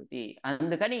ప్రకృతి.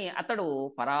 అందుకని అతడు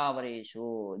పరావరేషు,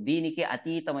 దీనికి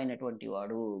అతీతమైనటువంటి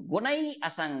వాడు. గుణై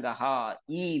అసంగ,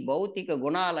 ఈ భౌతిక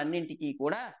గుణాలన్నింటికీ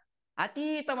కూడా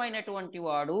అతీతమైనటువంటి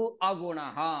వాడు అగుణ.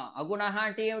 అగుణ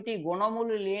అంటే ఏమిటి?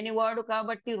 గుణములు లేనివాడు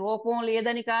కాబట్టి రూపం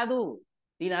లేదని కాదు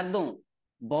దీని అర్థం.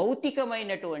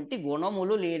 భౌతికమైనటువంటి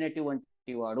గుణములు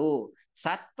లేనటువంటి వాడు.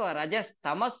 సత్వ రజస్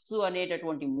తమస్సు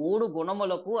అనేటటువంటి 3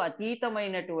 గుణములకు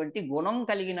అతీతమైనటువంటి గుణం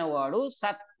కలిగిన వాడు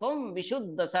సత్వం,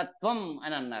 విశుద్ధ సత్వం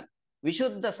అని అన్నారు.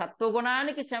 విశుద్ధ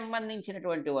సత్వగుణానికి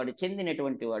సంబంధించినటువంటి వాడు,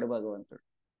 చెందినటువంటి వాడు భగవంతుడు.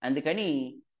 అందుకని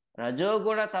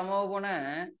రజోగుణ తమోగుణ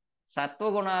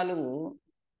సత్వగుణాలు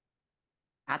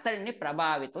అతడిని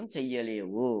ప్రభావితం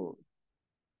చెయ్యలేవు.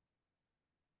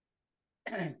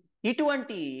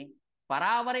 ఇటువంటి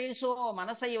పరావరేశో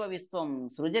మనసైవ విశ్వం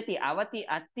సృజతి అవతి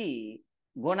అత్తి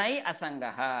గుణై అసంగ.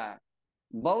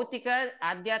 భౌతిక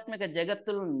ఆధ్యాత్మిక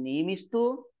జగత్తులను నియమిస్తూ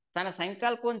తన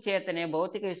సంకల్పం చేతనే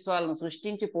భౌతిక విశ్వాలను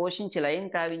సృష్టించి పోషించి లయం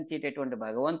కావించేటటువంటి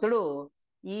భగవంతుడు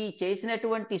ఈ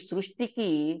చేసినటువంటి సృష్టికి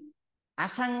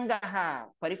అసంగ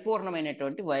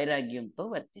పరిపూర్ణమైనటువంటి వైరాగ్యంతో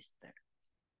వర్తిస్తాడు.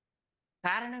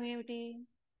 కారణం ఏమిటి?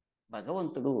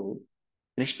 భగవంతుడు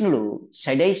కృష్ణుడు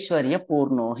షడైశ్వర్య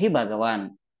పూర్ణోహి భగవాన్,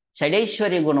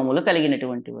 షడైశ్వర్య గుణములు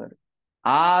కలిగినటువంటి వాడు.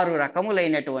 6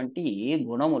 రకములైనటువంటి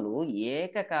గుణములు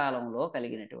ఏకకాలంలో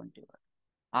కలిగినటువంటి వాడు.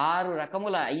 6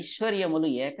 రకముల ఐశ్వర్యములు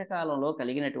ఏకకాలంలో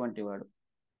కలిగినటువంటి వాడు.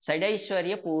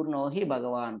 షడైశ్వర్య పూర్ణోహి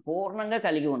భగవాన్, పూర్ణంగా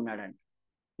కలిగి ఉన్నాడంట.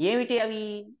 ఏమిటి అవి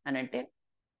అని అంటే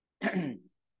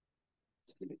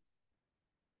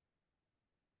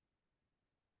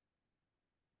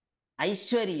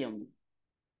ఐశ్వర్యం,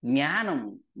 జ్ఞానం,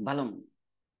 బలం,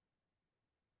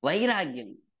 వైరాగ్యం.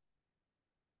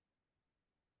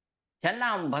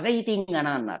 చెల్లాం భగయితింగన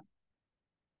అన్నారు.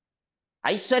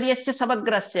 ఐశ్వర్యస్య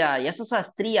సమగ్రస్య యశస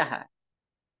స్త్రియ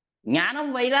జ్ఞానం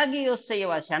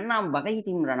వైరాగ్యయోశ్చైవ షణ్ణాం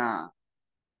భగయితింరణ.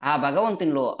 ఆ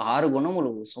భగవంతునిలో 6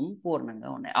 గుణములు సంపూర్ణంగా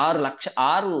ఉన్నాయి.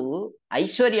 6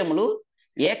 ఐశ్వర్యములు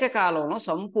ఏకకాలంలో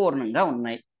సంపూర్ణంగా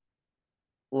ఉన్నాయి.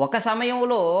 ఒక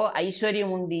సమయంలో ఐశ్వర్యం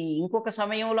ఉండి ఇంకొక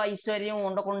సమయంలో ఐశ్వర్యం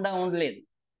ఉండకుండా ఉండలేదు.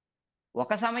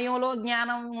 ఒక సమయంలో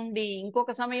జ్ఞానం ఉండి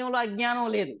ఇంకొక సమయంలో అజ్ఞానం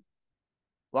లేదు.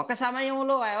 ఒక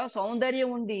సమయంలో సౌందర్యం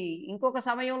ఉండి ఇంకొక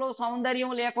సమయంలో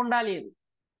సౌందర్యం లేకుండా లేదు.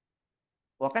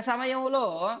 ఒక సమయంలో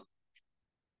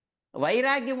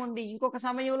వైరాగ్యం ఉండి ఇంకొక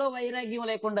సమయంలో వైరాగ్యం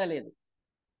లేకుండా లేదు.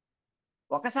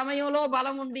 ఒక సమయంలో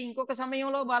బలం ఉండి ఇంకొక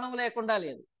సమయంలో బలం లేకుండా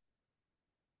లేదు.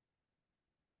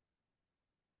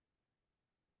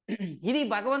 ఇది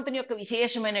భగవంతుని యొక్క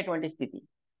విశేషమైనటువంటి స్థితి.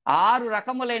 6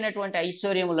 రకములైనటువంటి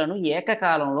ఐశ్వర్యములను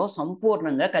ఏకకాలంలో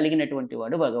సంపూర్ణంగా కలిగినటువంటి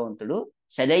వాడు భగవంతుడు.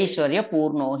 షడైశ్వర్య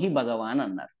పూర్ణోహి భగవాన్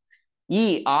అన్నారు. ఈ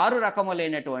 6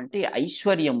 రకములైనటువంటి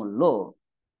ఐశ్వర్యముల్లో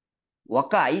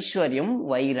ఒక ఐశ్వర్యం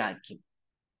వైరాగ్యం.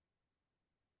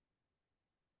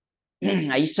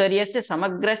 ఐశ్వర్యస్య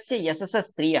సమగ్రస్య యశస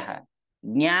స్త్రియ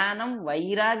జ్ఞానం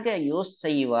వైరాగ్య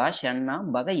యోశ్చైవ షణ్ణం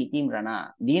భగ ఇతిమ్రణ.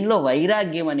 దీనిలో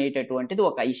వైరాగ్యం అనేటటువంటిది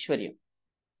ఒక ఐశ్వర్యం.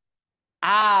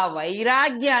 ఆ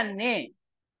వైరాగ్యాన్నే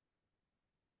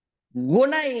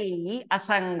గుణై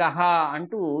అసంగ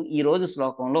అంటూ ఈరోజు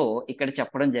శ్లోకంలో ఇక్కడ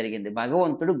చెప్పడం జరిగింది.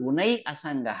 భగవంతుడు గుణై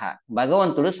అసంగ.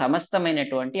 భగవంతుడు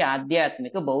సమస్తమైనటువంటి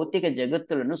ఆధ్యాత్మిక భౌతిక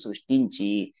జగత్తులను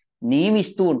సృష్టించి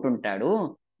నియమిస్తూ ఉంటుంటాడు.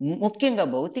 ముఖ్యంగా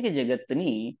భౌతిక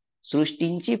జగత్తుని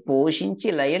సృష్టించి పోషించి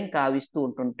లయం కావిస్తూ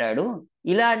ఉంటుంటాడు.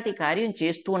 ఇలాంటి కార్యం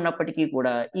చేస్తూ ఉన్నప్పటికీ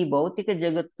కూడా ఈ భౌతిక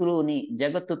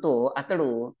జగత్తుతో అతడు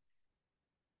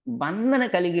బంధన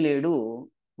కలిగి లేడు,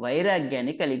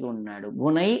 వైరాగ్యాన్ని కలిగి ఉన్నాడు.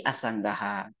 గుణై అసంగ.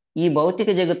 ఈ భౌతిక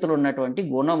జగత్తులో ఉన్నటువంటి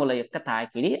గుణముల యొక్క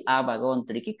తాకిడి ఆ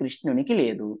భగవంతుడికి, కృష్ణునికి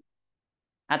లేదు.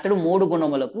 అతడు 3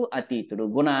 గుణములకు అతీతుడు,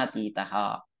 గుణాతీత.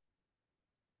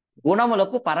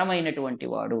 గుణములకు పరమైనటువంటి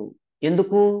వాడు.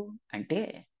 ఎందుకు అంటే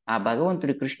ఆ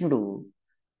భగవంతుడి కృష్ణుడు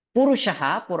పురుష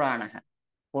పురాణ,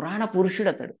 పురాణ పురుషుడు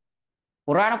అతడు.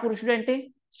 పురాణ పురుషుడు అంటే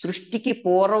సృష్టికి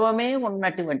పూర్వమే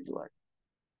ఉన్నటువంటి వాడు.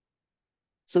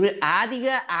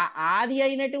 ఆది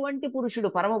అయినటువంటి పురుషుడు,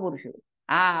 పరమ పురుషుడు.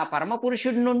 ఆ పరమ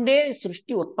పురుషుడి నుండే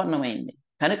సృష్టి ఉత్పన్నమైంది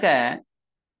కనుక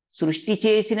సృష్టి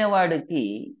చేసిన వాడికి,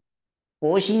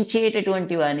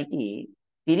 పోషించేటటువంటి వానికి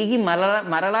తిరిగి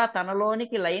మరలా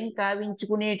తనలోనికి లయం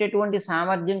కావించుకునేటటువంటి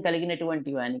సామర్థ్యం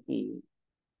కలిగినటువంటి వానికి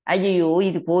అయ్యో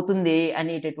ఇది పోతుందే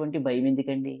అనేటటువంటి భయం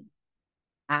ఎందుకండి?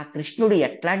 ఆ కృష్ణుడు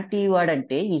ఎట్లాంటి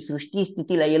వాడంటే ఈ సృష్టి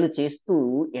స్థితి లయలు చేస్తూ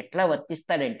ఎట్లా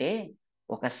వర్తిస్తాడంటే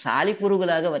ఒక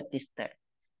సాలిపురుగులాగా వర్తిస్తాడు.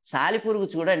 సాలిపురుగు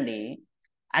చూడండి,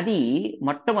 అది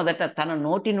మొట్టమొదట తన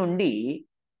నోటి నుండి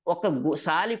ఒక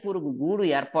సాలిపురుగు గూడు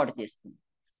ఏర్పాటు చేస్తుంది.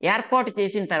 ఏర్పాటు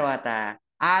చేసిన తర్వాత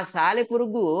ఆ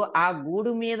సాలిపురుగు ఆ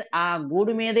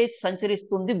గూడు మీదే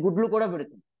సంచరిస్తుంది, గుడ్లు కూడా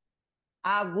పెడుతుంది.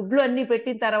 ఆ గుడ్లు అన్ని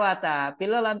పెట్టిన తర్వాత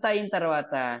పిల్లలంతా అయిన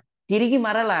తర్వాత తిరిగి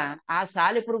మరల ఆ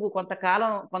సాలిపురుగు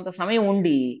కొంత సమయం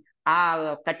ఉండి ఆ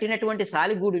కట్టినటువంటి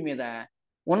సాలిగూడు మీద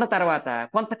ఉన్న తర్వాత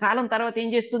కొంతకాలం తర్వాత ఏం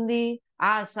చేస్తుంది?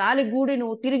 ఆ సాలిగూడును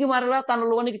తిరిగి మరలా తన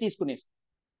లోనికి తీసుకునేస్తుంది.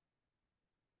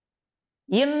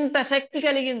 ఇంత శక్తి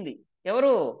కలిగింది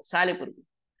ఎవరు? సాలిపురుగు.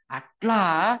 అట్లా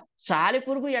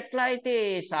సాలిపురుగు ఎట్లా అయితే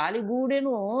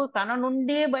సాలిగూడెను తన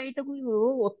నుండే బయటకు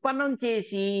ఉత్పన్నం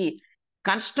చేసి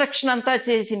కన్స్ట్రక్షన్ అంతా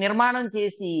చేసి నిర్మాణం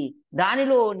చేసి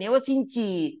దానిలో నివసించి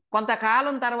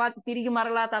కొంతకాలం తర్వాత తిరిగి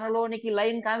మరలా తనలోనికి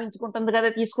లైన్ కావించుకుంటుంది కదా,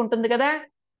 తీసుకుంటుంది కదా,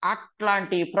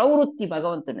 అట్లాంటి ప్రవృత్తి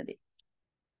భగవంతునిది.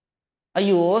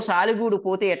 అయ్యో సాలిగూడు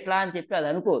పోతే ఎట్లా అని చెప్పి అది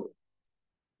అనుకోదు.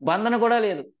 బంధన కూడా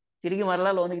లేదు, తిరిగి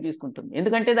మరలా లోనికి తీసుకుంటుంది.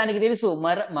 ఎందుకంటే దానికి తెలుసు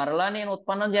మరలా నేను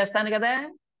ఉత్పన్నం చేస్తాను కదా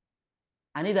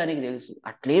అని దానికి తెలుసు.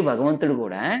 అట్లే భగవంతుడు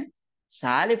కూడా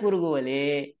సాలిపురుగు వలె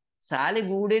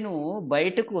సాలిగూడెను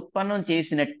బయటకు ఉత్పన్నం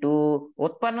చేసినట్టు,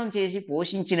 ఉత్పన్నం చేసి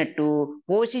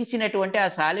పోషించినటువంటి ఆ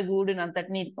సాలిగూడుని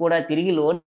అంతటినీ కూడా తిరిగి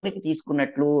లోనికి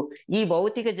తీసుకున్నట్లు ఈ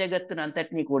భౌతిక జగత్తును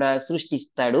అంతటినీ కూడా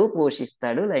సృష్టిస్తాడు,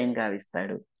 పోషిస్తాడు, లయం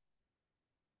కావిస్తాడు.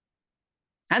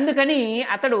 అందుకని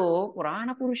అతడు పురాణ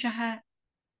పురుష.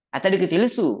 అతడికి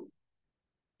తెలుసు,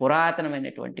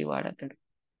 పురాతనమైనటువంటి వాడు అతడు.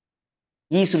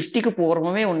 ఈ సృష్టికి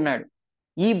పూర్వమే ఉన్నాడు.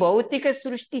 ఈ భౌతిక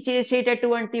సృష్టి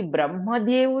చేసేటటువంటి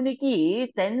బ్రహ్మదేవునికి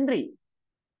తండ్రి,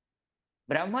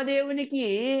 బ్రహ్మదేవునికి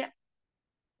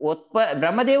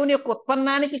బ్రహ్మదేవుని యొక్క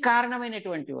ఉత్పన్నానికి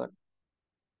కారణమైనటువంటి వాడు.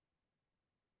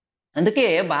 అందుకే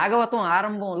భాగవతం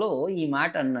ఆరంభంలో ఈ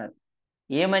మాట అన్నారు.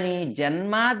 ఏమని?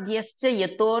 జన్మాద్యస్య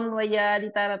యతోన్వయాది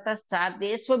తరత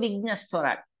సాదేశ్వ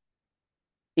విఘ్నస్వరాట్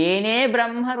తేనే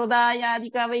బ్రహ్మ హృదయాది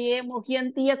కవయే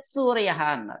ముహ్యంతి యత్ సూరయ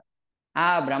అన్నారు. ఆ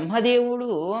బ్రహ్మదేవుడు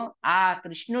ఆ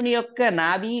కృష్ణుని యొక్క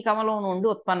నాభి కమలం నుండి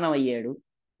ఉత్పన్నమయ్యాడు.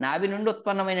 నాభి నుండి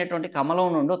ఉత్పన్నమైనటువంటి కమలం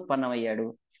నుండి ఉత్పన్నమయ్యాడు.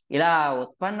 ఇలా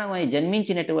ఉత్పన్నమై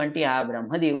జన్మించినటువంటి ఆ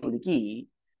బ్రహ్మదేవుడికి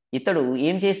ఇతడు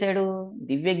ఏం చేశాడు?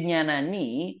 దివ్య జ్ఞానాన్ని,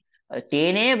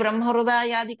 తేనే బ్రహ్మ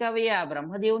హృదయాది కవయ,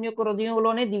 బ్రహ్మదేవుని యొక్క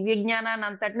హృదయంలోనే దివ్య జ్ఞానాన్ని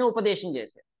అంతటిని ఉపదేశం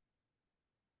చేశాడు.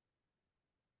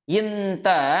 ఇంత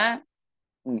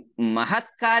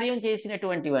మహత్కార్యం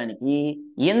చేసినటువంటి వానికి,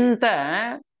 ఇంత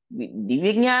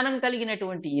దివ్య జ్ఞానం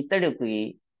కలిగినటువంటి ఇతడికి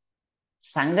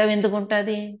సంఘం ఎందుకు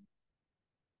ఉంటుంది?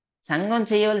 సంఘం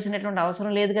చేయవలసినటువంటి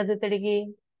అవసరం లేదు కదా ఇతడికి.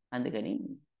 అందుకని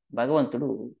భగవంతుడు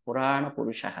పురాణ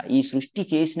పురుష, ఈ సృష్టి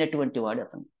చేసినటువంటి వాడు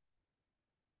అతను,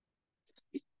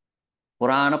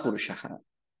 పురాణ పురుష.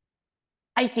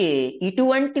 అయితే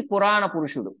ఇటువంటి పురాణ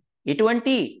పురుషుడు,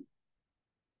 ఇటువంటి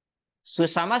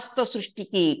సమస్త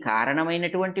సృష్టికి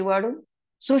కారణమైనటువంటి వాడు,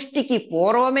 సృష్టికి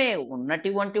పూర్వమే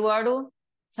ఉన్నటువంటి వాడు,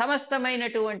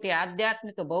 సమస్తమైనటువంటి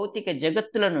ఆధ్యాత్మిక భౌతిక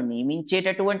జగత్తులను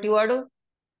నియమించేటటువంటి వాడు,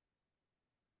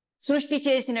 సృష్టి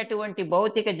చేసినటువంటి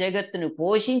భౌతిక జగత్తును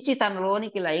పోషించి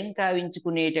తనలోనికి లయం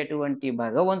కావించుకునేటటువంటి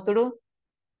భగవంతుడు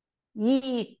ఈ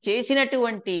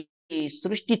చేసినటువంటి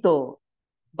సృష్టితో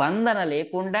బంధన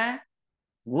లేకుండా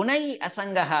గుణై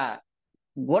అసంగ,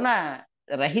 గుణ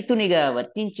రహితునిగా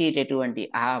వర్తించేటటువంటి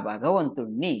ఆ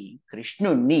భగవంతుణ్ణి,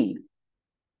 కృష్ణుణ్ణి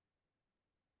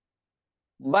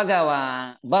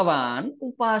భవాన్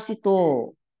ఉపాసితో,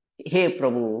 హే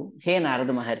ప్రభు, హే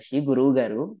నారద మహర్షి, గురువు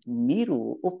గారు, మీరు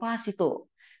ఉపాసితో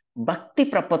భక్తి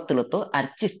ప్రపత్తులతో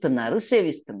అర్చిస్తున్నారు,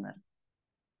 సేవిస్తున్నారు.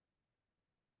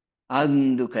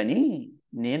 అందుకని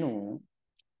నేను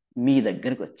మీ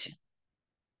దగ్గరకు వచ్చాను.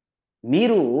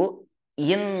 మీరు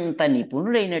ఇంత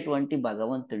నిపుణుడైనటువంటి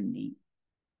భగవంతుణ్ణి,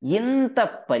 ఇంత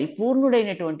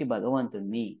పరిపూర్ణుడైనటువంటి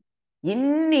భగవంతుణ్ణి,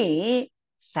 ఇన్ని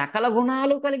సకల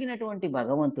గుణాలు కలిగినటువంటి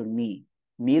భగవంతుణ్ణి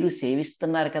మీరు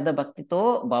సేవిస్తున్నారు కదా భక్తితో,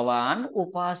 భవాన్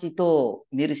ఉపాసితో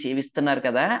మీరు సేవిస్తున్నారు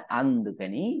కదా,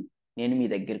 అందుకని నేను మీ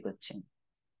దగ్గరికి వచ్చాను.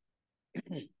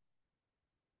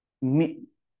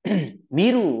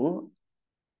 మీరు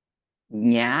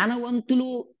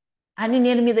జ్ఞానవంతులు అని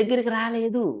నేను మీ దగ్గరికి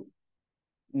రాలేదు.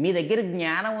 మీ దగ్గర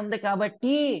జ్ఞానం ఉంది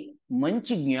కాబట్టి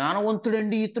మంచి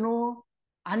జ్ఞానవంతుడండి ఇతను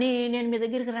అని నేను మీ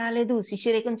దగ్గరికి రాలేదు,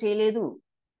 శిష్యరేఖం చేయలేదు.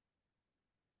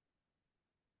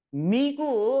 మీకు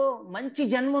మంచి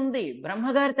జన్మ ఉంది,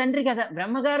 బ్రహ్మగారి తండ్రి కదా,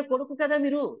 బ్రహ్మగారి కొడుకు కదా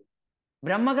మీరు,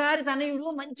 బ్రహ్మగారి తనయుడు,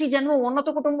 మంచి జన్మ, ఉన్నత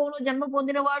కుటుంబంలో జన్మ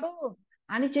పొందినవాడు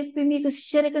అని చెప్పి మీకు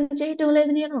శిష్యరేఖం చేయటం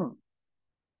లేదు నేను.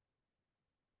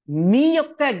 మీ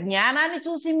యొక్క జ్ఞానాన్ని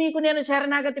చూసి మీకు నేను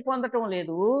శరణాగతి పొందటం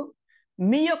లేదు,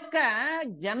 మీ యొక్క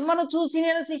జన్మను చూసి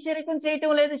నేను శిష్యరికం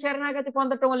చేయటం లేదు, శరణాగతి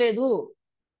పొందటం లేదు.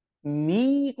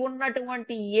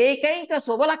 మీకున్నటువంటి ఏకైక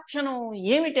శుభలక్షణం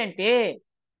ఏమిటంటే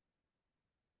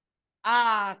ఆ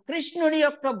కృష్ణుని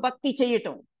యొక్క భక్తి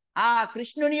చేయటం. ఆ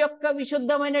కృష్ణుని యొక్క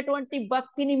విశుద్ధమైనటువంటి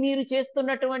భక్తిని మీరు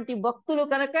చేస్తున్నటువంటి భక్తులు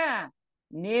కనుక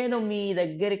నేను మీ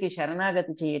దగ్గరికి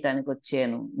శరణాగతి చేయటానికి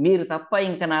వచ్చాను. మీరు తప్ప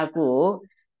ఇంకా నాకు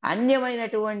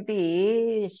అన్యమైనటువంటి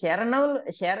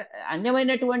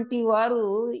అన్యమైనటువంటి వారు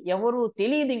ఎవరు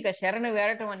తెలియదు ఇంకా శరణ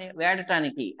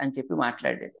వేడటానికి అని చెప్పి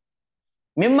మాట్లాడాడు.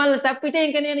 మిమ్మల్ని తప్పితే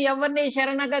ఇంక నేను ఎవరిని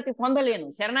శరణాగతి పొందలేను,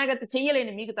 శరణాగతి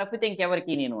చెయ్యలేను మీకు తప్పితే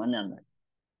ఇంకెవరికి నేను అని అన్నాడు.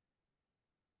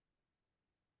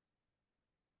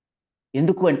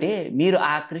 ఎందుకు అంటే మీరు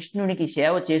ఆ కృష్ణునికి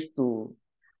సేవ చేస్తూ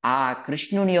ఆ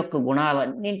కృష్ణుని యొక్క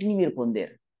గుణాలన్నింటినీ మీరు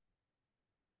పొందారు.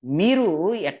 మీరు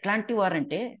ఎట్లాంటి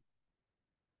వారంటే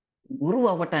గురువు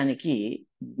అవ్వటానికి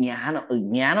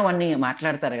జ్ఞానం అని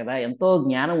మాట్లాడతారు కదా, ఎంతో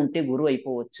జ్ఞానం ఉంటే గురువు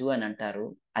అయిపోవచ్చు అని అంటారు.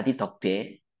 అది తప్పే.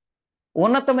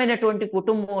 ఉన్నతమైనటువంటి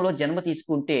కుటుంబంలో జన్మ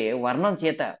తీసుకుంటే వర్ణం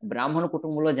చేత బ్రాహ్మణ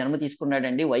కుటుంబంలో జన్మ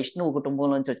తీసుకున్నాడండి, వైష్ణవ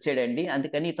కుటుంబం నుంచి వచ్చాడండి,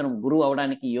 అందుకని ఇతను గురువు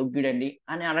అవడానికి యోగ్యుడండి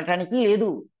అని అనటానికి లేదు.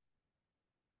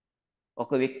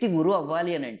 ఒక వ్యక్తి గురువు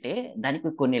అవ్వాలి అని అంటే దానికి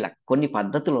కొన్ని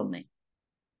పద్ధతులు ఉన్నాయి.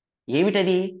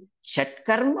 ఏమిటది?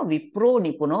 షట్కర్మ విప్రో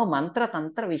నిపుణో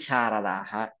మంత్రతంత్ర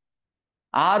విశారదాహ.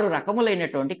 6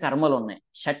 రకములైనటువంటి కర్మలు ఉన్నాయి.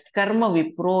 షట్కర్మ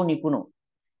విప్రో నిపుణం,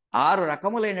 6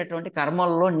 రకములైనటువంటి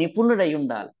కర్మల్లో నిపుణుడై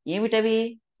ఉండాలి. ఏమిటవి?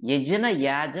 యజన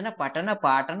యాజన పఠన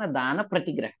పాఠన దాన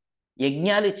ప్రతిగ్రహ.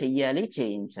 యజ్ఞాలు చెయ్యాలి,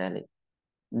 చేయించాలి.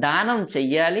 దానం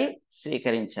చెయ్యాలి,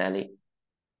 స్వీకరించాలి.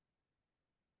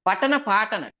 పఠన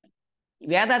పాఠన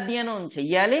వేదాధ్యయనం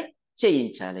చెయ్యాలి,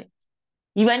 చేయించాలి.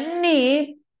 ఇవన్నీ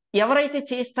ఎవరైతే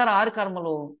చేస్తారో 6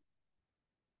 కర్మలు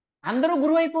అందరూ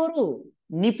గురువు అయిపోరు,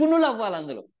 నిపుణులు అవ్వాలి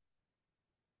అందులో.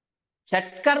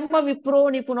 షట్కర్మ విప్రో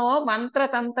నిపుణో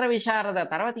మంత్రతంత్ర విశారద.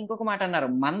 తర్వాత ఇంకొక మాట అన్నారు,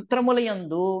 మంత్రముల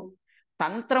యందు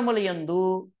తంత్రముల యందు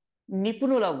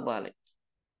నిపుణులు అవ్వాలి.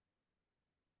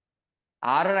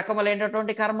 6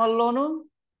 రకములైనటువంటి కర్మల్లోనూ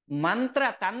మంత్ర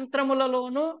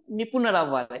తంత్రములలోనూ నిపుణులు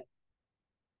అవ్వాలి.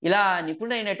 ఇలా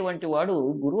నిపుణుడైనటువంటి వాడు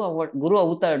గురువు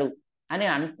అవుతాడు అని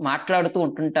మాట్లాడుతూ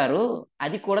ఉంటుంటారు.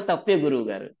 అది కూడా తప్పే గురువు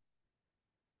గారు,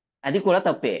 అది కూడా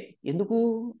తప్పే. ఎందుకు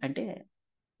అంటే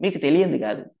మీకు తెలియంది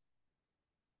కాదు.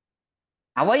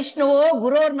 అవైష్ణవో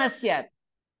గురోర్నస్యాత్.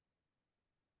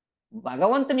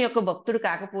 భగవంతుని యొక్క భక్తుడు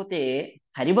కాకపోతే,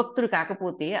 హరిభక్తుడు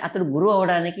కాకపోతే అతడు గురువు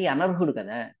అవడానికి అనర్హుడు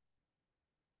కదా.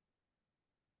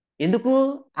 ఎందుకు?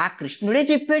 ఆ కృష్ణుడే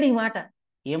చెప్పాడు ఈ మాట.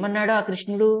 ఏమన్నాడు ఆ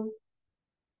కృష్ణుడు?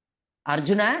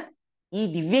 అర్జున, ఈ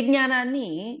దివ్య జ్ఞానాన్ని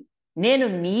నేను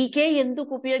నీకే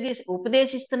ఎందుకు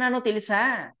ఉపదేశిస్తున్నానో తెలుసా?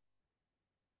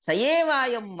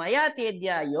 సయేవాయం మయా తేద్య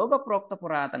యోగ ప్రోక్త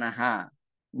పురాతన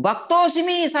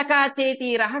భక్తోసిమి సకాచేతి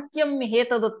రహస్యం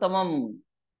హేతదుత్తమం.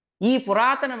 ఈ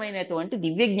పురాతనమైనటువంటి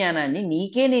దివ్య జ్ఞానాన్ని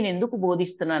నీకే నేను ఎందుకు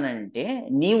బోధిస్తున్నానంటే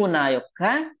నీవు నా యొక్క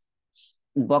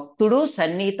భక్తుడు,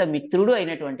 సన్నిహిత మిత్రుడు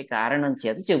అయినటువంటి కారణం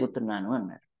చేత చెబుతున్నాను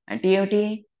అన్నాడు. అంటే ఏమిటి?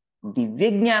 దివ్య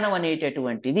జ్ఞానం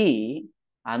అనేటటువంటిది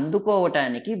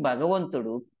అందుకోవటానికి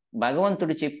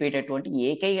భగవంతుడు చెప్పేటటువంటి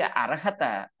ఏకైక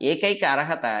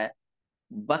అర్హత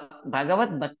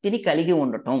భగవద్భక్తిని కలిగి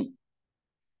ఉండటం.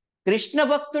 కృష్ణ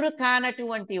భక్తుడు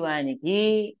కానటువంటి వానికి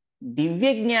దివ్య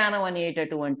జ్ఞానం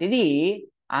అనేటటువంటిది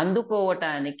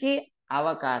అందుకోవటానికి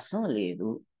అవకాశం లేదు.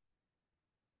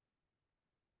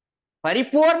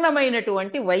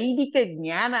 పరిపూర్ణమైనటువంటి వైదిక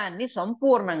జ్ఞానాన్ని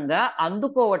సంపూర్ణంగా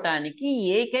అందుకోవటానికి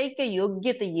ఏకైక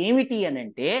యోగ్యత ఏమిటి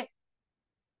అనంటే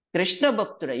కృష్ణ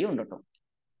భక్తుడై ఉండటం.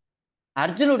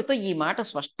 అర్జునుడితో ఈ మాట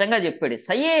స్పష్టంగా చెప్పాడు.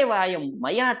 సయేవాయం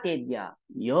మయా తేద్య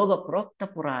యోగ ప్రోక్త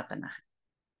పురాతన.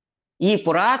 ఈ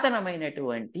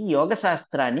పురాతనమైనటువంటి యోగ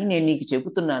శాస్త్రాన్ని నేను నీకు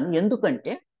చెబుతున్నాను.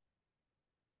 ఎందుకంటే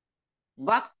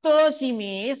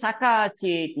భక్తోసిమే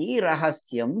సకాచేతి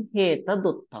రహస్యం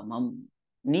హేతదుత్తమం.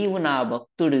 నీవు నా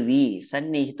భక్తుడివి,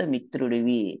 సన్నిహిత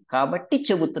మిత్రుడివి కాబట్టి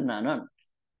చెబుతున్నాను.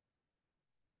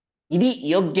 ఇది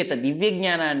యోగ్యత. దివ్య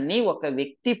జ్ఞానాన్ని ఒక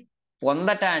వ్యక్తి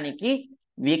పొందటానికి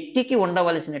వ్యక్తికి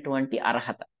ఉండవలసినటువంటి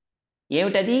అర్హత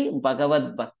ఏమిటది?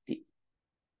 భగవద్భక్తి.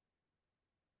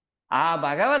 ఆ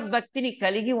భగవద్భక్తిని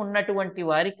కలిగి ఉన్నటువంటి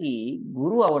వారికి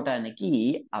గురువు అవటానికి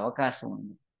అవకాశం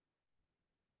ఉంది.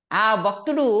 ఆ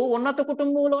భక్తుడు ఉన్నత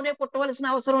కుటుంబంలోనే పుట్టవలసిన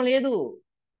అవసరం లేదు.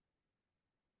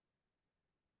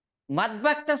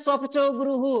 మద్భక్త స్వపచో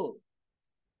గురువు.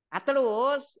 అతడు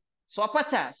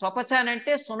స్వపచ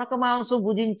అంటే సునక మాంసం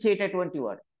భుజించేటటువంటి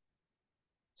వాడు.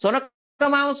 సునక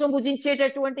మాంసం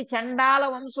భుజించేటటువంటి చండాల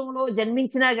వంశంలో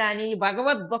జన్మించినా గాని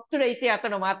భగవద్భక్తుడైతే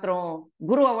అతడు మాత్రం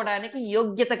గురువు అవ్వడానికి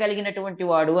యోగ్యత కలిగినటువంటి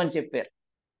వాడు అని చెప్పారు.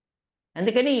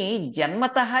 అందుకని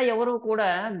జన్మతః ఎవరు కూడా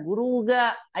గురువుగా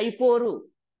అయిపోరు.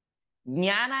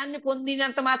 జ్ఞానాన్ని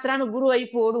పొందినంత మాత్రాన గురువు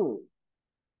అయిపోడు.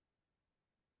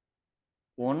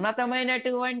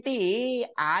 ఉన్నతమైనటువంటి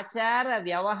ఆచార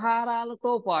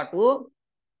వ్యవహారాలతో పాటు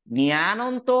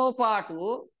జ్ఞానంతో పాటు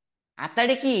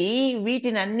అతడికి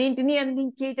వీటినన్నింటినీ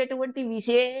అందించేటటువంటి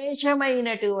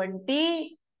విశేషమైనటువంటి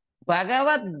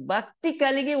భగవద్భక్తి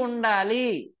కలిగి ఉండాలి.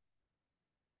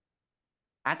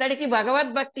 అతడికి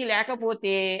భగవద్భక్తి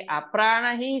లేకపోతే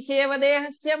అప్రాణహీ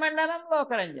సేవదేహస్య మండలం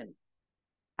లోకరంజన్.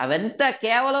 అవంతా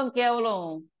కేవలం కేవలం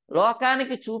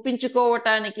లోకానికి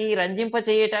చూపించుకోవటానికి, రంజింప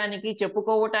చేయటానికి,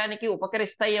 చెప్పుకోవటానికి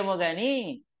ఉపకరిస్తాయేమో గాని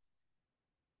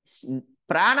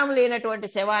ప్రాణం లేనటువంటి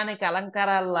శవానికి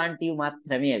అలంకారాలు లాంటివి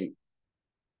మాత్రమే అవి.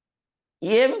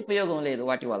 ఏమి ఉపయోగం లేదు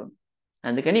వాటి వలన.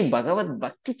 అందుకని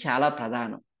భగవద్భక్తి చాలా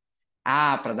ప్రధానం. ఆ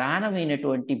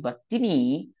ప్రధానమైనటువంటి భక్తిని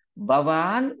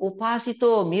భవాన్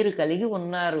ఉపాసితో మీరు కలిగి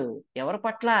ఉన్నారు. ఎవరి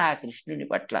పట్ల? ఆ కృష్ణుని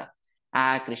పట్ల. ఆ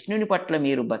కృష్ణుని పట్ల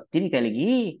మీరు భక్తిని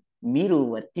కలిగి మీరు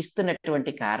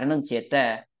వర్తిస్తున్నటువంటి కారణం చేత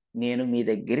నేను మీ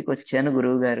దగ్గరికి వచ్చాను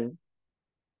గురువు గారు.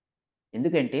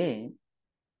 ఎందుకంటే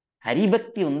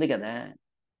హరిభక్తి ఉంది కదా,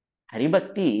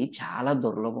 హరిభక్తి చాలా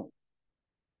దుర్లభం.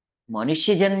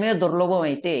 మనుష్య జన్మే దుర్లభం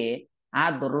అయితే ఆ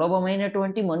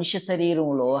దుర్లభమైనటువంటి మనుష్య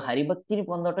శరీరంలో హరిభక్తిని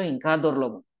పొందటం ఇంకా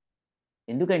దుర్లభం.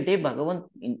 ఎందుకంటే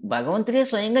భగవంతుడే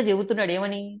స్వయంగా చెబుతున్నాడు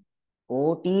ఏమని?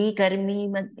 కోటి కర్మి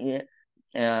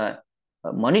ఆ,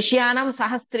 మనుష్యానం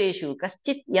సహస్రేషు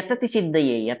కశ్చిత్ యతతి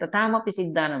సిద్ధయే యతతామపి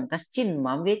సిద్ధానం కశ్చిన్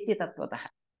మం వేత్తి తత్వతః.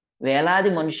 వేలాది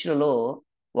మనుషులలో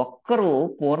ఒక్కరు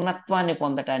పూర్ణత్వాన్ని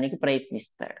పొందటానికి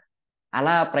ప్రయత్నిస్తాడు.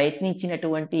 అలా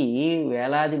ప్రయత్నించినటువంటి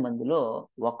వేలాది మందిలో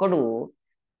ఒకడు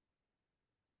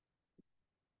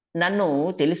నన్ను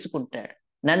తెలుసుకుంటాడు.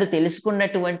 నన్ను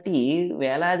తెలుసుకున్నటువంటి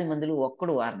వేలాది మందిలో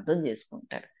ఒక్కడు అర్థం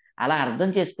చేసుకుంటాడు. అలా అర్థం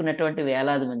చేసుకున్నటువంటి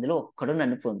వేలాది మందిలో ఒక్కడు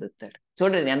నన్ను పొందుతాడు.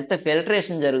 చూడండి ఎంత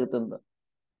ఫిల్టరేషన్ జరుగుతుందో.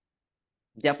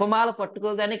 జపమాల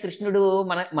పట్టుకోగానే కృష్ణుడు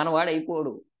మనవాడు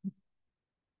అయిపోడు.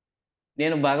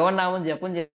 నేను భగవన్నామం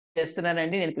జపం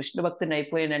చేస్తున్నానండి, నేను కృష్ణ భక్తుని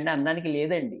అయిపోయానండి అనడానికి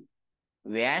లేదండి.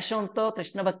 వేషంతో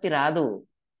కృష్ణ భక్తి రాదు.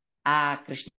 ఆ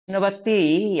కృష్ణ భక్తి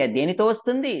దేనితో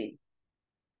వస్తుంది?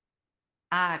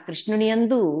 ఆ కృష్ణుని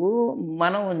యందు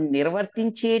మనం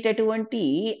నిర్వర్తించేటటువంటి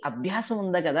అభ్యాసం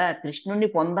ఉంది కదా, కృష్ణుణ్ణి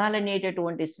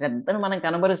పొందాలనేటటువంటి శ్రద్ధను మనం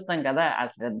కనబరుస్తాం కదా, ఆ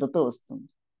శ్రద్ధతో వస్తుంది.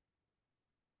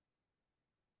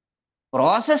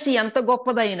 ప్రాసెస్ ఎంత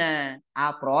గొప్పదైనా ఆ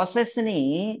ప్రాసెస్ ని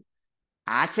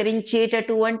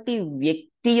ఆచరించేటటువంటి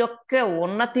వ్యక్తి యొక్క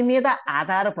ఉన్నతి మీద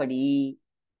ఆధారపడి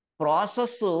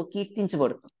ప్రాసెస్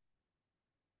కీర్తించబడుతుంది.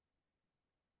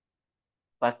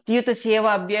 భక్తియుత సేవ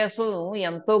అభ్యాసం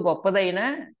ఎంతో గొప్పదైనా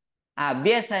ఆ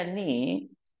అభ్యాసాన్ని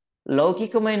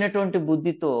లౌకికమైనటువంటి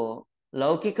బుద్ధితో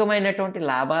లౌకికమైనటువంటి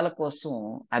లాభాల కోసం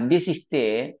అభ్యసిస్తే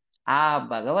ఆ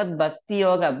భగవద్భక్తి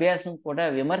యోగ అభ్యాసం కూడా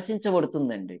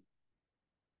విమర్శించబడుతుందండి.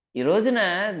 ఈ రోజున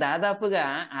దాదాపుగా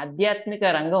ఆధ్యాత్మిక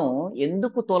రంగం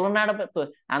ఎందుకు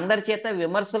అందరి చేత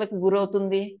విమర్శలకు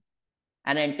గురవుతుంది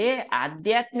అని అంటే,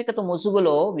 ఆధ్యాత్మికత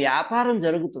ముసుగులో వ్యాపారం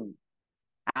జరుగుతుంది.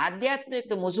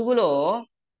 ఆధ్యాత్మిక ముసుగులో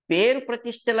పేరు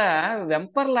ప్రతిష్టల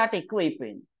వెంపర్లాట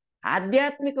ఎక్కువైపోయింది.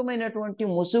 ఆధ్యాత్మికమైనటువంటి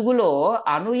ముసుగులో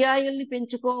అనుయాయుల్ని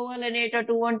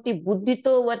పెంచుకోవాలనేటటువంటి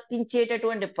బుద్ధితో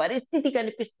వర్తించేటటువంటి పరిస్థితి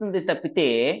కనిపిస్తుంది తప్పితే,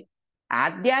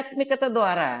 ఆధ్యాత్మికత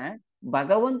ద్వారా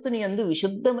భగవంతుని యందు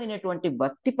విశుద్ధమైనటువంటి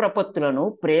భక్తి ప్రపత్తులను,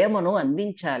 ప్రేమను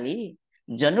అందించాలి,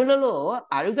 జనులలో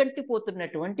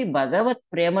అరుగంటిపోతున్నటువంటి భగవత్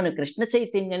ప్రేమను, కృష్ణ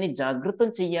చైతన్యాన్ని జాగృతం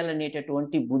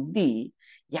చెయ్యాలనేటటువంటి బుద్ధి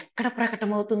ఎక్కడ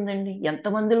ప్రకటమవుతుందండి?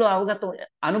 ఎంతమందిలో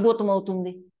అనుభూతం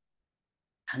అవుతుంది?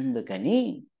 అందుకని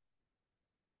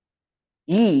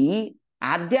ఈ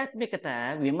ఆధ్యాత్మికత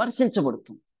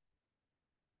విమర్శించబడుతుంది.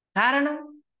 కారణం,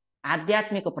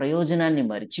 ఆధ్యాత్మిక ప్రయోజనాన్ని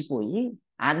మరిచిపోయి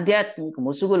ఆధ్యాత్మిక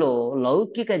ముసుగులో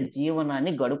లౌకిక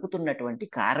జీవనాన్ని గడుపుతున్నటువంటి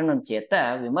కారణం చేత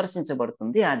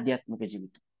విమర్శించబడుతుంది ఆధ్యాత్మిక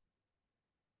జీవితం.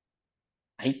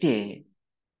 అయితే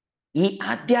ఈ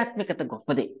ఆధ్యాత్మికత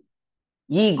గొప్పదే.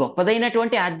 ఈ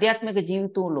గొప్పదైనటువంటి ఆధ్యాత్మిక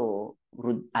జీవితంలో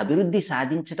అభివృద్ధి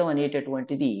సాధించడం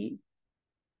అనేటటువంటిది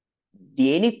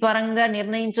దేని పరంగా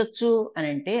నిర్ణయించవచ్చు అని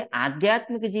అంటే,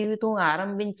 ఆధ్యాత్మిక జీవితం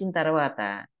ఆరంభించిన తర్వాత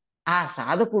ఆ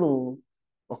సాధకుడు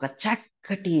ఒక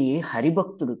చక్కటి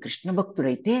హరిభక్తుడు, కృష్ణ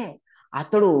భక్తుడైతే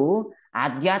అతడు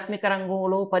ఆధ్యాత్మిక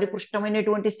రంగంలో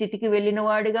పరిపుష్టమైనటువంటి స్థితికి వెళ్ళిన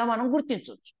వాడిగా మనం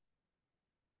గుర్తించవచ్చు.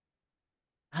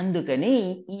 అందుకని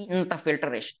ఇంత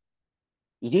ఫిల్టరేషన్.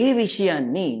 ఇదే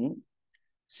విషయాన్ని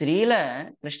శ్రీల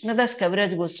కృష్ణదాస్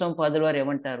కవిరాజ్ గోస్వామి పాదుల వారు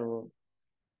ఏమంటారు?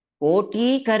 కోటి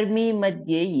కర్మీ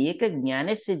మధ్య ఏక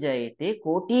జ్ఞానస్య జాయతే,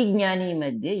 కోటి జ్ఞాని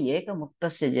మధ్య ఏక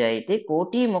ముక్తస్య జాయతే,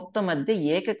 కోటి ముక్త మధ్య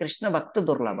ఏక కృష్ణ భక్త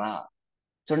దుర్లభ.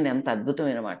 చూడండి ఎంత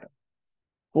అద్భుతమైన మాట.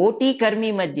 కోటి కర్మీ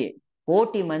మధ్య,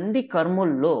 కోటి మంది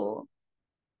కర్ముల్లో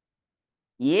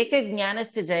ఏక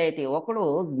జ్ఞానస్య జాయతే, ఒకడు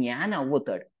జ్ఞాని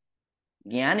అవుతాడు,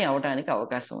 జ్ఞాని అవటానికి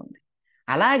అవకాశం ఉంది.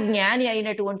 అలా జ్ఞాని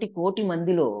అయినటువంటి కోటి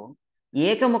మందిలో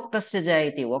ఏకముక్తస్య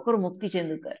జాయతే, ఒకరు ముక్తి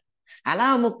చెందుతారు. అలా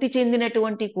ముక్తి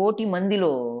చెందినటువంటి కోటి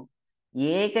మందిలో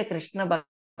ఏక కృష్ణ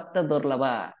భక్త దుర్లభ,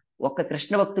 ఒక్క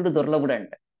కృష్ణ భక్తుడు దుర్లభుడు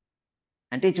అంట.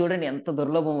 అంటే చూడండి ఎంత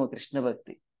దుర్లభమో కృష్ణ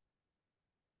భక్తి.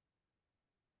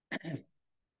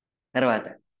 తర్వాత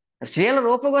శ్రీల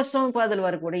రూపగోస్వామి పాదుల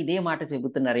వారు కూడా ఇదే మాట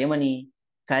చెబుతున్నారు. ఏమని?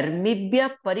 కర్మిభ్య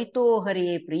పరితోహరే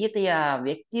ప్రియతయా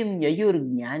వ్యక్తిం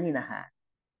యయుర్జ్ఞానిన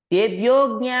తేభ్యో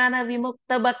జ్ఞాన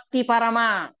విముక్త భక్తి పరమా.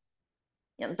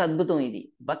 ఎంత అద్భుతం ఇది!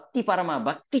 భక్తి పరమ,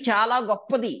 భక్తి చాలా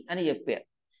గొప్పది అని చెప్పారు.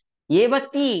 ఏ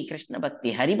భక్తి? కృష్ణ భక్తి,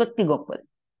 హరిభక్తి గొప్పది.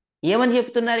 ఏమని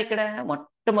చెప్తున్నారు ఇక్కడ?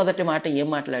 మొట్టమొదటి మాట ఏం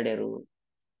మాట్లాడారు?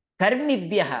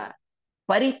 కర్మిభ్య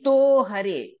పరితో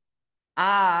హరే.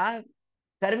 ఆ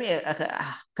కర్మి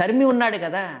కర్మి ఉన్నాడు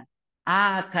కదా, ఆ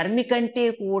కర్మి కంటే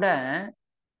కూడా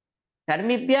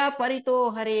కర్మిభ్య పరితో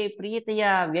హరే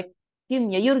ప్రియతయా వ్యక్తిం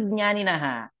యయుర్జ్ఞానిన.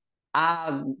 ఆ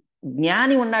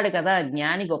జ్ఞాని ఉన్నాడు కదా,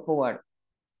 జ్ఞాని గొప్పవాడు.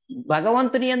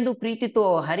 భగవంతుని యందు ప్రీతితో,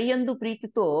 హరి యందు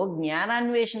ప్రీతితో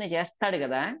జ్ఞానాన్వేషణ చేస్తాడు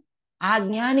కదా, ఆ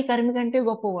జ్ఞాని కర్మి కంటే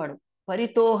గొప్పవాడు.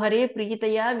 పరితో హరే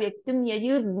ప్రీతయా వ్యక్తిం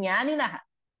యయుర్జ్ఞానిన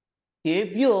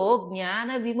తేభ్యో జ్ఞాన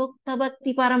విముక్త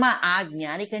భక్తి పరమ. ఆ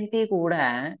జ్ఞాని కంటే కూడా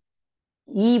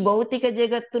ఈ భౌతిక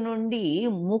జగత్తు నుండి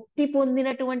ముక్తి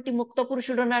పొందినటువంటి ముక్త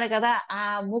పురుషుడు ఉన్నాడు కదా, ఆ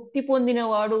ముక్తి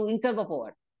పొందినవాడు ఇంకా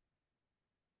గొప్పవాడు.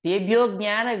 తేభ్యో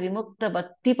జ్ఞాన విముక్త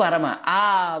భక్తి పరమ. ఆ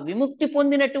విముక్తి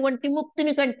పొందినటువంటి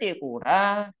ముక్తిని కంటే కూడా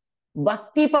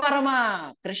భక్తి పరమ,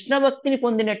 కృష్ణ భక్తిని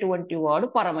పొందినటువంటి వాడు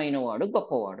పరమైన వాడు,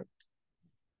 గొప్పవాడు.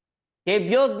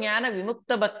 తేభ్యో జ్ఞాన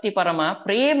విముక్త భక్తి పరమ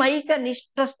ప్రేమైక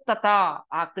నిష్ఠస్తత.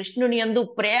 ఆ కృష్ణుని యందు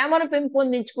ప్రేమను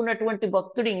పెంపొందించుకున్నటువంటి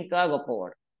భక్తుడు ఇంకా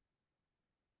గొప్పవాడు.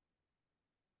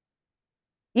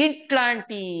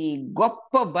 ఇట్లాంటి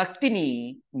గొప్ప భక్తిని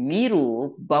మీరు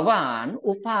భవాన్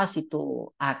ఉపాసితో,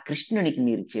 ఆ కృష్ణునికి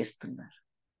మీరు చేస్తున్నారు.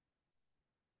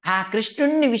 ఆ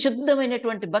కృష్ణుణ్ణి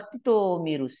విశుద్ధమైనటువంటి భక్తితో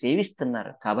మీరు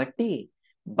సేవిస్తున్నారు. కాబట్టి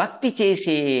భక్తి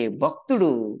చేసే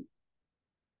భక్తుడు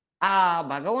ఆ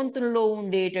భగవంతునిలో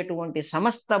ఉండేటటువంటి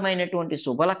సమస్తమైనటువంటి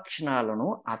శుభలక్షణాలను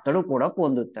అతడు కూడా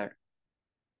పొందుతాడు.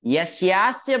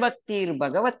 యస్యాస్య భక్తిర్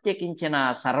భగవత్యకించిన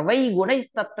సర్వై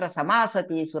గుణైస్తత్ర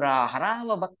సమాసతి సురా హరావ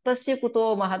భక్తస్య కుతో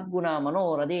మహద్గుణ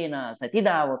మనోరథేన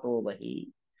సతిదావతో బహి.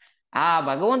 ఆ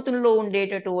భగవంతునిలో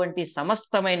ఉండేటటువంటి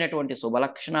సమస్తమైనటువంటి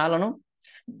శుభలక్షణాలను,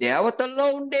 దేవతల్లో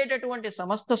ఉండేటటువంటి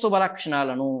సమస్త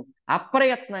శుభలక్షణాలను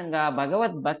అప్రయత్నంగా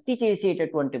భగవద్భక్తి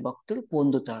చేసేటటువంటి భక్తుడు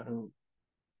పొందుతాడు.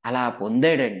 అలా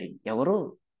పొందాడండి ఎవరు?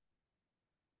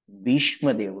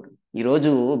 భీష్మదేవుడు.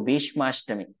 ఈరోజు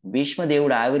భీష్మాష్టమి,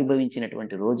 భీష్మదేవుడు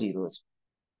ఆవిర్భవించినటువంటి రోజు ఈరోజు.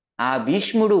 ఆ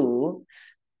భీష్ముడు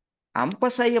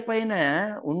అంపశయ్య పైన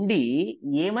ఉండి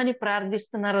ఏమని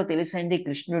ప్రార్థిస్తున్నారో తెలుసండి?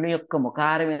 కృష్ణుడి యొక్క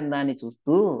ముఖారవిందాన్ని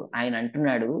చూస్తూ ఆయన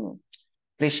అంటున్నాడు,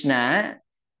 కృష్ణ,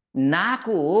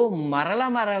 నాకు మరల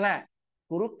మరల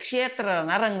కురుక్షేత్ర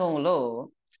రణరంగంలో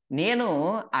నేను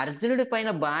అర్జునుడి పైన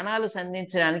బాణాలు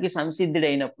సంధించడానికి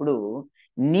సంసిద్ధుడైనప్పుడు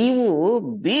నీవు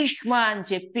భీష్మ అని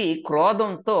చెప్పి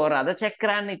క్రోధంతో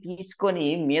రథచక్రాన్ని తీసుకొని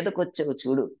మీదకొచ్చావు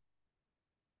చూడు.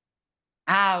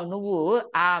 ఆ నువ్వు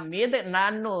ఆ మీద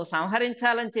నన్ను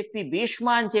సంహరించాలని చెప్పి భీష్మ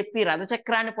అని చెప్పి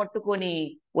రథచక్రాన్ని పట్టుకొని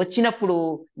వచ్చినప్పుడు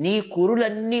నీ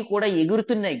కురులన్నీ కూడా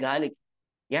ఎగురుతున్నాయి గాలికి.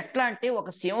 ఎట్లా అంటే ఒక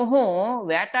సింహం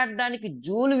వేటాడడానికి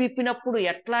జూలు విప్పినప్పుడు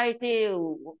ఎట్లా అయితే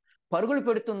పరుగులు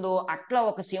పెడుతుందో అట్లా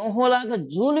ఒక సింహంలాగా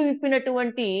జూలు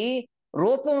విప్పినటువంటి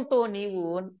రూపంతో నీవు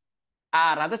ఆ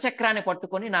రథచక్రాన్ని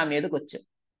పట్టుకొని నా మీదకి వచ్చావు.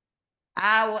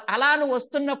 ఆ అలా నువ్వు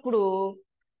వస్తున్నప్పుడు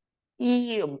ఈ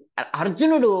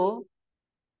అర్జునుడు,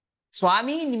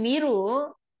 స్వామి మీరు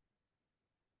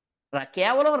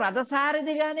కేవలం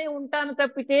రథసారథిగానే ఉంటాను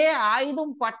తప్పితే ఆయుధం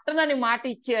పట్టనని మాట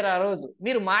ఇచ్చారు ఆ రోజు.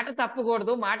 మీరు మాట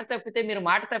తప్పకూడదు, మాట తప్పితే మీరు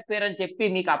మాట తప్పారని చెప్పి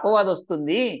మీకు అపవాదు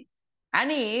వస్తుంది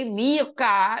అని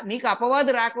మీకు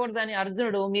అపవాదు రాకూడదని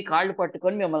అర్జునుడు మీ కాళ్ళు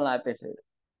పట్టుకొని మిమ్మల్ని ఆపేశాడు.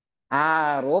 ఆ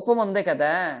రూపం ఉంది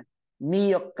కదా, మీ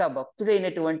యొక్క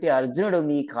భక్తుడైనటువంటి అర్జునుడు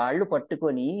మీ కాళ్ళు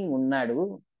పట్టుకొని ఉన్నాడు.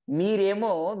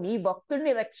 మీరేమో మీ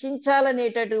భక్తుడిని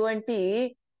రక్షించాలనేటటువంటి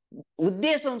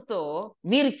ఉద్దేశంతో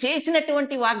మీరు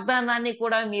చేసినటువంటి వాగ్దానాన్ని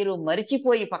కూడా మీరు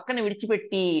మరిచిపోయి పక్కన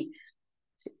విడిచిపెట్టి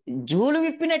జూలు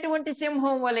విప్పినటువంటి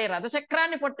సింహం వలె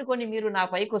రథచక్రాన్ని పట్టుకొని మీరు నా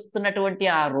పైకి వస్తున్నటువంటి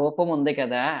ఆ రూపం ఉంది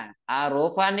కదా, ఆ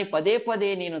రూపాన్ని పదే పదే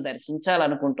నేను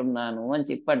దర్శించాలనుకుంటున్నాను అని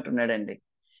చెప్పి అంటున్నాడండి.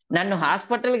 నన్ను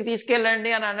హాస్పిటల్కి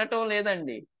తీసుకెళ్ళండి అని అనటం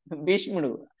లేదండి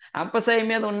భీష్ముడు. అంపశయ్య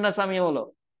మీద ఉన్న సమయంలో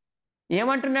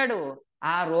ఏమంటున్నాడు?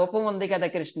 ఆ రూపం ఉంది కదా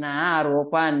కృష్ణ, ఆ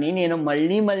రూపాన్ని నేను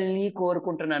మళ్ళీ మళ్ళీ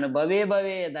కోరుకుంటున్నాను. భవే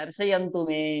భవే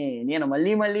దర్శయంతుమే. నేను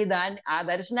మళ్ళీ మళ్ళీ ఆ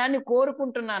దర్శనాన్ని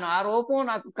కోరుకుంటున్నాను, ఆ రూపం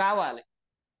నాకు కావాలి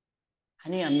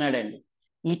అని అన్నాడండి.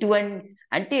 ఇటువంటి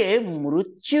అంటే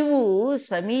మృత్యువు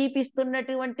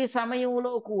సమీపిస్తున్నటువంటి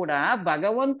సమయంలో కూడా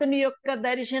భగవంతుని యొక్క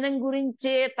దర్శనం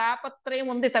గురించే తాపత్రయం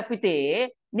ఉంది తప్పితే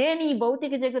నేను ఈ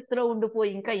భౌతిక జగత్తులో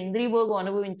ఉండిపోయి ఇంకా ఇంద్రియభోగం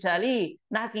అనుభవించాలి,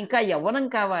 నాకు ఇంకా యవ్వనం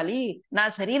కావాలి, నా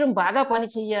శరీరం బాగా పని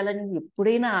చెయ్యాలని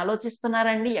ఎప్పుడైనా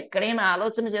ఆలోచిస్తున్నారండి? ఎక్కడైనా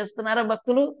ఆలోచన చేస్తున్నారా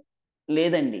భక్తులు?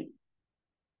 లేదండి.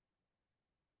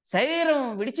 శరీరం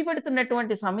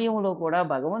విడిచిపెడుతున్నటువంటి సమయంలో కూడా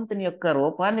భగవంతుని యొక్క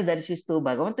రూపాన్ని దర్శిస్తూ,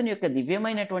 భగవంతుని యొక్క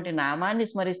దివ్యమైనటువంటి నామాన్ని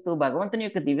స్మరిస్తూ, భగవంతుని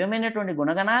యొక్క దివ్యమైనటువంటి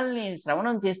గుణగణాలని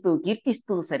శ్రవణం చేస్తూ,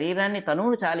 కీర్తిస్తూ శరీరాన్ని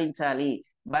తనువును చాలించాలి,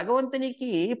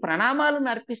 భగవంతునికి ప్రణామాలను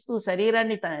అర్పిస్తూ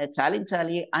శరీరాన్ని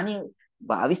చాలించాలి అని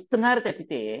భావిస్తున్నారు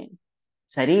తప్పితే,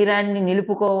 శరీరాన్ని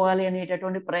నిలుపుకోవాలి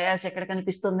అనేటటువంటి ప్రయాస ఎక్కడ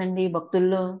కనిపిస్తుందండి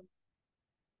భక్తుల్లో?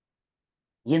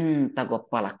 ఇంత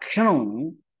గొప్ప లక్షణం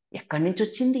ఎక్కడి నుంచి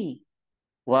వచ్చింది?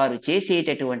 వారు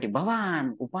చేసేటటువంటి భవాన్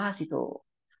ఉపాసితో,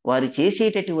 వారు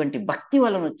చేసేటటువంటి భక్తి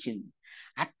వలన వచ్చింది.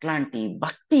 అట్లాంటి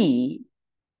భక్తి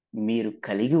మీరు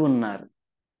కలిగి ఉన్నారు,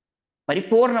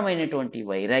 పరిపూర్ణమైనటువంటి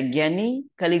వైరాగ్యాన్ని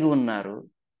కలిగి ఉన్నారు.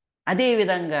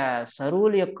 అదేవిధంగా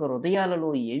సరువుల యొక్క హృదయాలలో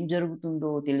ఏం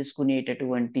జరుగుతుందో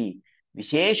తెలుసుకునేటటువంటి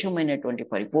విశేషమైనటువంటి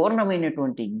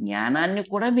పరిపూర్ణమైనటువంటి జ్ఞానాన్ని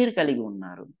కూడా మీరు కలిగి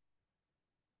ఉన్నారు.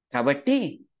 కాబట్టి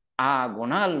ఆ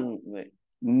గుణాలు,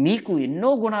 మీకు ఎన్నో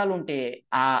గుణాలు ఉంటే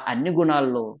ఆ అన్ని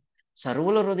గుణాల్లో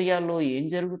సర్వుల హృదయాల్లో ఏం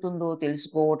జరుగుతుందో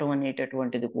తెలుసుకోవటం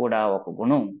అనేటటువంటిది కూడా ఒక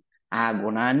గుణం. ఆ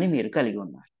గుణాన్ని మీరు కలిగి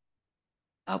ఉన్నారు.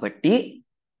 కాబట్టి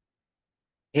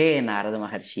హే నారద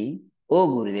మహర్షి, ఓ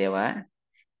గురుదేవ,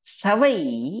 సవై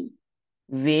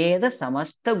వేద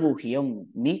సమస్త గుహ్యం,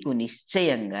 మీకు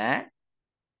నిశ్చయంగా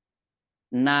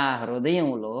నా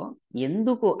హృదయంలో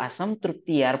ఎందుకు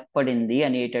అసంతృప్తి ఏర్పడింది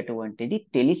అనేటటువంటిది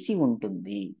తెలిసి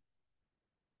ఉంటుంది.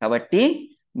 కాబట్టి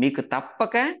మీకు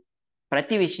తప్పక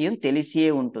ప్రతి విషయం తెలిసే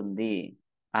ఉంటుంది.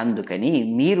 అందుకని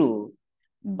మీరు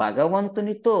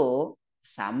భగవంతునితో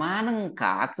సమానం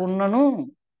కాకున్నను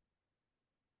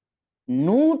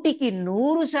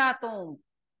 100%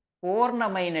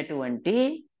 పూర్ణమైనటువంటి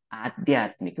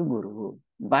ఆధ్యాత్మిక గురువు,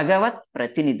 భగవత్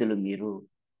ప్రతినిధులు మీరు,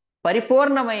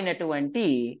 పరిపూర్ణమైనటువంటి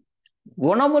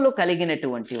గుణములు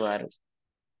కలిగినటువంటి వారు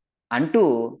అంటూ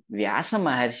వ్యాస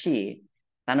మహర్షి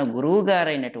తన గురువు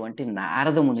గారైనటువంటి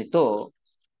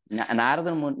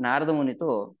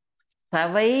నారదమునితో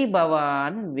సవై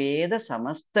భవాన్ వేద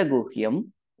సమస్త గుహ్యం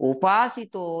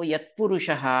ఉపాసితో యత్పురుష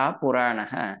పురాణ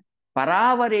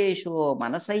పరావరేషో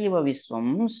మనసైవ విశ్వం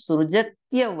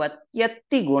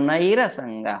సృజత్యవత్యత్తి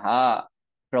గుణైరసంగ.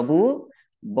 ప్రభు,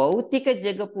 భౌతిక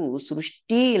జగపు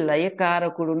సృష్టి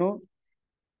లయకారకుడును,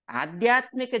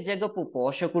 ఆధ్యాత్మిక జగపు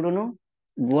పోషకుడును,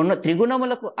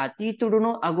 త్రిగుణములకు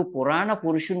అతీతుడును అగు పురాణ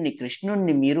పురుషుణ్ణి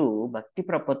కృష్ణుణ్ణి మీరు భక్తి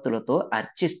ప్రపత్తులతో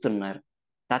అర్చిస్తున్నారు.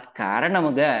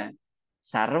 తత్కారణముగా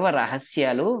సర్వ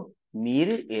రహస్యాలు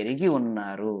మీరు ఎరిగి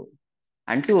ఉన్నారు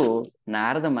అంటూ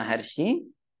నారద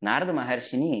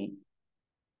మహర్షిని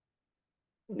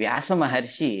వ్యాస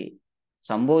మహర్షి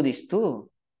సంబోధిస్తూ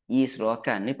ఈ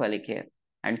శ్లోకాన్ని పలికారు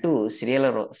అంటూ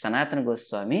సనాతన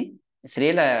గోస్వామి,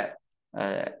 శ్రీల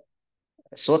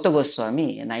సూత గోస్వామి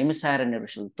నైమిసారణ్య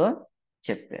ఋషులతో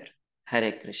చెప్పారు.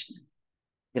 హరే కృష్ణ.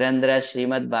 గ్రంథరాజ్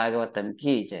శ్రీమద్ భాగవతం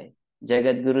की जय,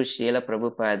 జగద్గురు శ్రీల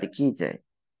ప్రభుపాది की जय.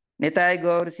 నితాయ్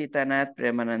గౌర్ సీతానాథ్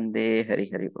ప్రేమానందే. హరి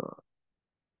హరి బోల్.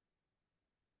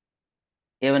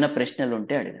 ఏమైనా ప్రశ్నలు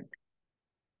ఉంటే అడగండి.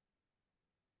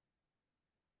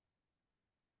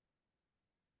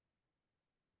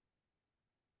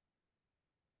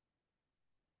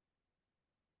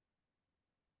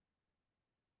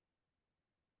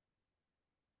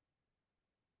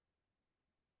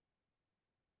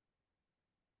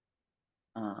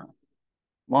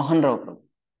 మోహన్ రావు ప్రభు.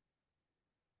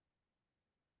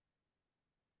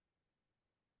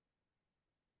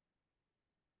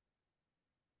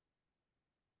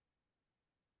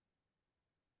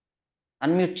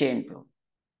 అన్మ్యూట్ చేయండి ప్రభు.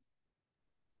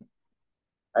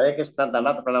 హరే కృష్ణ.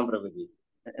 దండాత ప్రణాం ప్రభుజీ.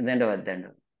 దండవద్దండు.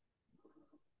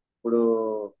 ఇప్పుడు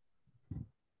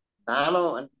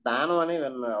దానం అని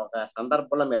ఒక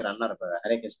సందర్భంలో మీరు అన్నారు కదా.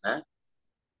 హరే కృష్ణ.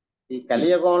 ఈ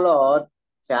కలియుగంలో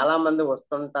చాలా మంది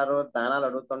వస్తుంటారు, దానాలు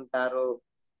అడుగుతుంటారు,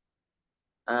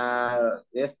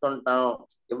 వేస్తుంటాం,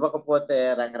 ఇవ్వకపోతే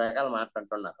రకరకాల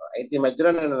మాట్లాడుతున్నారు. అయితే ఈ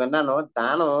మధ్యలో నేను విన్నాను,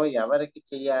 దానం ఎవరికి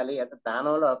చెయ్యాలి అంటే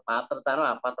దానంలో పాత్ర దానం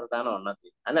అపాత్ర దానం ఉన్నది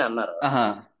అని అన్నారు.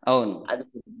 అవును, అది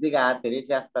కొద్దిగా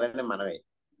తెలియచేస్తారని మనమే.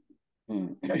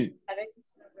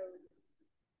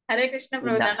 హరే కృష్ణ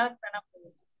ప్రభు.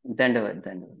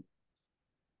 దండవద్దు.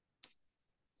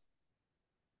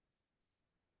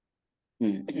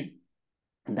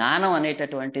 దానం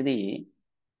అనేటటువంటిది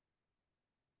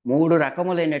 3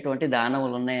 రకములైనటువంటి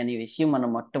దానములు ఉన్నాయనే విషయం మనం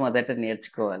మొట్టమొదట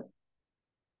నేర్చుకోవాలి.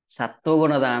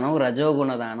 సత్వగుణ దానం,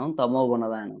 రజోగుణ దానం, తమోగుణ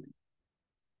దానం.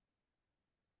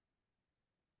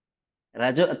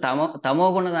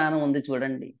 తమోగుణ దానం ఉంది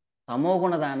చూడండి.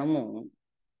 తమోగుణ దానము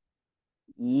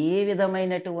ఏ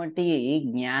విధమైనటువంటి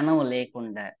జ్ఞానం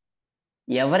లేకుండా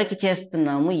ఎవరికి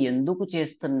చేస్తున్నాము, ఎందుకు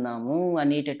చేస్తున్నాము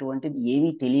అనేటటువంటిది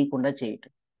ఏమీ తెలియకుండా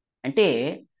చేయటం. అంటే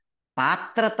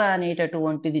పాత్రత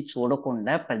అనేటటువంటిది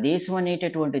చూడకుండా, ప్రదేశం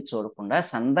అనేటటువంటిది చూడకుండా,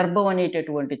 సందర్భం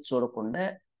అనేటటువంటిది చూడకుండా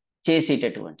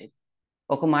చేసేటటువంటిది.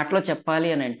 ఒక మాటలో చెప్పాలి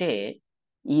అని అంటే,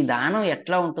 ఈ దానం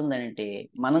ఎట్లా ఉంటుందనంటే,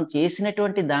 మనం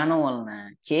చేసినటువంటి దానం వలన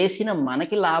చేసిన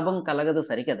మనకి లాభం కలగదు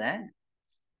సరికదా,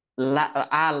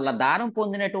 దానం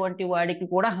పొందినటువంటి వాడికి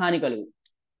కూడా హాని కలుగు.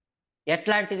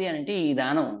 ఎట్లాంటిది అంటే, ఈ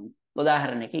దానం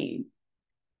ఉదాహరణకి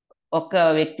ఒక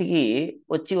వ్యక్తికి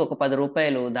వచ్చి ఒక 10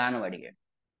 రూపాయలు దానం అడిగాడు.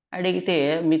 అడిగితే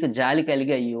మీకు జాలి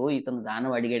కలిగి, అయ్యో ఇతను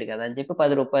దానం అడిగాడు కదా అని చెప్పి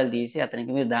 10 రూపాయలు తీసి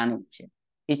అతనికి మీరు దానం ఇచ్చారు.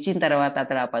 ఇచ్చిన తర్వాత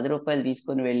అతను ఆ 10 రూపాయలు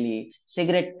తీసుకొని వెళ్ళి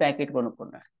సిగరెట్ ప్యాకెట్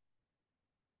కొనుక్కున్నాడు.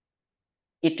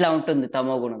 ఇట్లా ఉంటుంది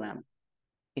తమో గుణదానం.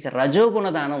 ఇక రజోగుణ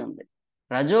దానం ఉంది.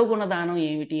 రజోగుణ దానం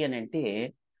ఏమిటి అని అంటే,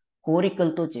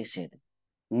 కోరికలతో చేసేది.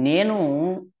 నేను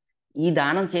ఈ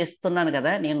దానం చేస్తున్నాను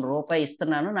కదా, నేను రూపాయి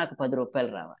ఇస్తున్నాను, నాకు 10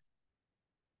 రూపాయలు రావాలి.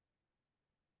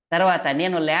 తర్వాత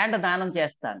నేను ల్యాండ్ దానం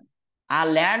చేస్తాను, ఆ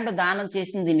ల్యాండ్ దానం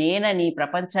చేసింది నేనని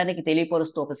ప్రపంచానికి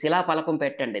తెలియపరుస్తూ ఒక శిలాఫలకం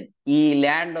పెట్టండి, ఈ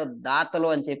ల్యాండ్ దాతలు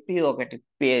అని చెప్పి ఒకటి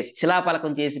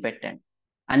శిలాఫలకం చేసి పెట్టండి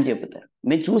అని చెబుతారు.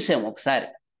 మేము చూసాము ఒకసారి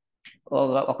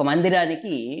ఒక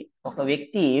మందిరానికి ఒక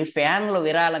వ్యక్తి ఫ్యాన్లు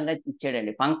విరాళంగా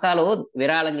ఇచ్చాడండి, పంకాలు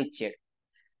విరాళంగా ఇచ్చాడు.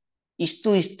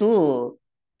 ఇస్తూ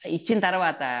ఇచ్చిన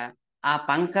తర్వాత ఆ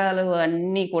పంకాలు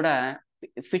అన్నీ కూడా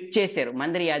ఫిట్ చేశారు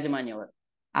మందిర యాజమాన్యం వారు.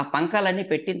 ఆ పంకాలన్నీ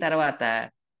పెట్టిన తర్వాత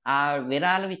ఆ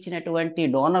విరాళం ఇచ్చినటువంటి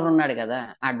డోనర్ ఉన్నాడు కదా,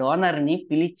 ఆ డోనర్ని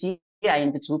పిలిచి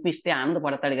ఆయనకి చూపిస్తే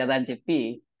ఆనందపడతాడు కదా అని చెప్పి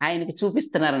ఆయనకి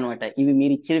చూపిస్తున్నారు అనమాట. ఇవి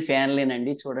మీరు ఇచ్చిన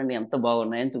ఫ్యాన్లేనండి, చూడండి ఎంత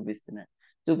బాగున్నాయని చూపిస్తున్నాడు.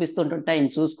 చూపిస్తుంటుంటే ఆయన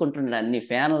చూసుకుంటున్నాడు, అన్ని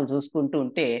ఫ్యాన్లు చూసుకుంటూ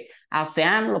ఉంటే ఆ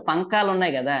ఫ్యాన్లు పంకాలు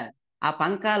ఉన్నాయి కదా, ఆ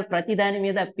పంకాలు ప్రతి దాని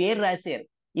మీద పేరు రాశారు,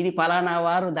 ఇది ఫలానా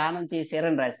వారు దానం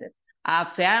చేశారని రాశారు. ఆ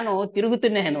ఫ్యాను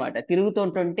తిరుగుతున్నాయి అనమాట.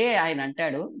 తిరుగుతుంటుంటే ఆయన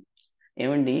అంటాడు,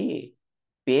 ఏమండి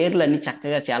పేర్లు అన్ని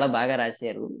చక్కగా చాలా బాగా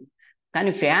రాశారు,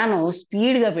 కానీ ఫ్యాను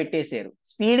స్పీడ్గా పెట్టేశారు,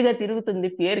 స్పీడ్గా తిరుగుతుంది,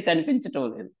 పేరు కనిపించటం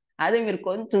లేదు. అదే మీరు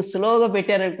కొంచెం స్లోగా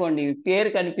పెట్టారనుకోండి,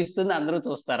 పేరు కనిపిస్తుంది, అందరూ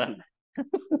చూస్తారన్న.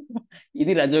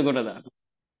 ఇది రజోగుణ దానం.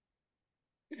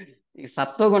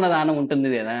 సత్వగుణ దానం ఉంటుంది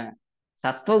కదా.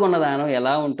 సత్వగుణ దానం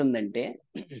ఎలా ఉంటుందంటే,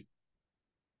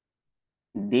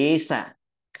 దేశ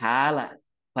కాల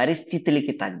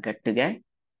పరిస్థితులకి తగ్గట్టుగా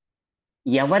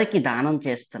ఎవరికి దానం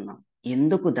చేస్తున్నాం,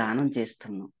 ఎందుకు దానం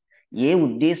చేస్తున్నాం, ఏ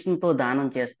ఉద్దేశంతో దానం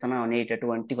చేస్తున్నాం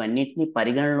అనేటటువంటివన్నిటిని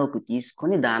పరిగణలోకి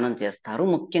తీసుకొని దానం చేస్తారు.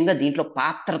 ముఖ్యంగా దీంట్లో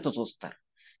పాత్రత చూస్తారు.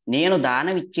 నేను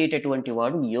దానం ఇచ్చేటటువంటి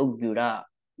వాడు యోగ్యుడా,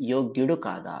 యోగ్యుడు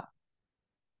కాదా.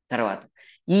 తర్వాత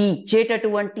ఈ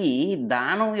ఇచ్చేటటువంటి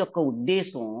దానం యొక్క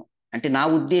ఉద్దేశం, అంటే నా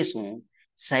ఉద్దేశం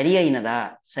సరి అయినదా,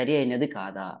 సరి అయినది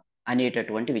కాదా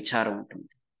అనేటటువంటి విచారం ఉంటుంది.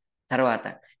 తర్వాత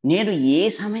నేను ఏ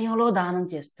సమయంలో దానం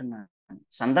చేస్తున్నాను,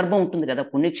 సందర్భం ఉంటుంది కదా.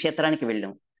 పుణ్యక్షేత్రానికి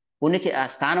వెళ్ళాం, ఆ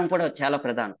స్థానం కూడా చాలా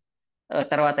ప్రధానం.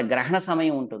 తర్వాత గ్రహణ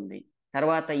సమయం ఉంటుంది,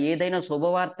 తర్వాత ఏదైనా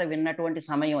శుభవార్త విన్నటువంటి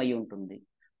సమయం అయి ఉంటుంది,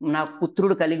 నా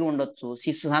పుత్రుడు కలిగి ఉండొచ్చు,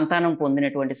 శిశు సంతానం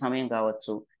పొందినటువంటి సమయం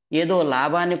కావచ్చు, ఏదో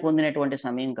లాభాన్ని పొందినటువంటి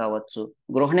సమయం కావచ్చు,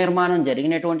 గృహ నిర్మాణం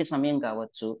జరిగినటువంటి సమయం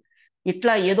కావచ్చు.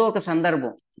 ఇట్లా ఏదో ఒక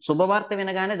సందర్భం, శుభవార్త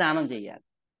వినగానే దానం చేయాలి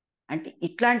అంటే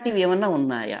ఇట్లాంటివి ఏమన్నా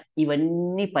ఉన్నాయా,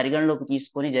 ఇవన్నీ పరిగణలోకి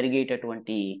తీసుకొని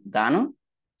జరిగేటటువంటి దానం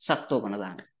సత్వగుణ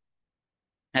దానం.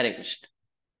 హరే కృష్ణ.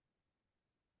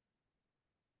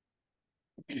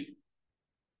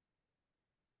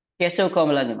 కేశవ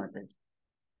కోమలాంగి మాతాజీ.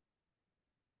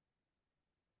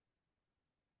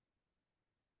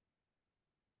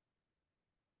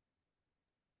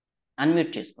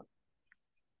 అన్మ్యూట్ చేసుకో.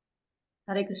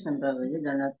 హరే కృష్ణ ప్రభుజీ, హరే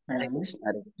ధన్యవాదాలు. కృష్ణ.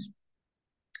 హరే కృష్ణ.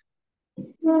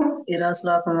 ఈరోజు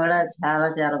శ్లోకం కూడా చాలా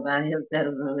చాలా బాగా చెప్పారు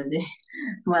ప్రభుజీ.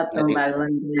 మొత్తం హరే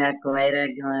భగవంతుని యొక్క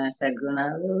వైరాగ్యం,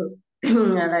 షడ్గుణాలు,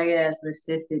 అలాగే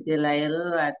సృష్టి స్థితి లయలు,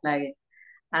 అట్లాగే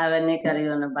అవన్నీ కలిగి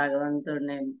ఉన్న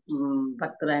భగవంతుడిని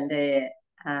భక్తులు అంటే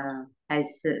ఆ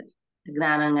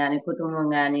జ్ఞానం గాని, కుటుంబం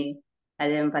గాని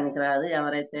అదేం పనికిరాదు.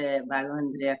 ఎవరైతే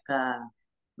భగవంతుడి యొక్క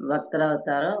భక్తులు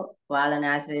అవుతారో వాళ్ళని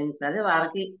ఆశ్రయించాలి.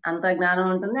 వాళ్ళకి అంత జ్ఞానం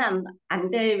ఉంటుంది.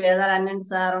 అంటే ఈ వేదాలన్నింటి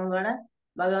సారం కూడా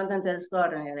భగవంతుని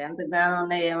తెలుసుకోవడం కదా. ఎంత జ్ఞానం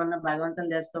ఉన్నా ఏమన్నా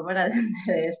భగవంతుని తెలుసుకోబడి అది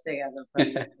వేస్టే కదా.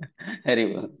 హరి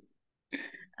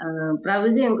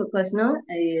ప్రభుజీ ఇంకో క్వశ్చన్,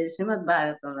 ఈ శ్రీమద్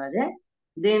భాగవతం అదే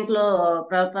దీంట్లో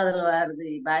ప్రభుపాదుల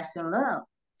వారి భాష్యంలో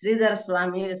శ్రీధర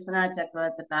స్వామి, విశ్వనాథ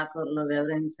చక్రవర్తి ఠాకూర్లు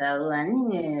వివరించారు అని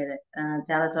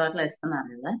చాలా చోట్ల ఇస్తున్నారు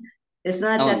కదా.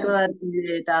 విశ్వనాథ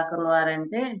చక్రవర్తి ఠాకూర్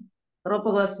వారంటే రూప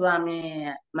గోస్వామి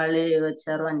మళ్ళీ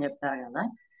వచ్చారు అని చెప్పారు కదా.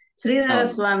 శ్రీధర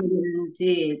స్వామి గురించి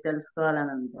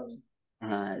తెలుసుకోవాలని అంటారు.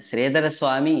 శ్రీధర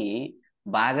స్వామి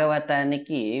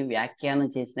భాగవతానికి వ్యాఖ్యానం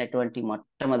చేసినటువంటి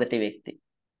మొట్టమొదటి వ్యక్తి,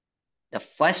 ద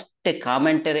ఫస్ట్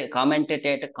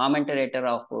కామెంటరేటర్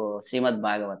ఆఫ్ శ్రీమద్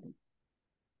భాగవతం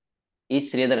ఈ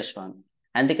శ్రీధర స్వామి.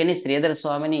 అందుకని శ్రీధర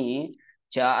స్వామిని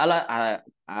చాలా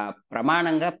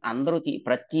ప్రమాణంగా అందరూ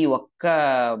ప్రతి ఒక్క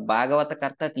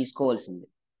భాగవతకర్త తీసుకోవాల్సింది.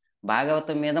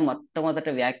 భాగవతం మీద మొట్టమొదట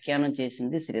వ్యాఖ్యానం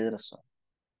చేసింది శ్రీధర స్వామి,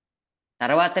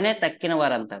 తర్వాతనే తక్కిన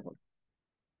వారంతా కూడా.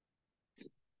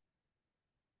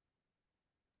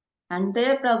 అంటే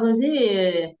ప్రభుజీ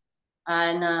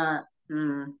ఆయన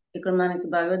ఇక్కడ మనకి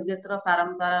భగవద్గీతలో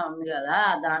పరంపర ఉంది కదా,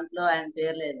 దాంట్లో ఆయన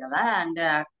పేరు లేదు కదా, అంటే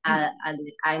అది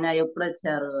ఆయన ఎప్పుడు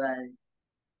వచ్చారు అది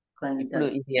కొంచెం ఇప్పుడు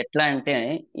ఇది ఎట్లా అంటే,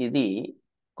 ఇది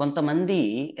కొంతమంది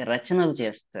రచనలు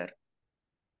చేస్తారు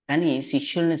కానీ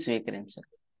శిష్యుల్ని స్వీకరించరు.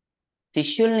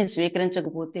 శిష్యుల్ని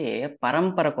స్వీకరించకపోతే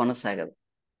పరంపర కొనసాగదు.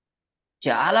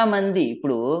 చాలా మంది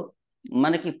ఇప్పుడు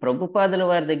మనకి ప్రభుపాదుల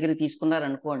వారి దగ్గర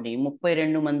తీసుకున్నారనుకోండి,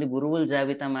 32 మంది గురువుల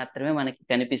జాబితా మాత్రమే మనకి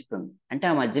కనిపిస్తుంది. అంటే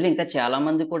ఆ మధ్యలో ఇంకా చాలా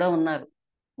మంది కూడా ఉన్నారు,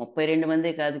 32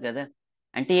 మందే కాదు కదా.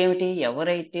 అంటే ఏమిటి,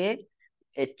 ఎవరైతే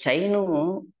చైను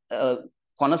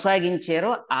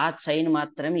కొనసాగించారో ఆ చైన్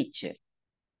మాత్రమే ఇచ్చారు.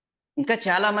 ఇంకా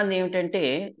చాలా మంది ఏమిటంటే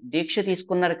దీక్ష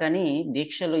తీసుకున్నారు కానీ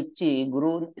దీక్షలు ఇచ్చి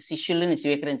గురువు శిష్యుల్ని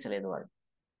స్వీకరించలేదు వాళ్ళు.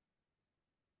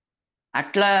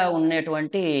 అట్లా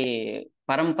ఉన్నటువంటి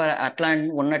పరంపర, అట్లా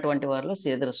ఉన్నటువంటి వారిలో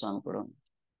శ్రీధర స్వామి కూడా ఉంది.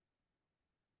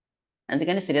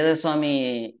 అందుకని శ్రీధర స్వామి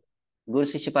గురు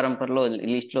శిష్య పరంపరలో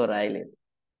లిస్ట్ లో రాయలేదు.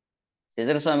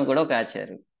 శ్రీధర స్వామి కూడా ఒక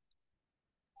ఆచార్యుడు.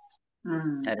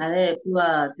 అదే ఎక్కువ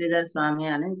శ్రీధర్ స్వామి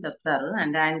అని చెప్తారు,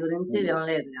 అంటే ఆయన గురించి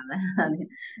వినలేదు కదా అని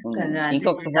కొంచెం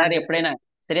ఇంకొకసారి ఎప్పుడైనా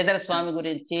శ్రీధర స్వామి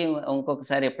గురించి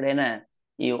ఇంకొకసారి ఎప్పుడైనా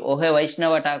ఈ ఓహే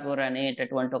వైష్ణవ ఠాకూర్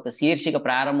అనేటటువంటి ఒక శీర్షిక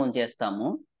ప్రారంభం చేస్తాము.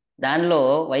 దానిలో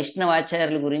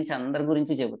వైష్ణవాచార్యుల గురించి అందరి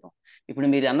గురించి చెబుతాం. ఇప్పుడు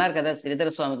మీరు అన్నారు కదా శ్రీధర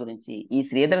స్వామి గురించి, ఈ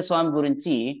శ్రీధర స్వామి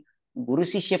గురించి గురు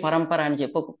శిష్య పరంపర అని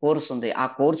చెప్పి ఒక కోర్సు ఉంది, ఆ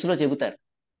కోర్సులో చెబుతారు.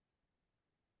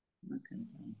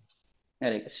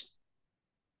 హరే కృష్ణ.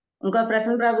 ఇంకో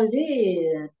ప్రశ్న ప్రభుజీ,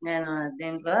 నేను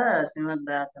దీంట్లో శ్రీమద్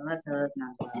భాగవతంలో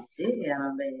చదువుతున్నాను కాబట్టి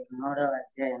 83వ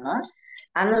అధ్యాయం,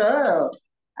 అందులో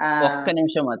ఒక్క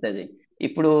నిమిషం అవుతుంది.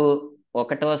 ఇప్పుడు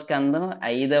 1వ స్కందం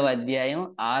 5వ అధ్యాయం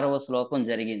 6వ శ్లోకం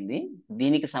జరిగింది.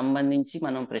 దీనికి సంబంధించి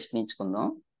మనం ప్రశ్నించుకుందాం,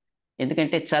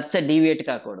 ఎందుకంటే చర్చ డీవియేట్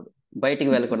కాకూడదు, బయటికి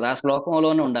వెళ్ళకూడదు, ఆ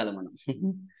శ్లోకంలోనే ఉండాలి మనం.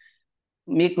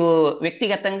 మీకు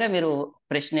వ్యక్తిగతంగా మీరు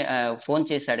ప్రశ్న ఫోన్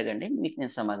చేసి అడగండి, మీకు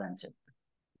నేను సమాధానం చెప్తాను.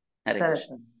 హరే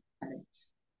కృష్ణ.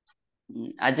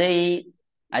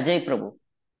 అజయ్ ప్రభు.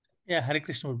 హరే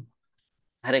కృష్ణ.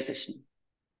 హరే కృష్ణ.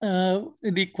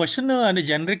 ఇది క్వశ్చన్ అంటే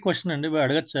జనరిక్ క్వశ్చన్ అండి,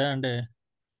 అడగచ్చా? అంటే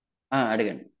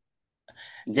అడగండి.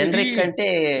 జనరిక్ అంటే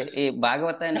ఈ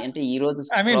భాగవతాన్ని, అంటే ఈ రోజు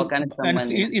శ్లోకానికి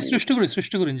సంబంధించి సృష్టి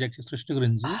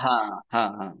గురించి.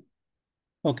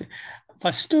 ఓకే,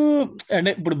 ఫస్ట్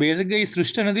అంటే ఇప్పుడు బేసిక్ గా ఈ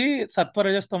సృష్టి అనేది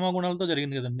సత్వరజస్తమ గుణాలతో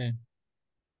జరిగింది కదండి.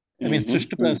 ఐ మీన్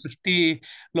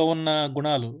సృష్టిలో ఉన్న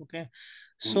గుణాలు. ఓకే,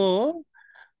 సో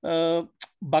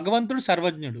భగవంతుడు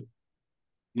సర్వజ్ఞుడు,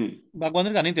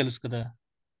 భగవంతుడికి అన్నీ తెలుసు కదా.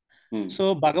 సో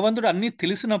భగవంతుడు అన్నీ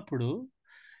తెలిసినప్పుడు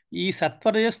ఈ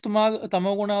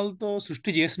తమో గుణాలతో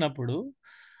సృష్టి చేసినప్పుడు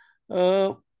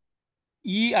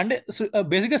ఈ అంటే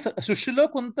బేసిక్గా సృష్టిలో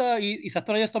కొంత ఈ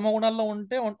సత్వరజస్తమ గుణాల్లో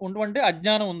ఉంటే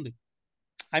అజ్ఞానం ఉంది.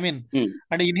 ఐ మీన్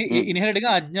అంటే ఇన్హెరెంట్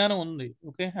గా అజ్ఞానం ఉంది.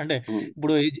 ఓకే, అంటే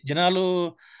ఇప్పుడు జనాలు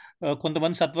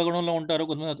కొంతమంది సత్వగుణంలో ఉంటారు,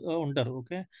 కొంతమంది ఉంటారు.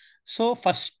 ఓకే, సో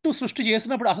ఫస్ట్ సృష్టి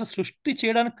చేసినప్పుడు అసలు సృష్టి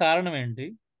చేయడానికి కారణం ఏంటి,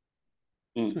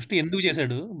 సృష్టి ఎందుకు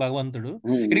చేశాడు భగవంతుడు?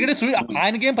 ఎందుకంటే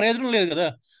ఆయనకేం ప్రయోజనం లేదు కదా,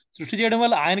 సృష్టి చేయడం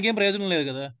వల్ల ఆయనకేం ప్రయోజనం లేదు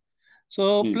కదా. సో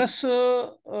ప్లస్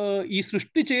ఈ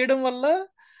సృష్టి చేయడం వల్ల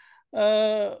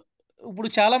ఇప్పుడు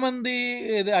చాలా మంది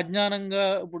అజ్ఞానంగా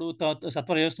ఇప్పుడు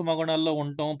సత్వరజస్తమ గుణాల్లో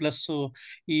ఉండటం, ప్లస్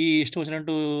ఈ ఇష్టం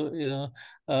వచ్చినట్టు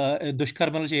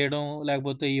దుష్కర్మలు చేయడం,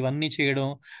 లేకపోతే ఇవన్నీ చేయడం,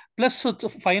 ప్లస్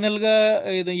ఫైనల్ గా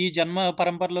ఈ జన్మ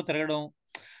పరంపరలో తిరగడం.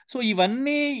 సో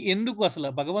ఇవన్నీ ఎందుకు?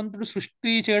 అసలు భగవంతుడు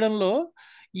సృష్టి చేయడంలో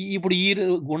ఇప్పుడు ఈ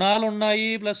గుణాలు ఉన్నాయి,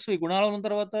 ప్లస్ ఈ గుణాలు ఉన్న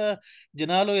తర్వాత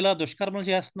జనాలు ఇలా దుష్కర్మలు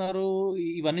చేస్తున్నారు,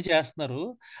 ఇవన్నీ చేస్తున్నారు.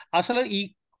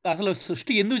 అసలు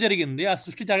సృష్టి ఎందుకు జరిగింది? ఆ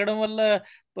సృష్టి జరగడం వల్ల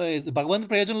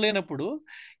భగవంతుడు ప్రయోజనం లేనప్పుడు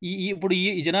ఇప్పుడు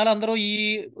ఈ జనాలందరూ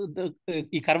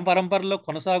ఈ కర్మ పరంపరలో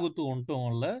కొనసాగుతూ ఉండటం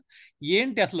వల్ల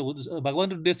ఏంటి అసలు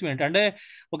భగవంతుడి ఉద్దేశం ఏంటి? అంటే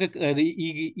ఒక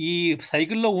ఈ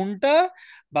సైకిల్లో ఉంటా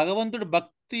భగవంతుడు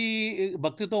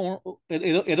భక్తితో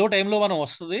ఏదో టైంలో మనం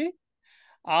వస్తుంది.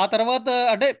 ఆ తర్వాత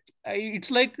అంటే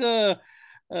ఇట్స్ లైక్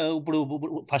ఇప్పుడు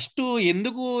ఫస్ట్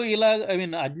ఎందుకు ఇలా ఐ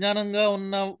మీన్ అజ్ఞానంగా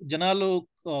ఉన్న జనాలు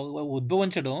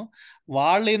ఉద్భవించడం,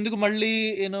 వాళ్ళు ఎందుకు మళ్ళీ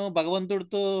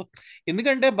భగవంతుడితో,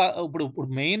 ఎందుకంటే ఇప్పుడు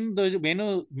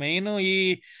మెయిన్ ఈ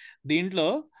దీంట్లో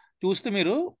చూస్తే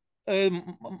మీరు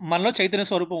మనలో చైతన్య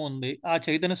స్వరూపం ఉంది. ఆ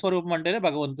చైతన్య స్వరూపం అంటేనే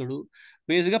భగవంతుడు.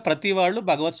 బేసిక్గా ప్రతి వాళ్ళు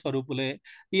భగవత్ స్వరూపులే.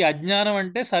 ఈ అజ్ఞానం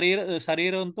అంటే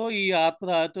శరీరంతో ఈ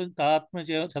ఆత్మ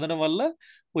చదవడం వల్ల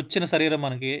వచ్చిన శరీరం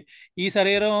మనకి. ఈ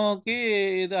శరీరంకి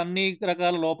అన్ని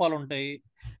రకాల లోపాలు ఉంటాయి.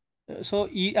 సో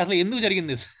అసలు ఎందుకు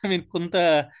జరిగింది? మీరు కొంత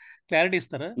క్లారిటీ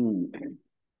ఇస్తారా?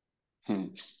 ఉమ్.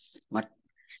 మొట్-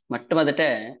 మొట్టమొదట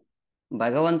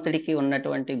భగవంతుడికి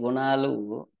ఉన్నటువంటి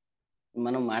గుణాలు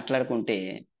మనం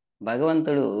మాట్లాడుకుంటే,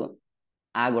 భగవంతుడు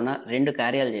రెండు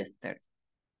కార్యాలు చేస్తాడు.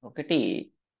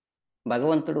 ఒకటి,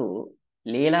 భగవంతుడు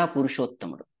లీలా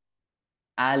పురుషోత్తముడు.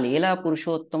 ఆ లీలా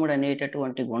పురుషోత్తముడు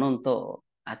అనేటటువంటి గుణంతో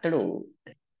అతడు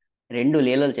రెండు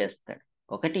లీలలు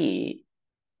చేస్తాడు. ఒకటి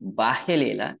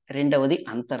బాహ్యలీల, రెండవది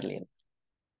అంతర్లీల.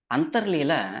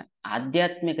 అంతర్లీల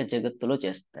ఆధ్యాత్మిక జగత్తులో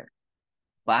చేస్తాడు.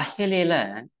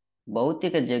 బాహ్యలీల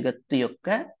భౌతిక జగత్తు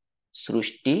యొక్క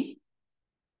సృష్టి,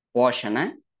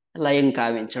 పోషణ, లయం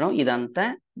కావించడం,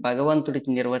 ఇదంతా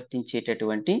భగవంతుడికి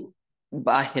నిర్వర్తించేటటువంటి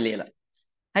బాహ్యలీల.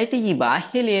 అయితే ఈ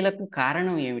బాహ్యలీలకు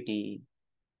కారణం ఏమిటి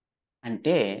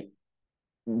అంటే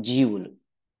జీవులు.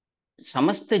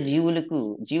 సమస్త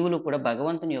జీవులు కూడా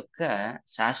భగవంతుని యొక్క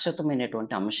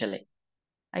శాశ్వతమైనటువంటి అంశలే.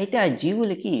 అయితే ఆ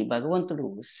జీవులకి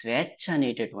భగవంతుడు స్వేచ్ఛ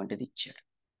అనేటటువంటిది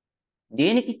ఇచ్చాడు.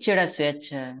 దేనికి ఇచ్చాడు ఆ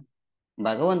స్వేచ్ఛ?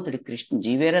 భగవంతుడి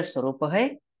జీవేర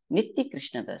స్వరూపహై నిత్య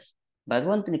కృష్ణదాస్.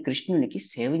 భగవంతుని కృష్ణునికి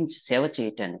సేవ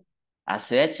చేయటానికి ఆ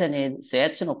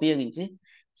స్వేచ్ఛను ఉపయోగించి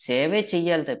సేవే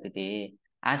చెయ్యాలి తప్పితే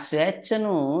ఆ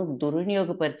స్వేచ్ఛను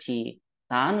దుర్వినియోగపరిచి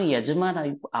తాను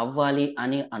యజమాని అవ్వాలి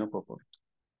అని అనుకోకూడదు.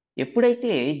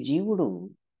 ఎప్పుడైతే జీవుడు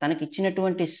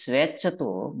తనకిచ్చినటువంటి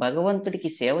స్వేచ్ఛతో భగవంతుడికి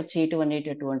సేవ చేయటం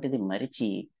అనేటటువంటిది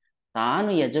మరిచి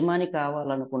తాను యజమాని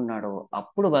కావాలనుకున్నాడో,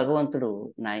 అప్పుడు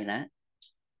భగవంతుడు, నాయన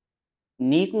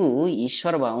నీకు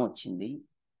ఈశ్వరభావం వచ్చింది.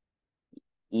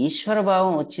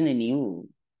 ఈశ్వరభావం వచ్చిన నీవు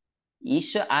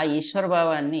ఆ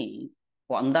ఈశ్వరభావాన్ని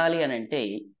పొందాలి అని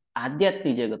అంటే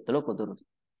ఆధ్యాత్మిక జగత్తులో కుదరదు.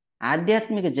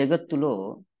 ఆధ్యాత్మిక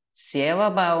జగత్తులో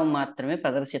సేవాభావం మాత్రమే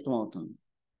ప్రదర్శితం అవుతుంది.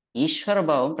 ఈశ్వర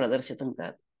భావం ప్రదర్శితం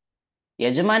కాదు.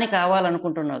 యజమాని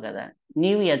కావాలనుకుంటున్నావు కదా,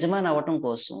 నీవు యజమాని అవ్వటం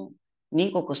కోసం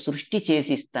నీకు ఒక సృష్టి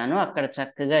చేసి ఇస్తాను, అక్కడ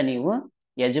చక్కగా నీవు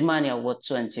యజమాని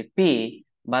అవ్వచ్చు అని చెప్పి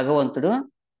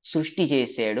భగవంతుడు సృష్టి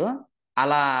చేశాడు.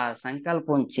 అలా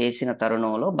సంకల్పం చేసిన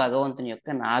తరుణంలో భగవంతుని యొక్క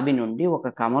నాభి నుండి ఒక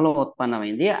కమలం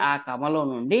ఉత్పన్నమైంది. ఆ కమలం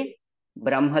నుండి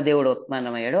బ్రహ్మదేవుడు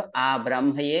ఉత్పన్నమయ్యాడు. ఆ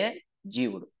బ్రహ్మయే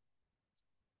జీవుడు.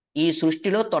 ఈ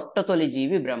సృష్టిలో తొలి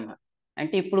జీవి బ్రహ్మ.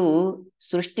 అంటే ఇప్పుడు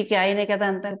సృష్టికి ఆయనే కదా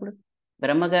అంతా. ఇప్పుడు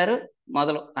బ్రహ్మగారు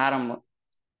మొదలు ఆరంభం.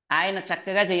 ఆయన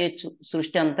చక్కగా చేయొచ్చు,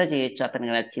 సృష్టి అంతా చేయొచ్చు,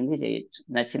 అతనికి నచ్చింది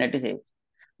చేయొచ్చు, నచ్చినట్టు చేయొచ్చు.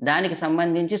 దానికి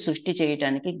సంబంధించి సృష్టి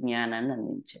చేయటానికి జ్ఞానాన్ని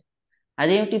అందించారు.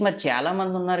 అదేమిటి మరి చాలా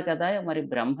మంది ఉన్నారు కదా, మరి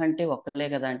బ్రహ్మ అంటే ఒక్కలే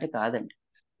కదా అంటే కాదండి.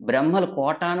 బ్రహ్మలు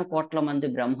కోటాను కోట్ల మంది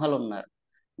బ్రహ్మలు ఉన్నారు.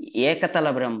 ఏకతల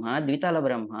బ్రహ్మ, ద్వితల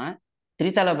బ్రహ్మ,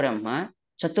 త్రితల బ్రహ్మ,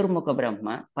 చతుర్ముఖ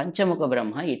బ్రహ్మ, పంచముఖ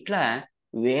బ్రహ్మ, ఇట్లా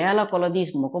వేల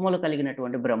కొలది ముఖములు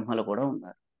కలిగినటువంటి బ్రహ్మలు కూడా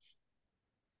ఉన్నారు.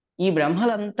 ఈ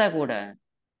బ్రహ్మలంతా కూడా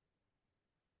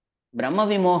బ్రహ్మ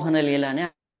విమోహన లీల అనే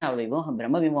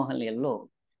బ్రహ్మ విమోహన లీలలో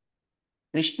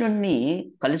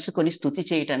కృష్ణుణ్ణి కలుసుకొని స్తుతి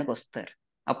చేయటానికి వస్తారు.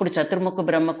 అప్పుడు చతుర్ముఖ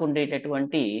బ్రహ్మకు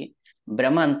ఉండేటటువంటి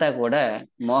భ్రమ అంతా కూడా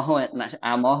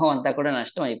ఆ మోహం అంతా కూడా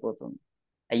నష్టం అయిపోతుంది.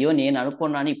 అయ్యో, నేను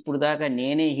అనుకున్నాను ఇప్పుడు దాకా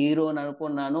నేనే హీరోని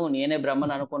అనుకున్నాను, నేనే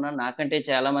బ్రహ్మను అనుకున్నాను, నాకంటే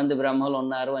చాలా మంది బ్రహ్మలు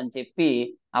ఉన్నారు అని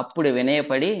చెప్పి అప్పుడు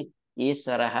వినయపడి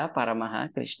ఈశ్వర పరమః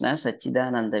కృష్ణ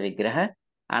సచ్చిదానంద విగ్రహ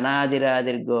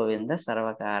అనాదిరాదిర్గోవింద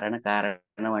సర్వకారణ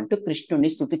కారణం అంటూ కృష్ణుణ్ణి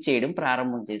స్తుతి చేయడం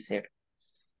ప్రారంభం చేశాడు.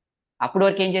 అప్పటి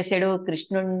వరకు ఏం చేశాడు?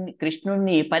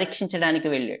 కృష్ణుణ్ణి పరీక్షించడానికి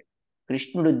వెళ్ళాడు.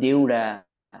 కృష్ణుడు దేవుడా,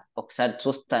 ఒకసారి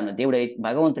చూస్తాను,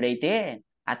 భగవంతుడైతే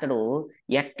అతడు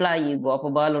ఎట్లా ఈ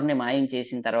గోపబాలుని మాయం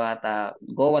చేసిన తర్వాత,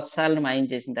 గోవత్సాలను మాయం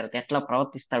చేసిన తర్వాత ఎట్లా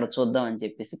ప్రవర్తిస్తాడో చూద్దాం అని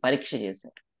చెప్పేసి పరీక్ష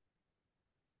చేశాడు.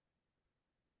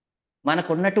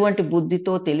 మనకున్నటువంటి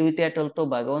బుద్ధితో, తెలివితేటలతో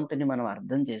భగవంతుని మనం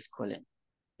అర్థం చేసుకోలేం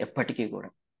ఎప్పటికీ కూడా.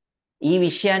 ఈ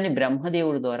విషయాన్ని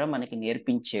బ్రహ్మదేవుడి ద్వారా మనకి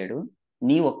నేర్పించాడు.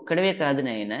 నీ ఒక్కడవే కాదు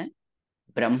నాయన,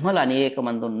 బ్రహ్మలు అనేక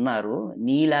మంది ఉన్నారు,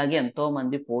 నీలాగే ఎంతో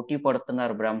మంది పోటీ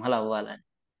పడుతున్నారు బ్రహ్మలు అవ్వాలని,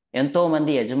 ఎంతో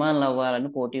మంది యజమానులు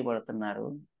అవ్వాలని పోటీ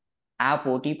పడుతున్నారు. ఆ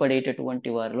పోటీ పడేటటువంటి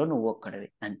వారిలో నువ్వు ఒక్కడవి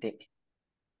అంతే.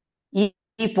 ఈ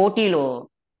ఈ పోటీలో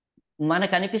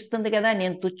మనకు అనిపిస్తుంది కదా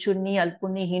నేను తుచ్చుణ్ణి,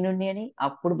 అల్పుణ్ణి, హీనుణ్ణి అని.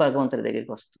 అప్పుడు భగవంతుడి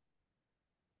దగ్గరికి వస్తుంది.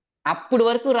 అప్పుడు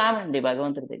వరకు రామండి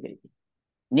భగవంతుడి దగ్గరికి.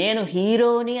 నేను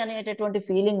హీరోని అనేటటువంటి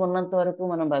ఫీలింగ్ ఉన్నంత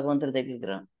వరకు మనం భగవంతుడి దగ్గరికి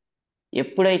రాం.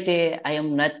 ఎప్పుడైతే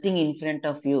I'm nothing in front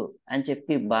of you అని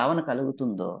చెప్పి భావన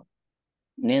కలుగుతుందో,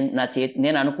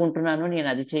 నేను అనుకుంటున్నాను నేను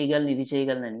అది చేయగలను, ఇది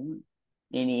చేయగలనని,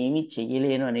 నేను ఏమీ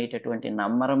చెయ్యలేను అనేటటువంటి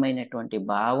నమ్మరమైనటువంటి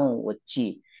భావం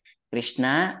వచ్చి కృష్ణ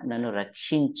నన్ను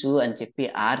రక్షించు అని చెప్పి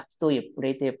ఆర్తితో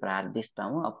ఎప్పుడైతే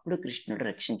ప్రార్థిస్తామో అప్పుడు కృష్ణుడు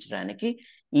రక్షించడానికి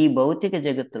ఈ భౌతిక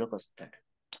జగత్తులోకి వస్తాడు.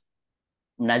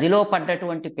 నదిలో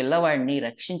పడ్డటువంటి పిల్లవాడిని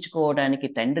రక్షించుకోవడానికి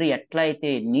తండ్రి ఎట్లా అయితే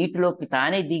నీటిలోకి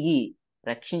తానే దిగి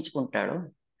రక్షించుకుంటాడో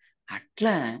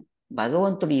అట్లా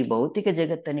భగవంతుడు ఈ భౌతిక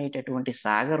జగత్ అనేటటువంటి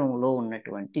సాగరంలో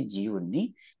ఉన్నటువంటి జీవుణ్ణి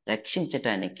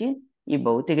రక్షించటానికి ఈ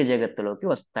భౌతిక జగత్తులోకి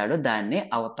వస్తాడు. దాన్నే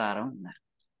అవతారం అన్నారు.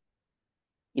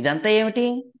 ఇదంతా ఏమిటి?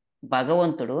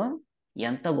 భగవంతుడు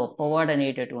ఎంత గొప్పవాడు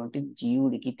అనేటటువంటి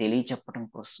జీవుడికి తెలియచెప్పడం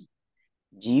కోసం.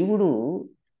 జీవుడు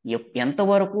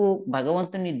ఎంతవరకు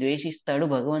భగవంతుని ద్వేషిస్తాడు,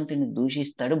 భగవంతుని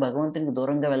దూషిస్తాడు, భగవంతునికి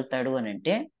దూరంగా వెళ్తాడు అని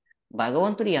అంటే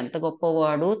భగవంతుడు ఎంత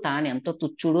గొప్పవాడు, తాను ఎంత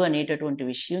తుచ్చుడు అనేటటువంటి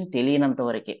విషయం తెలియనంత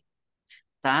వరకే.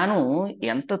 తాను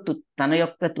తన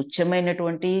యొక్క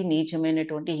తుచ్చమైనటువంటి,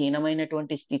 నీచమైనటువంటి,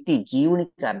 హీనమైనటువంటి స్థితి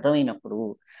జీవునికి అర్థమైనప్పుడు,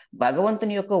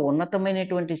 భగవంతుని యొక్క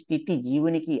ఉన్నతమైనటువంటి స్థితి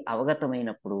జీవునికి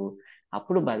అవగతమైనప్పుడు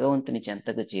అప్పుడు భగవంతుని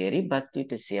చెంతకు చేరి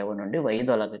భక్తియుత సేవ నుండి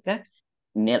వైదొలగక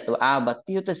ఆ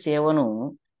భక్తియుత సేవను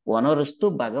వనరుస్తూ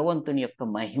భగవంతుని యొక్క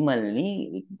మహిమల్ని,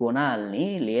 గుణాల్ని,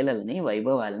 లీలల్ని,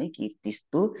 వైభవాల్ని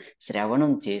కీర్తిస్తూ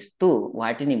శ్రవణం చేస్తూ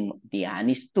వాటిని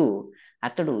ధ్యానిస్తూ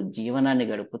అతడు జీవనాన్ని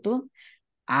గడుపుతూ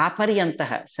ఆపర్యంత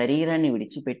శరీరాన్ని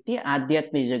విడిచిపెట్టి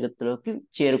ఆధ్యాత్మిక జగత్తులోకి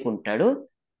చేరుకుంటాడు.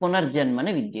 పునర్జన్మన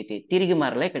విద్యతే, తిరిగి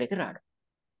మరలా ఇక్కడికి రాడు.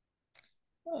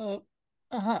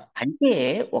 అంటే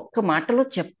ఒక్క మాటలో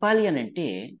చెప్పాలి అని అంటే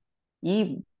ఈ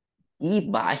ఈ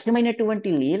బాహ్యమైనటువంటి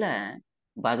లీల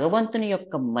భగవంతుని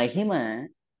యొక్క మహిమ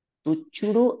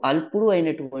తుచ్చుడు, అల్పుడు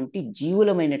అయినటువంటి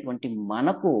జీవులమైనటువంటి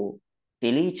మనకు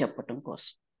తెలియచెప్పటం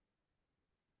కోసం.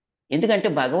 ఎందుకంటే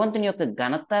భగవంతుని యొక్క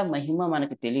ఘనత, మహిమ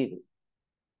మనకు తెలియదు.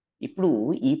 ఇప్పుడు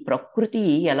ఈ ప్రకృతి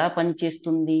ఎలా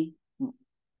పనిచేస్తుంది?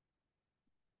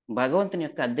 భగవంతుని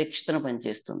యొక్క అధ్యక్షతన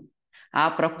పనిచేస్తుంది. ఆ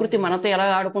ప్రకృతి మనతో ఎలా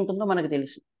ఆడుకుంటుందో మనకు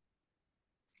తెలుసు.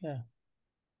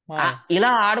 ఇలా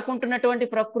ఆడుకుంటున్నటువంటి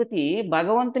ప్రకృతి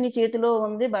భగవంతుని చేతిలో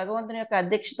ఉంది, భగవంతుని యొక్క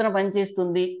అధ్యక్షతన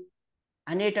పనిచేస్తుంది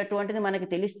అనేటటువంటిది మనకి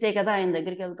తెలిస్తే కదా ఆయన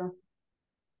దగ్గరికి వెళ్తాం.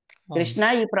 కృష్ణ,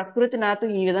 ఈ ప్రకృతి నాతో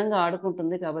ఈ విధంగా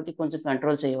ఆడుకుంటుంది కాబట్టి కొంచెం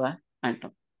కంట్రోల్ చేయవా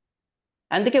అంటాం.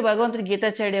 అందుకే భగవంతుడు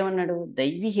గీతాచార్యుడు ఏమన్నాడు?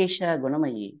 దైవీహేష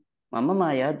గుణమయ్యి మమ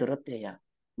మాయ దురత్యయ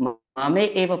మామే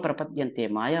ఏవ ప్రపద్యంతే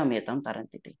మాయామేతం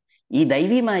తరంతితే. ఈ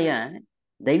దైవీ మాయ,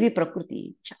 దైవీ ప్రకృతి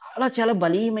చాలా చాలా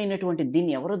బలీయమైనటువంటి,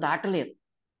 దీన్ని ఎవరు దాటలేరు.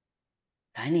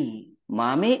 కానీ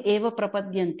మామే ఏవ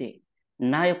ప్రపద్యంతే,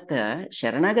 నా యొక్క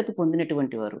శరణాగతి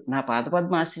పొందినటువంటి వారు, నా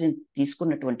పాదపద్మ ఆశ్రయం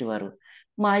తీసుకున్నటువంటి వారు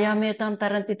మాయామేతం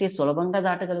తరంతితే, సులభంగా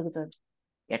దాటగలుగుతారు.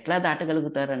 ఎట్లా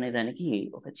దాటగలుగుతారు అనే దానికి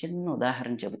ఒక చిన్న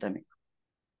ఉదాహరణ చెబుతాను మీకు.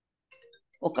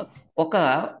 ఒక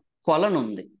కొలను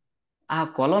ఉంది. ఆ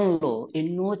కొలంలో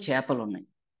ఎన్నో చేపలు ఉన్నాయి.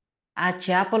 ఆ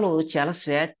చేపలు చాలా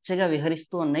స్వేచ్ఛగా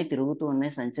విహరిస్తూ ఉన్నాయి, తిరుగుతూ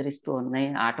ఉన్నాయి, సంచరిస్తూ ఉన్నాయి,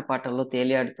 ఆటపాటల్లో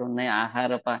తేలియాడుతూ ఉన్నాయి,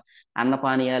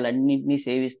 అన్నపానీయాలన్నింటినీ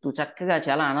సేవిస్తూ చక్కగా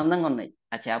చాలా ఆనందంగా ఉన్నాయి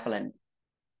ఆ చేపలన్నీ.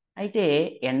 అయితే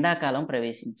ఎండాకాలం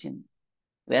ప్రవేశించింది,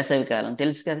 వేసవికాలం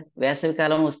తెలుసు కదా.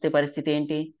 వేసవికాలం వస్తే పరిస్థితి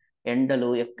ఏంటి? ఎండలు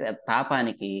యొక్క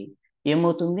తాపానికి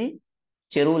ఏమవుతుంది?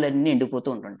 చెరువులన్నీ ఎండిపోతూ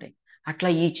ఉంటుంటాయి. అట్లా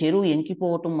ఈ చెరువు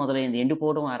ఎంకిపోవటం మొదలైంది,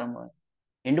 ఎండిపోవడం ఆరంభం.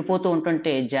 ఎండిపోతూ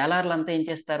ఉంటుంటే జాలార్లంతా ఏం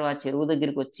చేస్తారు? ఆ చెరువు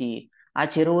దగ్గరికి వచ్చి ఆ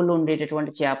చెరువులో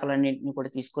ఉండేటటువంటి చేపలన్నింటినీ కూడా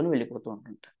తీసుకొని వెళ్ళిపోతూ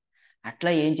ఉంటుంటారు. అట్లా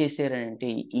ఏం చేశారంటే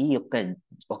ఈ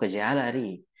ఒక జాలారి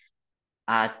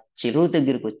ఆ చెరువు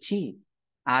దగ్గరికి వచ్చి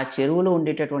ఆ చెరువులో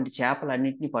ఉండేటటువంటి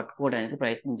చేపలన్నింటినీ పట్టుకోవడానికి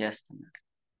ప్రయత్నం చేస్తున్నాడు.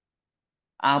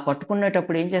 ఆ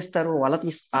పట్టుకునేటప్పుడు ఏం చేస్తారు?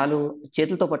 వాళ్ళు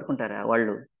చేతులతో పట్టుకుంటారా?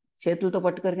 వాళ్ళు చేతులతో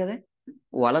పట్టుకోరు కదా,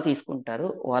 వల తీసుకుంటారు.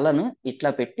 వలను ఇట్లా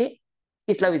పెట్టి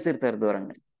ఇట్లా విసురుతారు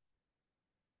దూరంగా.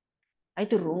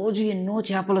 అయితే రోజు ఎన్నో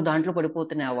చేపలు దాంట్లో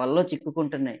పడిపోతున్నాయి, ఆ వలలో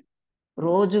చిక్కుకుంటున్నాయి.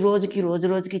 రోజు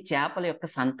రోజుకి చేపల యొక్క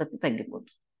సంతతి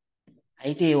తగ్గిపోతుంది.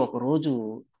 అయితే ఒక రోజు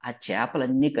ఆ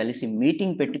చేపలన్నీ కలిసి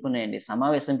మీటింగ్ పెట్టుకున్నాయండి,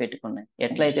 సమావేశం పెట్టుకున్నాయి.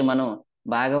 ఎట్లయితే మనం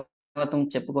భాగవతం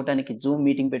చెప్పుకోవటానికి జూమ్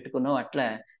మీటింగ్ పెట్టుకున్నాం, అట్లా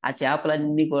ఆ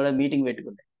చేపలన్నీ కూడా మీటింగ్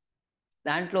పెట్టుకున్నాయి.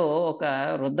 దాంట్లో ఒక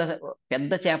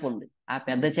పెద్ద చేప ఉంది. ఆ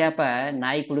పెద్ద చేప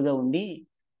నాయకుడిగా ఉండి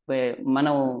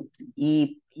మనం ఈ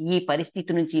ఈ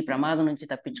పరిస్థితి నుంచి, ఈ ప్రమాదం నుంచి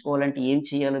తప్పించుకోవాలంటే ఏం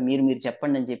చేయాలో మీరు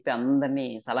చెప్పండి అని చెప్పి అందరినీ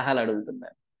సలహాలు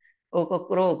అడుగుతున్నారు.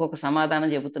 ఒక్కొక్కరు ఒక్కొక్క సమాధానం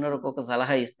చెబుతున్నారు, ఒక్కొక్క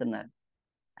సలహా ఇస్తున్నారు.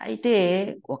 అయితే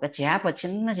ఒక చేప,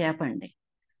 చిన్న చేప అండి,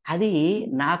 అది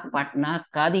నాకు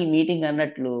కాదు ఈ మీటింగ్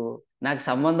అన్నట్లు, నాకు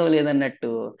సంబంధం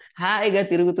లేదన్నట్టు హాయిగా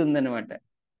తిరుగుతుంది అనమాట.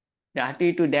 అటు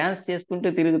ఇటు డ్యాన్స్ చేసుకుంటూ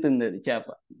తిరుగుతుంది అది చేప.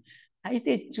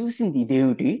 అయితే చూసింది,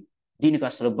 ఇదేమిటి, దీనికి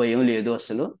అసలు భయం లేదు,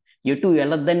 అసలు ఎటు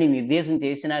వెళ్ళొద్దని నిర్దేశం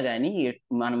చేసినా గానీ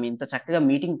మనం ఇంత చక్కగా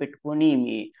మీటింగ్ పెట్టుకొని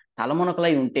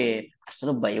తలమునకలై ఉంటే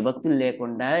అసలు భయభక్తులు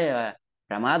లేకుండా,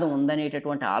 ప్రమాదం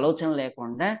ఉందనేటటువంటి ఆలోచన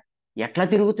లేకుండా ఎట్లా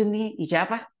తిరుగుతుంది ఈ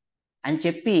చేప అని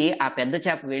చెప్పి ఆ పెద్ద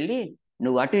చేప వెళ్ళి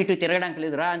నువ్వు అటు ఇటు తిరగడానికి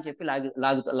లేదు రా అని చెప్పి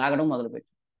లాగడం మొదలుపెట్టి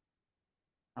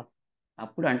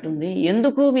అప్పుడు అంటుంది,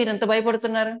 ఎందుకు మీరు ఎంత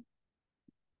భయపడుతున్నారు,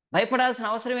 భయపడాల్సిన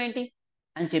అవసరం ఏంటి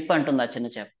అని చెప్పి అంటుంది ఆ చిన్న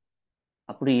చేప.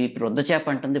 అప్పుడు ఈ వృద్ధ చేప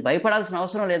అంటుంది, భయపడాల్సిన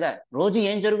అవసరం లేదా, రోజు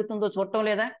ఏం జరుగుతుందో చూడటం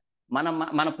లేదా, మన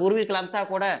మన పూర్వీకులంతా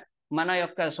కూడా, మన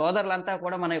యొక్క సోదరులంతా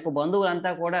కూడా, మన యొక్క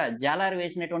బంధువులంతా కూడా జాలారి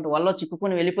వేసినటువంటి వల్ల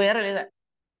చిక్కుకుని వెళ్ళిపోయారా లేదా,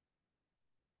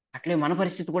 అట్లే మన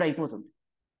పరిస్థితి కూడా అయిపోతుంది,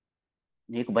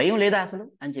 నీకు భయం లేదా అసలు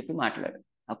అని చెప్పి మాట్లాడు.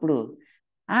 అప్పుడు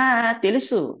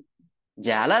తెలుసు,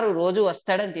 జాలారు రోజు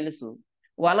వస్తాడని తెలుసు,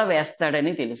 వల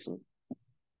వేస్తాడని తెలుసు,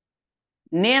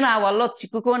 నేను ఆ వల్ల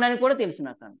చిక్కుకోనని కూడా తెలుసు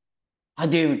నాకు.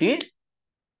 అదేమిటి,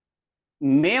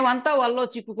 మేమంతా వల్ల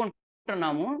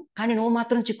చిక్కుకుంటున్నాము కానీ నువ్వు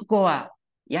మాత్రం చిక్కుకోవా,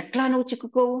 ఎట్లా నువ్వు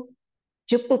చిక్కుకోవు,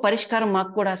 చెప్పు పరిష్కారం,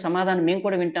 మాకు కూడా సమాధానం మేము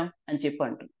కూడా వింటాం అని చెప్పి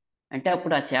అంటుంది. అంటే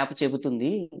అప్పుడు ఆ చేప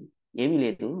చెబుతుంది, ఏమీ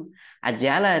లేదు, ఆ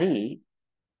జాలారి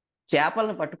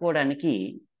చేపలను పట్టుకోవడానికి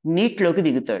నీటిలోకి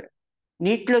దిగుతాడు,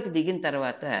 నీటిలోకి దిగిన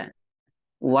తర్వాత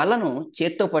వలను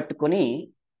చేత్తో పట్టుకొని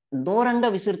దూరంగా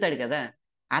విసురుతాడు కదా,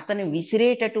 అతను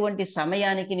విసిరేటటువంటి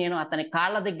సమయానికి నేను అతని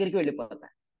కాళ్ళ దగ్గరికి వెళ్ళిపోతా,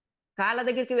 కాళ్ళ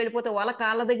దగ్గరికి వెళ్ళిపోతే వల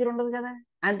కాళ్ళ దగ్గర ఉండదు కదా,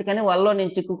 అందుకని వలలో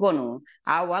నేను చిక్కుకోను,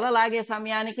 ఆ వల లాగే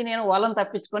సమయానికి నేను వలను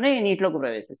తప్పించుకొని నీటిలోకి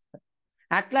ప్రవేశిస్తాను,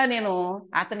 అట్లా నేను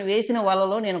అతను వేసిన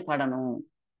వలలో నేను పడను.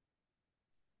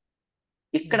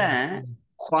 ఇక్కడ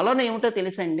కొలను ఏమిటో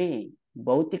తెలుసండి,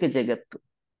 భౌతిక జగత్తు.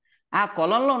 ఆ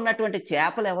కొలంలో ఉన్నటువంటి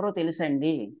చేపలు ఎవరో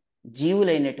తెలుసండి,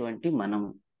 జీవులైనటువంటి మనము.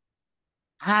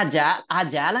 ఆ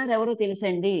జాలారు ఎవరో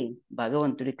తెలుసండి,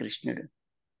 భగవంతుడి కృష్ణుడు.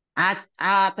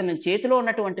 అతని చేతిలో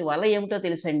ఉన్నటువంటి వల ఏమిటో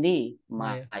తెలుసండి,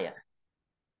 మాయ.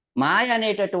 మాయ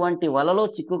అనేటటువంటి వలలో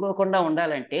చిక్కుకోకుండా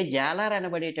ఉండాలంటే జాలార్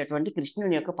అనబడేటటువంటి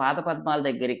కృష్ణుని యొక్క పాద పద్మాల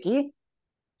దగ్గరికి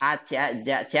ఆ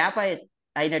చేప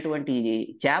అయినటువంటి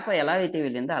చేప ఎలా అయితే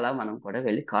వెళ్ళిందో అలా మనం కూడా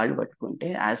వెళ్ళి కాళ్ళు పట్టుకుంటే,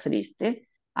 ఆశ్రయిస్తే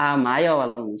ఆ మాయా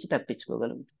వల నుంచి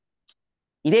తప్పించుకోగలుగుతాం.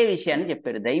 ఇదే విషయాన్ని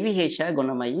చెప్పాడు, దైవీహేష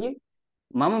గుణమయ్యి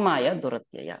మమ మాయ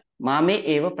దురత్యయ మామే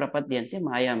ఏవ ప్రపద్యంచే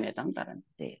మాయామేతం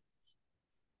తరంతే.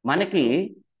 మనకి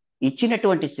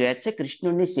ఇచ్చినటువంటి స్వేచ్ఛ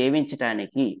కృష్ణుణ్ణి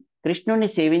సేవించటానికి. కృష్ణుణ్ణి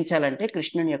సేవించాలంటే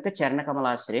కృష్ణుని యొక్క చరణ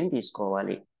కమలాశ్రయం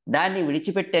తీసుకోవాలి. దాన్ని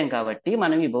విడిచిపెట్టాం కాబట్టి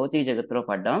మనం ఈ భౌతిక జగత్తులో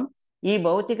పడ్డాం. ఈ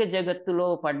భౌతిక జగత్తులో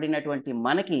పడినటువంటి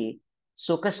మనకి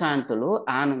సుఖశాంతులు,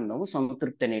 ఆనందం,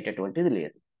 సంతృప్తి అనేటటువంటిది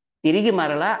లేదు. తిరిగి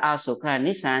మరలా ఆ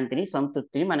సుఖాన్ని, శాంతిని,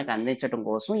 సంతృప్తిని మనకు అందించడం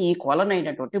కోసం ఈ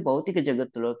కొలనైనటువంటి భౌతిక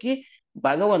జగత్తులోకి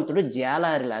భగవంతుడు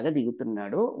జాలారిలాగా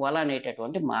దిగుతున్నాడు, వల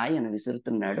అనేటటువంటి మాయను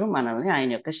విసురుతున్నాడు, మనల్ని ఆయన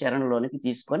యొక్క శరణలోనికి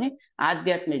తీసుకొని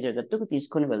ఆధ్యాత్మిక జగత్తుకు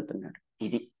తీసుకొని వెళ్తున్నాడు.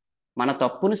 ఇది మన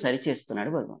తప్పును సరిచేస్తున్నాడు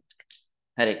భగవంతుడు.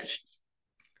 హరే కృష్ణ.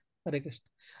 హరే కృష్ణ.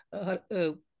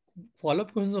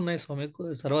 ఫాలోఅప్ క్వశ్చన్స్ ఉన్నాయి స్వామి,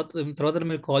 తర్వాత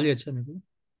మీరు కాల్ చేయొచ్చా మీకు?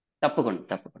 తప్పకుండా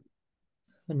తప్పకుండా.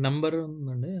 నంబర్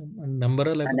ఉందండి,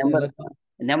 నంబరా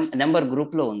నెంబర్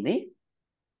గ్రూప్ లో ఉంది.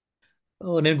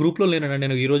 నేను గ్రూప్ లో లేనండి,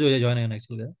 నేను ఈ రోజు జాయిన్ అయ్యాను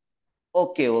యాక్చువల్గా.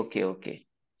 Okay okay okay.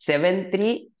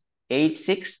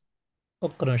 7386.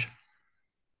 ఒక్క నిమిషం.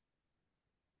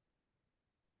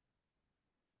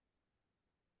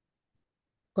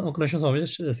 ఒక నిమిషం స్వామి,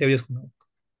 సేవ్ చేసుకున్నాను.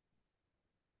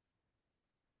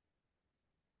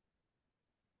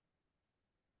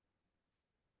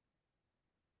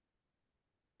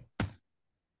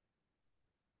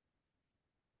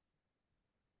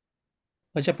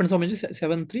 చెప్పండి స్వామి.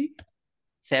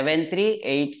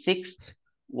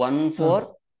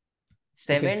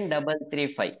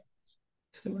 7386147335.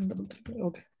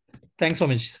 ఓకే, థ్యాంక్స్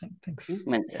స్వామిజీ. థ్యాంక్స్.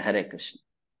 మంచి. హరే కృష్ణ.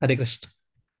 హరే కృష్ణ.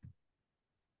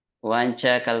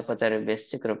 వాంఛా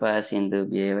కల్పతరుభ్యశ్చ కృపా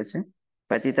సింధుభ్యేవ చ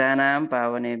పతితానాం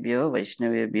పావనేభ్యో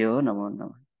వైష్ణవేభ్యో నమో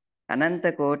నమః. అనంత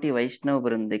కోటి వైష్ణవ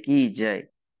బృంద की जय.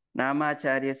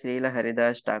 नामाचार्य श्रील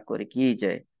हरिदास ठाकुर की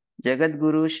जय.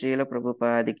 जगद्गुरु श्रील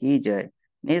प्रभुपाद की जय.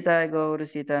 निताय गौर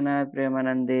सीतानाथ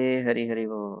प्रेमानंदे. हरि हरि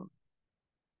बोल.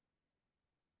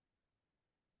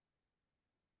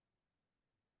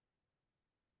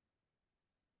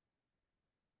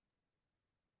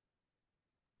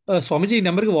 స్వామిజీ ఈ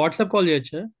నెంబర్కి వాట్సాప్ కాల్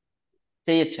చేయొచ్చా?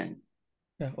 చేయొచ్చండి.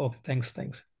 Okay, thanks.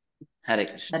 హరే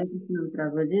కృష్ణ. హరే కృష్ణ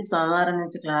ప్రభుజీ. సోమవారం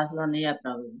నుంచి క్లాసులు ఉన్నాయా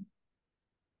ప్రభుజీ?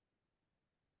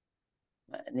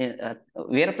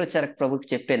 వీర ప్రచారక ప్రభుకి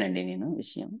చెప్పానండి నేను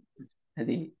విషయం.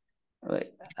 అది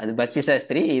భక్తి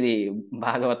శాస్త్రి, ఇది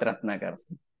భాగవత రత్నాకర్.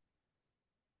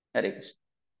 హరే కృష్ణ.